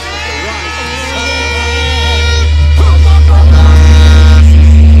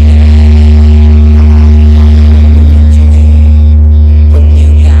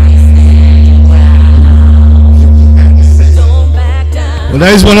 Well,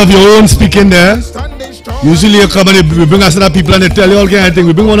 that is one of your own speaking there. Usually you come and we bring us other people and they tell you all kind of things.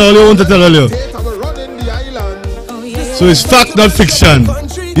 We bring one of your own to tell you. So it's fact, not fiction.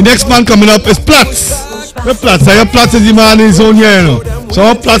 The next man coming up is Platts. The Platts. Your Platts is the man in his own here, you know. So I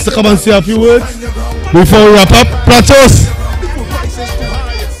want Platts to come and say a few words before we wrap up. Plattos.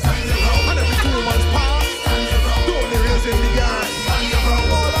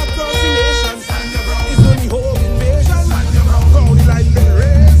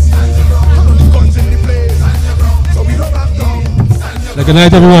 Good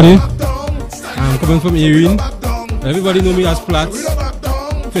night, everybody. I'm coming from Erin. Everybody know me as Platts,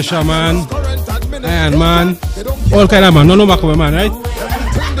 fisherman, iron man, all kind of man. No macro man, right?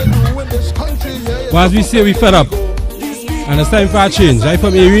 But as we say, we fed up, and it's time for a change. Right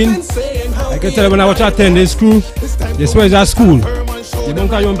from Erin, I can tell you when I watch our 10-day school, they swear it's a school. You don't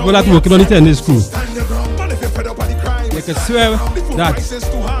have young people that working on the 10-day school. You can swear that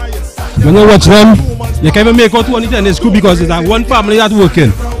when you watch them, you can't even make out one in the school because it's like one family that's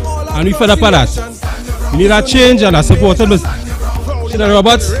working. And we fed up at that. We need a change and I supported Ms. Shida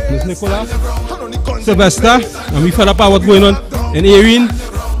Roberts, Ms. Nicola, Sylvester, and we fed up at what's going on in Erin,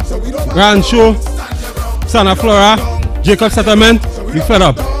 Grand Show, Santa Flora, Jacob Settlement. We fed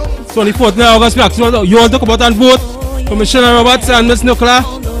up. 24th of August, you all talk about and vote for Ms. Shida Roberts and Ms. Nicola,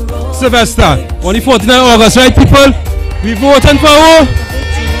 Sylvester. On the 14th of August, right, people? We voting for who?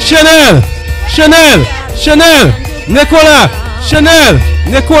 Chanel, Chanel, Chanel, Nicola, Chanel,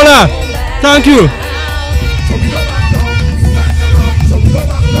 Nicola. Thank you.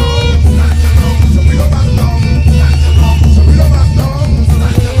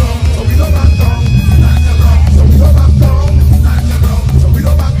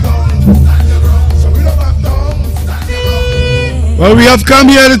 Well, we have come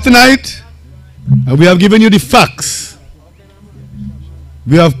here tonight and we have given you the facts.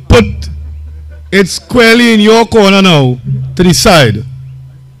 We have put it squarely in your corner now to decide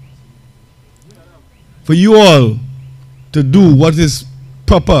for you all to do what is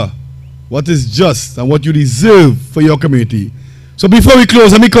proper, what is just, and what you deserve for your community. So before we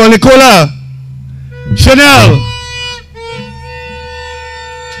close, let me call Nicola, Chanel,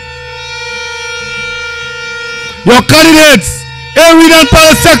 your candidates, Erin and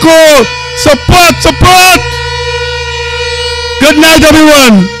Palaseco. Support, support. Good night,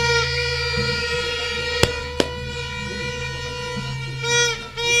 everyone.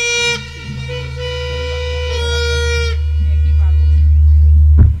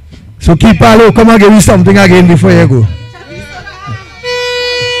 So keep Palo, come and give me something again before you go.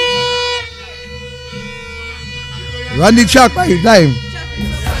 Run the track by time.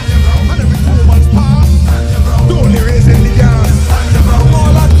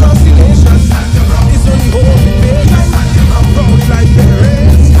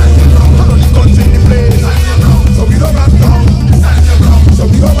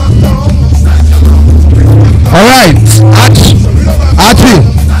 So,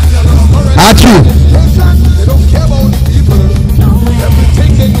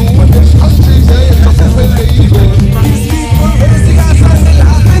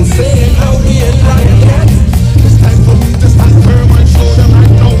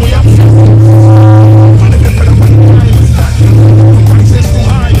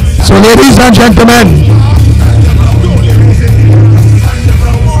 ladies and gentlemen,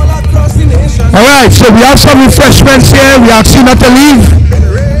 all right, so we have some refreshments here. We ask you not to leave.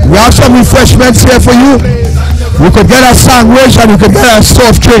 We have some refreshments here for you. You could get a sandwich and you could get a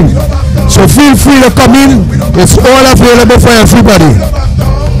soft drink. So feel free to come in. It's all available for everybody.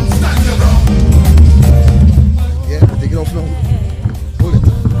 Yeah, take it off now. Hold it.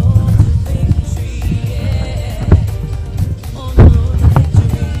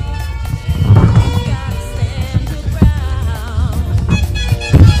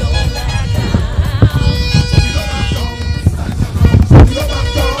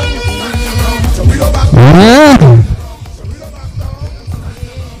 Yeah.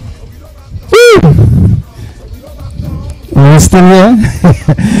 Woo. You still here?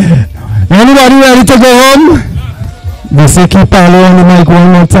 Anybody ready to go home? They say keep Paolo on the mic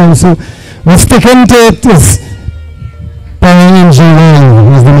one more time. So we're sticking to it. This Pine in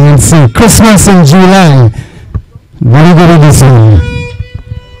July is the main say. Christmas in July. Very good at this one.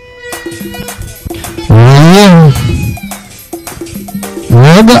 Yeah.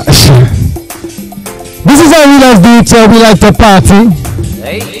 Oh gosh. This is how we like do it here. We like to party.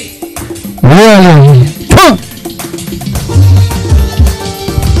 Hey. Really. Come on.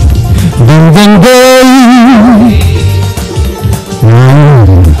 Ding ding ding.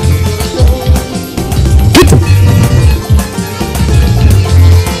 Get it.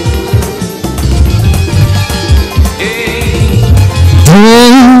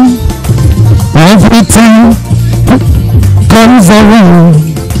 Ding. Everything comes around.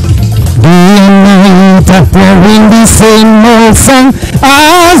 Day and night I'm playing the same old song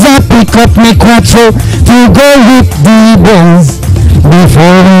as I pick up my quattro to go with the boys.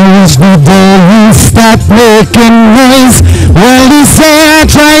 Before we reach the day we start making noise. Well, they say I'm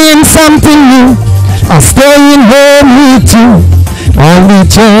trying something new. I'm staying home with you. All the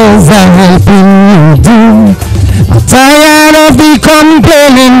chores are helping you do. I'm tired of the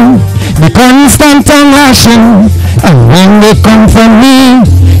complaining, the constant lashing. And when they come for me,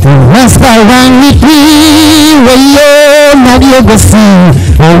 you must around with me. Well, yo, now you go see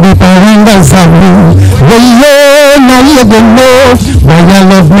all the parents of me. Well, yo, now you go know why I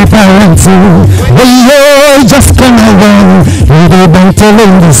love my parents too. Well, yo, just come around, you go back to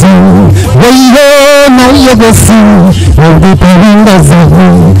the zoo. Well, yo, now you go see all the parents of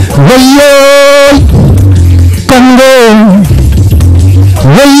me. Well, yo, come go.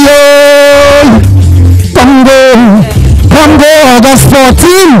 Well, yo, come go. Come go, August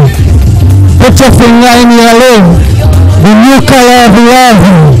 14. Put your finger in your leg. The new color of love.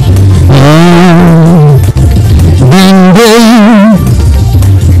 Ding ding.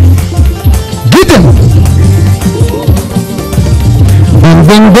 Get them. Ding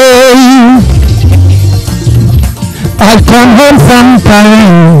ding ding. I come home from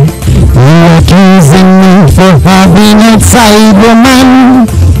Paris. You accusing me for having a side woman.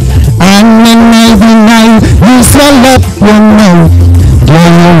 And when I deny, you swell up your mouth. Do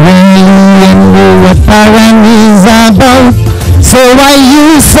you really know what paran is about? So I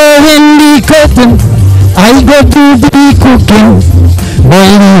use in the curtain, I go do the cooking.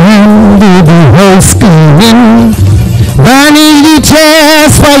 Boy, you do the house cleaning. Burning the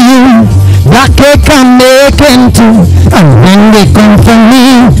chairs for you, black cake and bacon too. And when they come for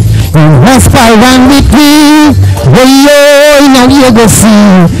me, you must paran with me. Well, yo, now you go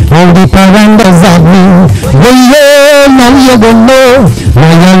see all the parandas of me. Well, yo, now you go know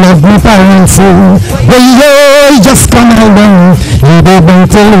why I love my parents too. Well, yo, just come along, you go back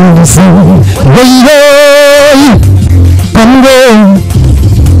to listen. Well, yo, come go.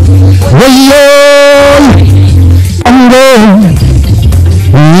 Well, yo, come go.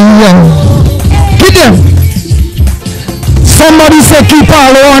 Yeah. Get them. Somebody say keep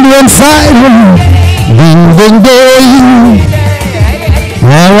all on the inside. Ding ding ding.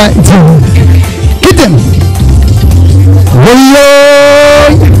 All right, get them. Way yo,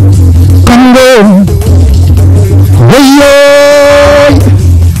 come go. Way yo,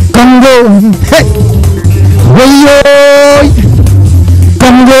 come go. Hey, way yo,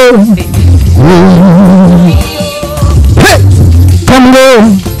 come go. Hey, come go.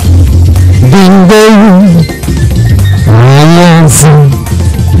 Ding ding. Yes.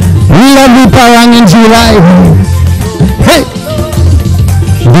 We love the parang in July. Hey!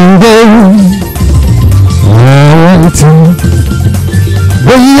 Ding ding. Alright.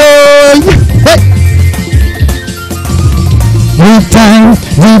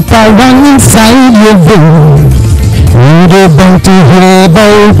 living. Read about to hear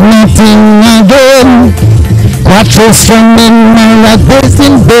about nothing again. Quattro strumming, maracas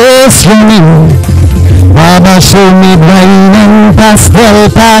in bass drumming. Baba show me blind and pastel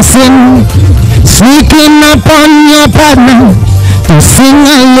passing. Sneaking upon your partner to sing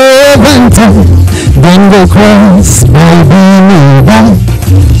a love and tongue. Then go cross by believer.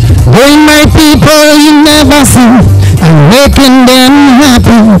 Bring my people you never see and making them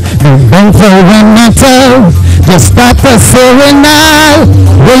happy. Big bang for one matter. Just start to serenade.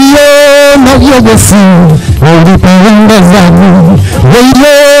 Well, you know you will see all the parents that me. Well,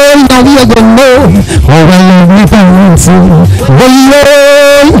 you know you will know how I love my parents. Well, you,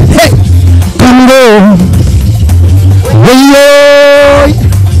 hey, come go. Well, you,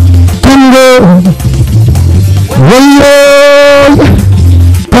 come go. Well, you,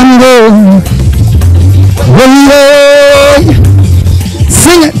 come go. Well, you,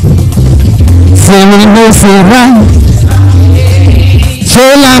 sing it. Sereno será, de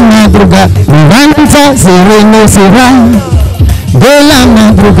la madrugada, levanta, sereno será, de la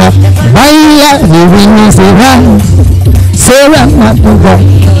madrugada, baila, divino será madrugada.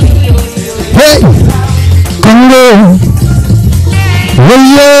 Hey, Congo,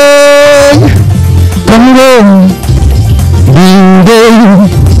 oye, Congo, ding day,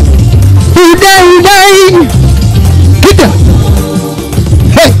 kita,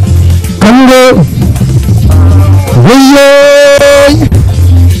 hey. Congo, hey,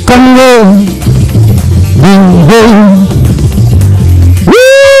 Congo, ding ding,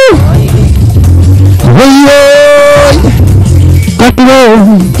 woo, hey,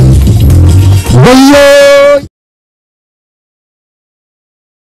 Congo.